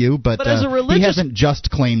value, but as a he hasn't just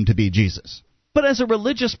claimed to be Jesus. But as a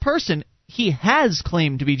religious person, he has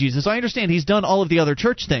claimed to be Jesus. I understand he's done all of the other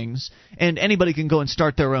church things, and anybody can go and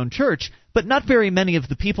start their own church, but not very many of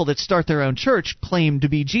the people that start their own church claim to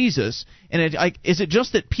be Jesus. And is it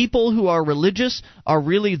just that people who are religious are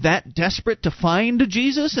really that desperate to find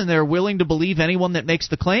Jesus, and they're willing to believe anyone that makes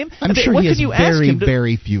the claim? I'm sure he has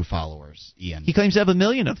very few followers, Ian. He claims to have 1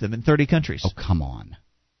 million of them in 30 countries. Oh, come on.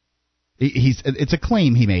 It's a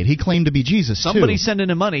claim he made. He claimed to be Jesus, Somebody's sending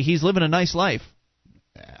him money. He's living a nice life.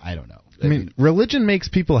 I don't know. I mean, religion makes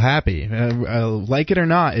people happy. Like it or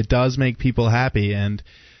not, it does make people happy. And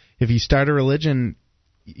if you start a religion,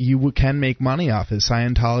 you can make money off it.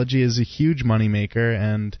 Scientology is a huge moneymaker,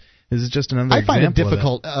 and this is just another example. I find it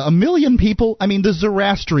difficult. 1 million people? I mean, the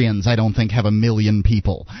Zoroastrians, I don't think, have 1 million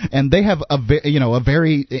people. And they have a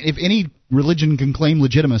very... If any religion can claim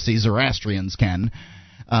legitimacy, Zoroastrians can.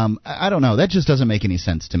 I don't know. That just doesn't make any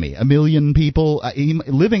sense to me. 1 million people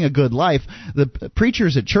living a good life. The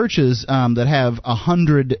preachers at churches that have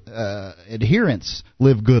 100 adherents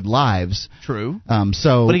live good lives. True.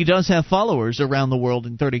 But he does have followers around the world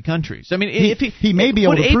in 30 countries. I mean, he may be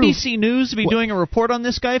able to prove. Would ABC News be doing a report on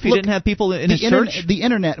this guy if he didn't have people in his church? The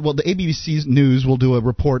internet. Well, the ABC News will do a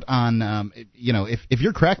report on. If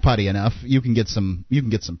you're crackpotty enough, you can get some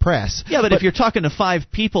press. Yeah, but if you're talking to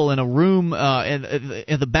 5 people in a room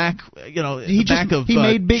in the back, he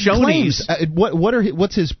made big claims.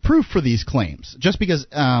 What's his proof for these claims? Just because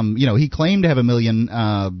he claimed to have 1 million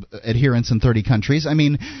adherents in 30 countries. I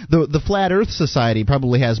mean, the Flat Earth Society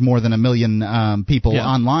probably has more than 1 million people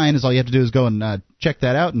online. All you have to do is go and check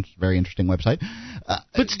that out. And it's a very interesting website.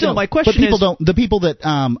 But still, my question is... the people that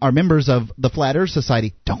are members of the Flat Earth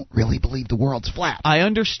Society don't really believe the world's flat. I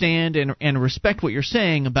understand and respect what you're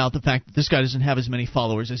saying about the fact that this guy doesn't have as many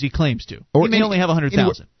followers as he claims to. He may only have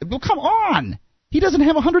 100,000. Well, come on! He doesn't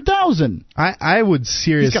have 100,000. I would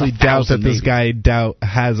seriously doubt that this guy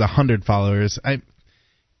has 100 followers.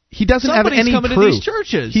 he doesn't Somebody's have any coming proof. To these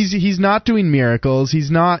churches. He's not doing miracles.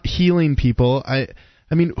 He's not healing people. I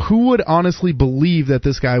mean, who would honestly believe that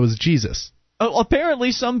this guy was Jesus? Oh,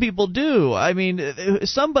 apparently, some people do. I mean,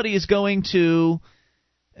 somebody is going to.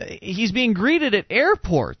 He's being greeted at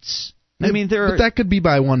airports. I mean, but that could be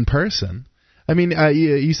by one person. I mean,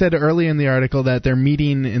 you said early in the article that they're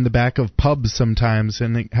meeting in the back of pubs sometimes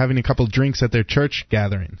and having a couple drinks at their church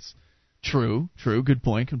gatherings. True. Good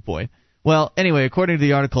point. Well, anyway, according to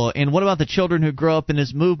the article, and what about the children who grow up in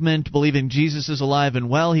his movement, believing Jesus is alive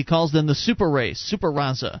and well? He calls them the super race, super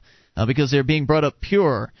raza, because they're being brought up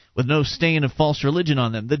pure, with no stain of false religion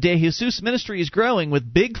on them. The De Jesus ministry is growing,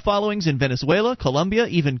 with big followings in Venezuela, Colombia,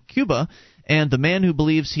 even Cuba, and the man who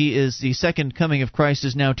believes he is the second coming of Christ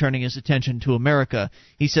is now turning his attention to America.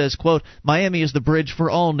 He says, quote, Miami is the bridge for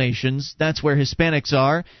all nations. That's where Hispanics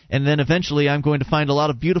are. And then eventually I'm going to find a lot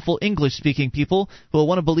of beautiful English-speaking people who will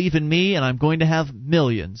want to believe in me, and I'm going to have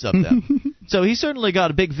millions of them. So he certainly got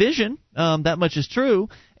a big vision. That much is true.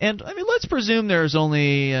 And, I mean, let's presume there's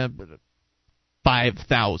only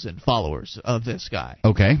 5,000 followers of this guy.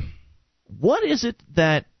 Okay. What is it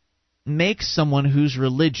that makes someone who's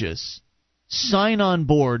religious sign on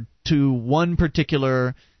board to one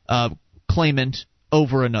particular claimant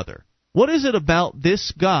over another? What is it about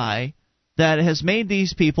this guy that has made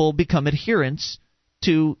these people become adherents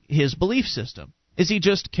to his belief system? Is he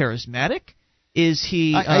just charismatic? Is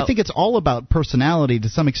he? I think it's all about personality to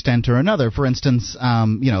some extent or another. For instance,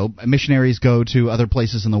 missionaries go to other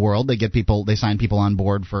places in the world. They sign people on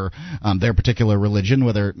board for their particular religion.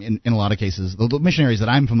 Whether in a lot of cases, the missionaries that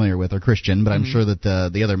I'm familiar with are Christian, but I'm sure that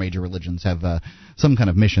the other major religions have some kind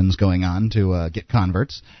of missions going on to get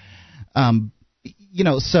converts.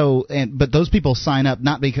 But those people sign up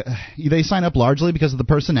not because they sign up largely because of the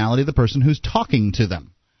personality of the person who's talking to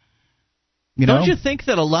them. Don't you think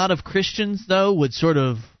that a lot of Christians, though, would sort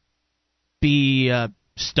of be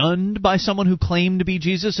stunned by someone who claimed to be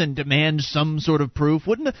Jesus and demand some sort of proof?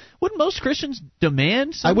 Wouldn't most Christians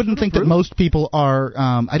demand some I wouldn't think proof? That most people are.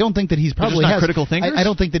 I don't think that he's probably has critical thinkers? I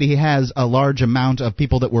don't think that he has a large amount of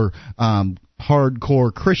people that were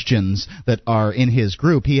hardcore Christians that are in his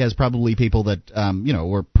group. He has probably people that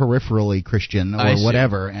were peripherally Christian or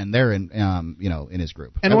whatever, and they're in his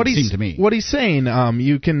group. And what he's saying,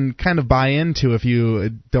 you can kind of buy into if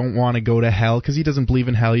you don't want to go to hell, because he doesn't believe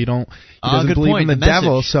in hell. He doesn't believe in the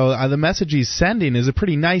devil. So the message he's sending is a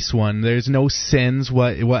pretty nice one. There's no sins.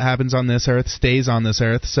 What happens on this earth stays on this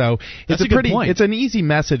earth. So it's it's an easy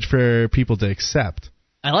message for people to accept.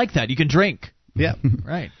 I like that. You can drink. Yeah,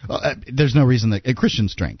 right. There's no reason that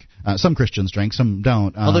Christians drink. Some Christians drink, some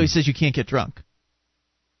don't. Although he says you can't get drunk.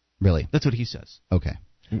 Really? That's what he says. Okay.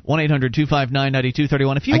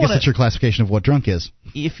 1-800-259-9231. I guess that's your classification of what drunk is.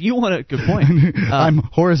 If you want to, good point. I'm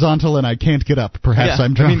horizontal and I can't get up. Perhaps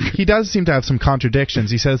I'm drunk. I mean, he does seem to have some contradictions.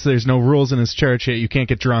 He says there's no rules in his church. You can't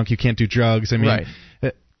get drunk. You can't do drugs. I mean, right.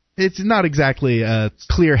 It's not exactly a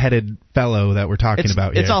clear-headed fellow that we're talking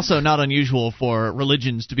about here. It's also not unusual for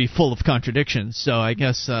religions to be full of contradictions, so I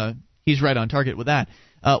guess he's right on target with that.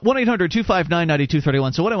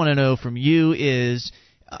 1-800-259-9231. So what I want to know from you is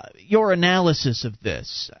your analysis of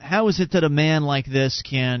this. How is it that a man like this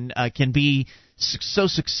can be so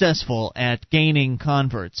successful at gaining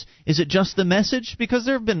converts? Is it just the message? Because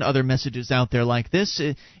there have been other messages out there like this.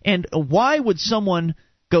 And why would someone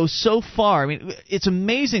go so far? I mean, it's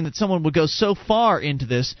amazing that someone would go so far into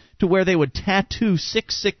this to where they would tattoo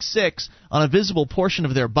 666 on a visible portion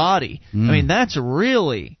of their body. I mean, that's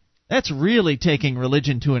really taking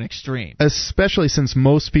religion to an extreme. Especially since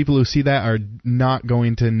most people who see that are not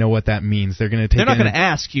going to know what that means. They're going to take They're not going to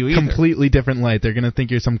ask you either. Completely different light. They're going to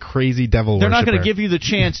think you're some crazy devil worshiper. They're not going to give you the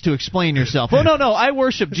chance to explain yourself. Oh, no, I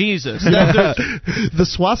worship Jesus. The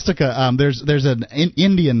swastika, there's an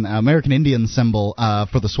American Indian symbol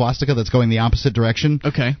for the swastika that's going the opposite direction.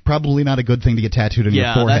 Okay. Probably not a good thing to get tattooed on your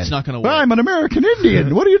forehead. Yeah, that's not going to work. I'm an American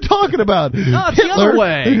Indian. What are you talking about? No, it's the other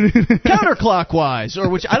way. Counterclockwise, or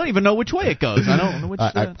which I don't even know which way it goes. I don't know which.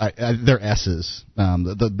 They're S's.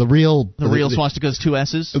 The real swastika is two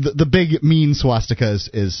S's. The big mean swastika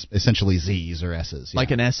is essentially Z's or S's.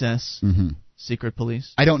 Like an SS. Mm-hmm. Secret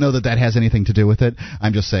police. I don't know that has anything to do with it.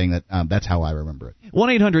 I'm just saying that that's how I remember it.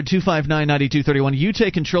 1-800-259-9231. You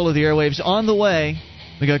take control of the airwaves on the way.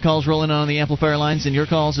 We got calls rolling on the amplifier lines and your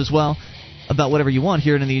calls as well about whatever you want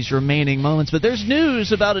here in these remaining moments. But there's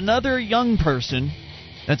news about another young person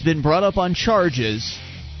that's been brought up on charges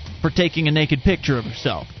for taking a naked picture of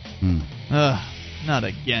herself. Not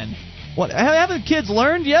again. What, haven't kids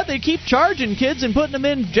learned yet? They keep charging kids and putting them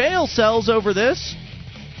in jail cells over this.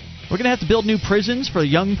 We're going to have to build new prisons for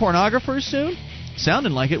young pornographers soon?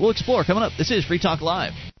 Sounding like it. We'll explore. Coming up, this is Free Talk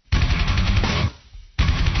Live.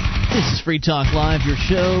 This is Free Talk Live, your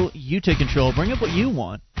show. You take control. Bring up what you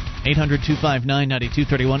want.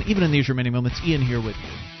 800-259-9231. Even in these remaining moments, Ian here with you.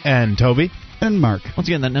 And Toby. And Mark. Once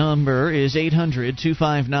again, the number is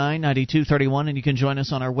 800-259-9231, and you can join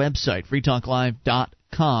us on our website,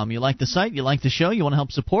 freetalklive.com. You like the site, you like the show, you want to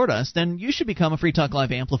help support us, then you should become a Free Talk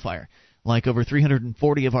Live amplifier, like over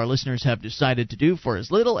 340 of our listeners have decided to do for as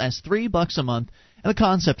little as $3 a month. And the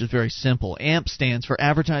concept is very simple. AMP stands for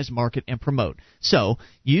Advertise, Market, and Promote. So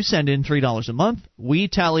you send in $3 a month. We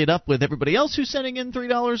tally it up with everybody else who's sending in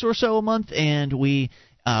 $3 or so a month, and we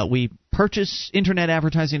purchase internet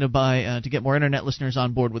advertising to get more internet listeners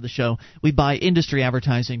on board with the show. We buy industry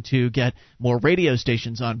advertising to get more radio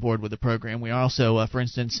stations on board with the program. We are also, for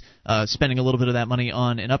instance, spending a little bit of that money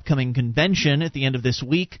on an upcoming convention at the end of this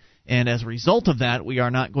week. And as a result of that, we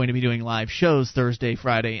are not going to be doing live shows Thursday,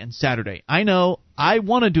 Friday, and Saturday. I know I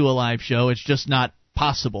want to do a live show. It's just not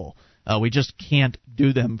possible. We just can't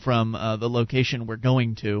do them from the location we're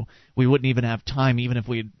going to. We wouldn't even have time, even if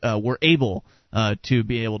we were able to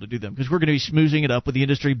be able to do them, because we're going to be schmoozing it up with the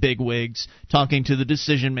industry bigwigs, talking to the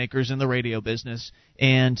decision makers in the radio business,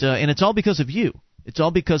 and it's all because of you. It's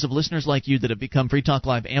all because of listeners like you that have become Free Talk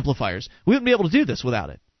Live amplifiers. We wouldn't be able to do this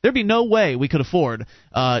without it. There'd be no way we could afford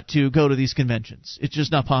to go to these conventions. It's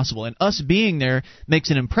just not possible. And us being there makes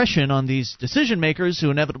an impression on these decision makers who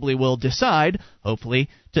inevitably will decide, hopefully,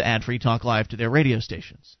 to add Free Talk Live to their radio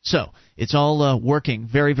stations. So it's all working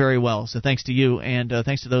very, very well. So thanks to you, and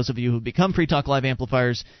thanks to those of you who become Free Talk Live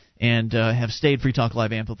amplifiers and have stayed Free Talk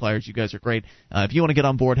Live amplifiers. You guys are great. If you want to get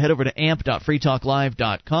on board, head over to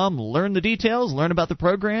amp.freetalklive.com. Learn the details, learn about the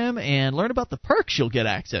program, and learn about the perks you'll get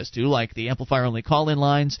access to, like the amplifier-only call-in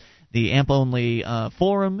lines, the AMP-only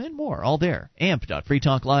forum, and more. All there.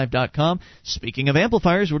 amp.freetalklive.com. Speaking of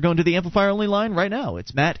amplifiers, we're going to the amplifier-only line right now.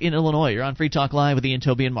 It's Matt in Illinois. You're on Free Talk Live with Ian,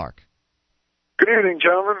 Toby, and Mark. Good evening,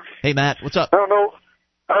 gentlemen. Hey, Matt. What's up? I don't know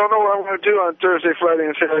what I'm going to do on Thursday, Friday,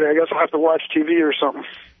 and Saturday. I guess I'll have to watch TV or something.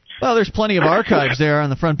 Well, there's plenty of archives there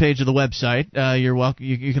on the front page of the website. You're welcome.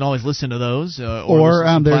 You can always listen to those. Or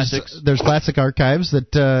there's classic archives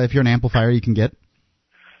that if you're an amplifier, you can get.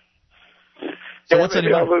 So what's I'll do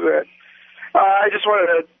that. I just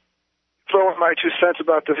wanted to throw in my 2 cents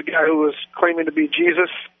about this guy who was claiming to be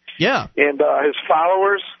Jesus. Yeah. And his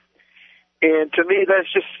followers. And to me,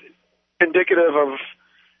 that's just indicative of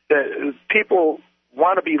that people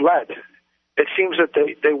want to be led. It seems that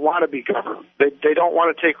they want to be governed. They don't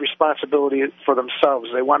want to take responsibility for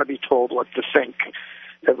themselves. They want to be told what to think,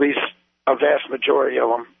 at least a vast majority of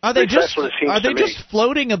them. Are they just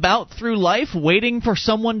floating about through life waiting for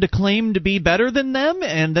someone to claim to be better than them,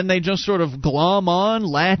 and then they just sort of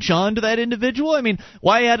latch on to that individual? I mean,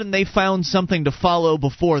 why hadn't they found something to follow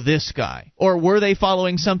before this guy? Or were they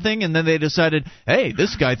following something and then they decided, hey,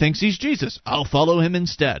 this guy thinks he's Jesus, I'll follow him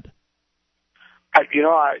instead?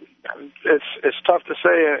 It's tough to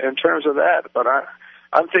say in terms of that, but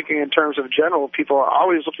I'm thinking in terms of general, people are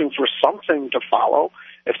always looking for something to follow.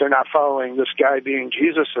 If they're not following this guy being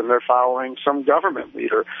Jesus, and they're following some government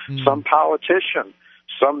leader, some politician,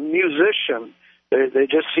 some musician, they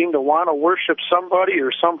just seem to want to worship somebody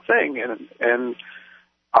or something, and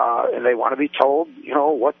they want to be told,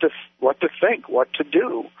 what to think, what to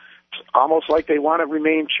do. It's almost like they want to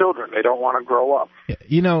remain children. They don't want to grow up.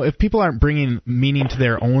 If people aren't bringing meaning to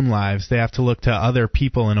their own lives, they have to look to other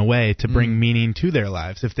people in a way to bring meaning to their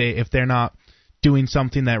lives. If they're not doing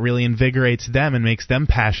something that really invigorates them and makes them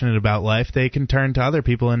passionate about life, they can turn to other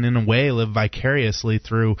people and in a way live vicariously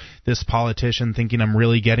through this politician thinking I'm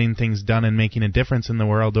really getting things done and making a difference in the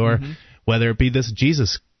world, or whether it be this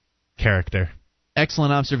Jesus character.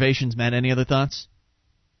 Excellent observations, Matt. Any other thoughts?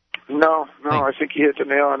 No, I think you hit the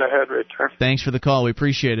nail on the head right there. Thanks for the call. We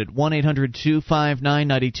appreciate it.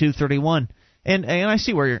 1-800-259-9231. And I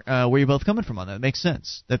see where you're both coming from on that. It makes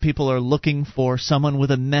sense that people are looking for someone with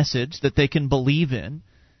a message that they can believe in.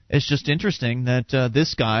 It's just interesting that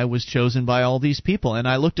this guy was chosen by all these people. And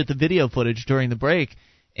I looked at the video footage during the break,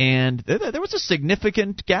 and there was a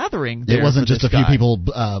significant gathering there. It wasn't just a few people,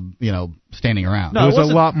 standing around. No, it was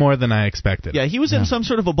a lot more than I expected. Yeah, he was in some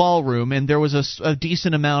sort of a ballroom, and there was a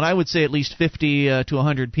decent amount. I would say at least 50 to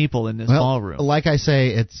 100 people in this ballroom. Like I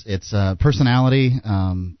say, it's personality.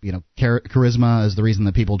 Charisma is the reason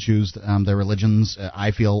that people choose their religions.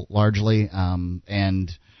 I feel largely, and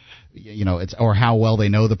it's or how well they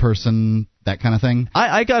know the person. That kind of thing.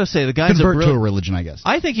 I got to say, the guy's convert to a religion, I guess.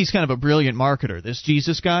 I think he's kind of a brilliant marketer, this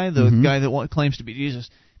Jesus guy, the guy that claims to be Jesus,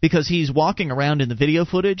 because he's walking around in the video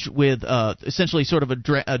footage with essentially sort of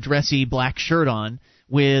a dressy black shirt on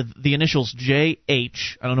with the initials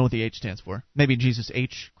JH. I don't know what the H stands for. Maybe Jesus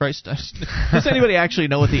H. Christ. Does anybody actually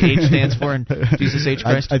know what the H stands for in Jesus H.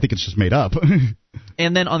 Christ? I think it's just made up.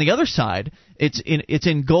 And then on the other side, it's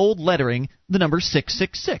in gold lettering, the number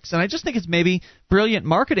 666. And I just think it's maybe brilliant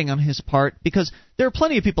marketing on his part, because there are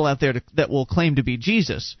plenty of people out there that will claim to be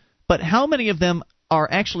Jesus. But how many of them are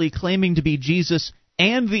actually claiming to be Jesus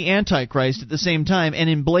and the Antichrist at the same time, and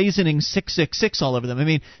emblazoning 666 all over them? I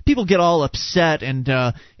mean, people get all upset and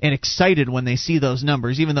excited when they see those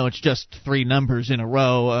numbers, even though it's just 3 numbers in a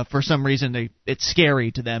row. For some reason, it's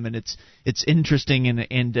scary to them, and it's interesting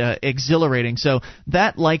and exhilarating. So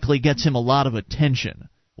that likely gets him a lot of attention,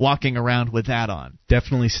 walking around with that on.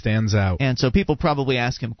 Definitely stands out. And so people probably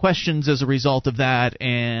ask him questions as a result of that,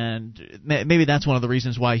 and maybe that's one of the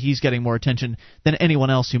reasons why he's getting more attention than anyone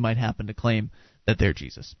else who might happen to claim that they're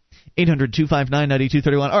Jesus.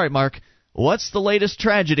 800-259-9231. All right, Mark, what's the latest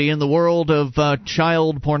tragedy in the world of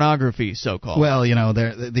child pornography, so-called? Well,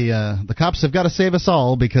 the cops have got to save us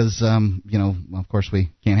all because, of course we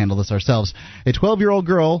can't handle this ourselves. A 12-year-old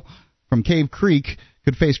girl from Cave Creek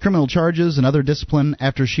could face criminal charges and other discipline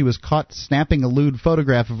after she was caught snapping a lewd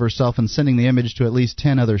photograph of herself and sending the image to at least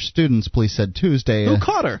 10 other students, police said Tuesday. Who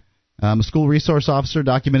caught her? A school resource officer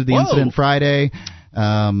documented the incident Friday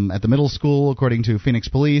at the middle school, according to Phoenix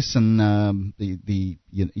Police and the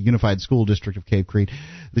Unified School District of Cave Creek.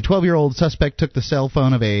 The 12-year-old suspect took the cell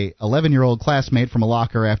phone of a 11-year-old classmate from a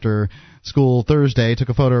locker after school Thursday, took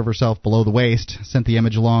a photo of herself below the waist, sent the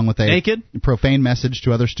image along with a naked profane message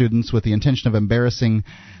to other students with the intention of embarrassing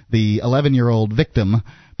the 11-year-old victim,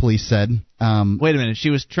 police said. Wait a minute.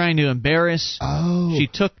 She was trying to embarrass... Oh. She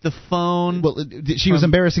took the phone... Well, she was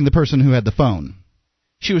embarrassing the person who had the phone.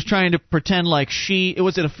 She was trying to pretend like it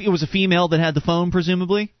was a female that had the phone,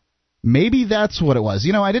 presumably? Maybe that's what it was.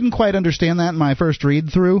 I didn't quite understand that in my first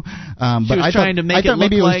read-through. But I thought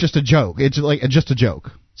maybe it was just a joke. It's just a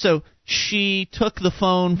joke. So she took the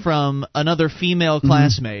phone from another female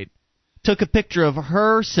classmate, took a picture of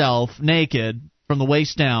herself naked from the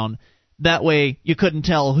waist down. That way you couldn't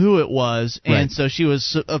tell who it was, and so she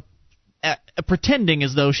was pretending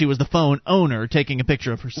as though she was the phone owner taking a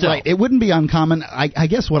picture of herself. Right. It wouldn't be uncommon. I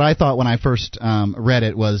guess what I thought when I first read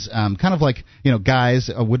it was kind of like, guys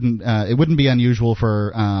it wouldn't be unusual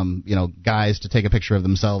for guys to take a picture of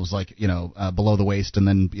themselves like below the waist and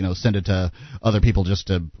then send it to other people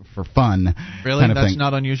just for fun. Really? Kind of That's thing.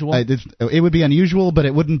 not unusual? It would be unusual, but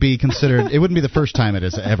it wouldn't be considered. It wouldn't be the first time it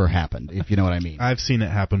has ever happened, if you know what I mean. I've seen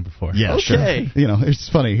it happen before. Yeah, okay. Sure. It's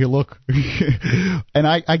funny. Here, look. And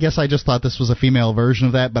I guess I just thought this was a female version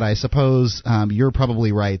of that, but I suppose you're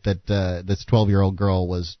probably right that this 12-year-old girl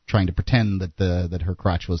was trying to pretend that her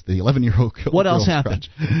crotch was the 11-year-old girl's. What else happened?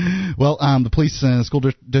 Well, the police school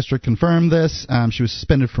district confirmed this. She was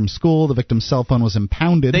suspended from school. The victim's cell phone was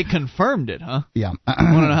impounded. They confirmed it, huh? Yeah.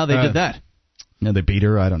 I want to know how they did that. No, they beat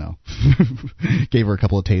her. I don't know. Gave her a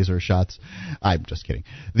couple of taser shots. I'm just kidding.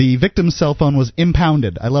 The victim's cell phone was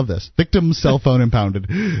impounded. I love this. Victim's cell phone impounded.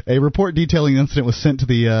 A report detailing the incident was sent to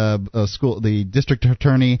the district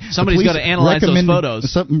attorney. Somebody's got to analyze those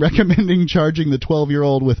photos. Recommending charging the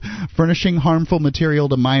 12-year-old with furnishing harmful material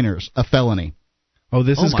to minors, a felony. Oh,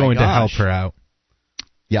 this is going to help her out.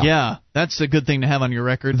 Yeah, that's a good thing to have on your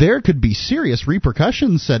record. There could be serious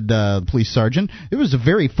repercussions, said the police sergeant. It was a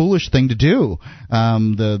very foolish thing to do.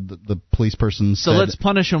 The police person said. So let's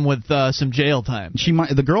punish him with some jail time.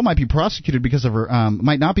 The girl might be prosecuted because of her.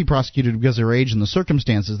 Might not be prosecuted because of her age and the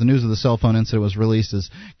circumstances. The news of the cell phone incident was released as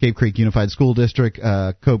Cave Creek Unified School District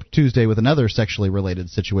coped Tuesday with another sexually related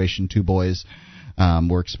situation. 2 boys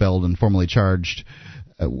were expelled and formally charged.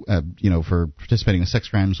 For participating in sex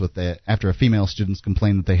crimes after a female students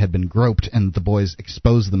complained that they had been groped and the boys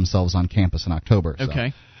exposed themselves on campus in October.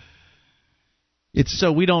 Okay.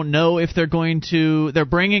 So we don't know if they're they're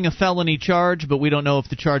bringing a felony charge, but we don't know if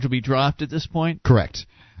the charge will be dropped at this point? Correct.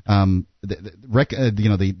 The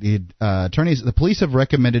attorneys, the police have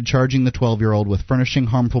recommended charging the 12-year-old with furnishing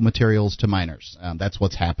harmful materials to minors. That's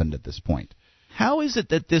what's happened at this point. How is it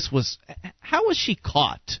that how was she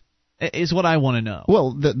caught? Is what I want to know.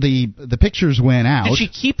 Well, the pictures went out. Did she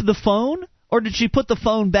keep the phone, or did she put the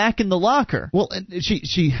phone back in the locker? Well,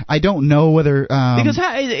 I don't know whether because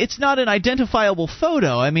it's not an identifiable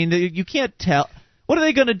photo. I mean, you can't tell. What are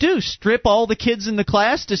they going to do? Strip all the kids in the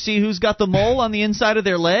class to see who's got the mole on the inside of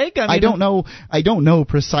their leg? I don't know. I don't know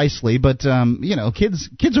precisely, but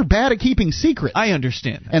kids are bad at keeping secrets. I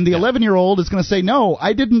understand that. And the 11-year-old is going to say, "No,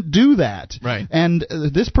 I didn't do that." Right. And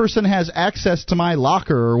this person has access to my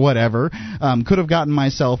locker or whatever. Could have gotten my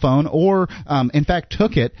cell phone, or in fact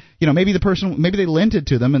took it. maybe they lent it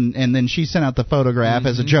to them, and then she sent out the photograph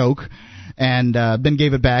as a joke, and then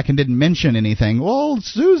gave it back and didn't mention anything. Well,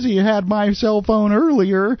 Susie had my cell phone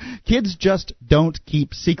earlier. Kids just don't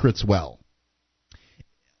keep secrets well.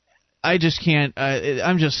 I just can't.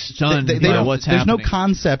 I'm just stunned by what's happening.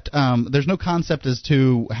 There's no concept as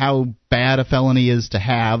to how bad a felony is to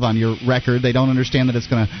have on your record. They don't understand that it's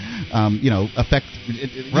going to, affect.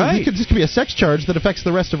 Right. This could be a sex charge that affects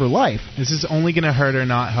the rest of her life. This is only going to hurt her,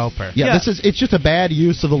 not help her. Yeah. It's just a bad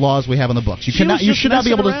use of the laws we have in the books. You should not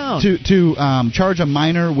be able to charge a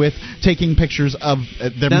minor with taking pictures of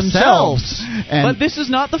themselves. But this is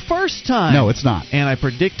not the first time. No, it's not. And I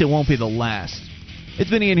predict it won't be the last. It's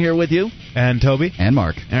been Ian here with you. And Toby. And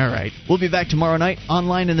Mark. All right. We'll be back tomorrow night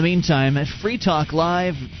online in the meantime at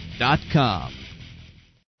freetalklive.com.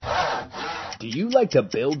 Do you like to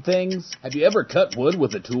build things? Have you ever cut wood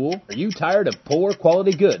with a tool? Are you tired of poor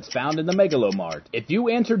quality goods found in the Megalomart? If you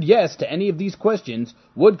answered yes to any of these questions,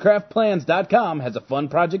 woodcraftplans.com has a fun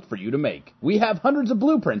project for you to make. We have hundreds of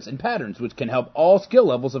blueprints and patterns which can help all skill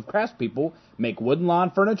levels of craftspeople make wooden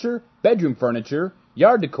lawn furniture, bedroom furniture,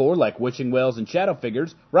 yard decor like wishing wells and shadow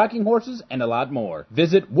figures, rocking horses, and a lot more.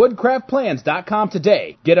 Visit woodcraftplans.com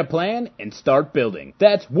today. Get a plan and start building.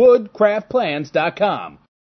 That's woodcraftplans.com.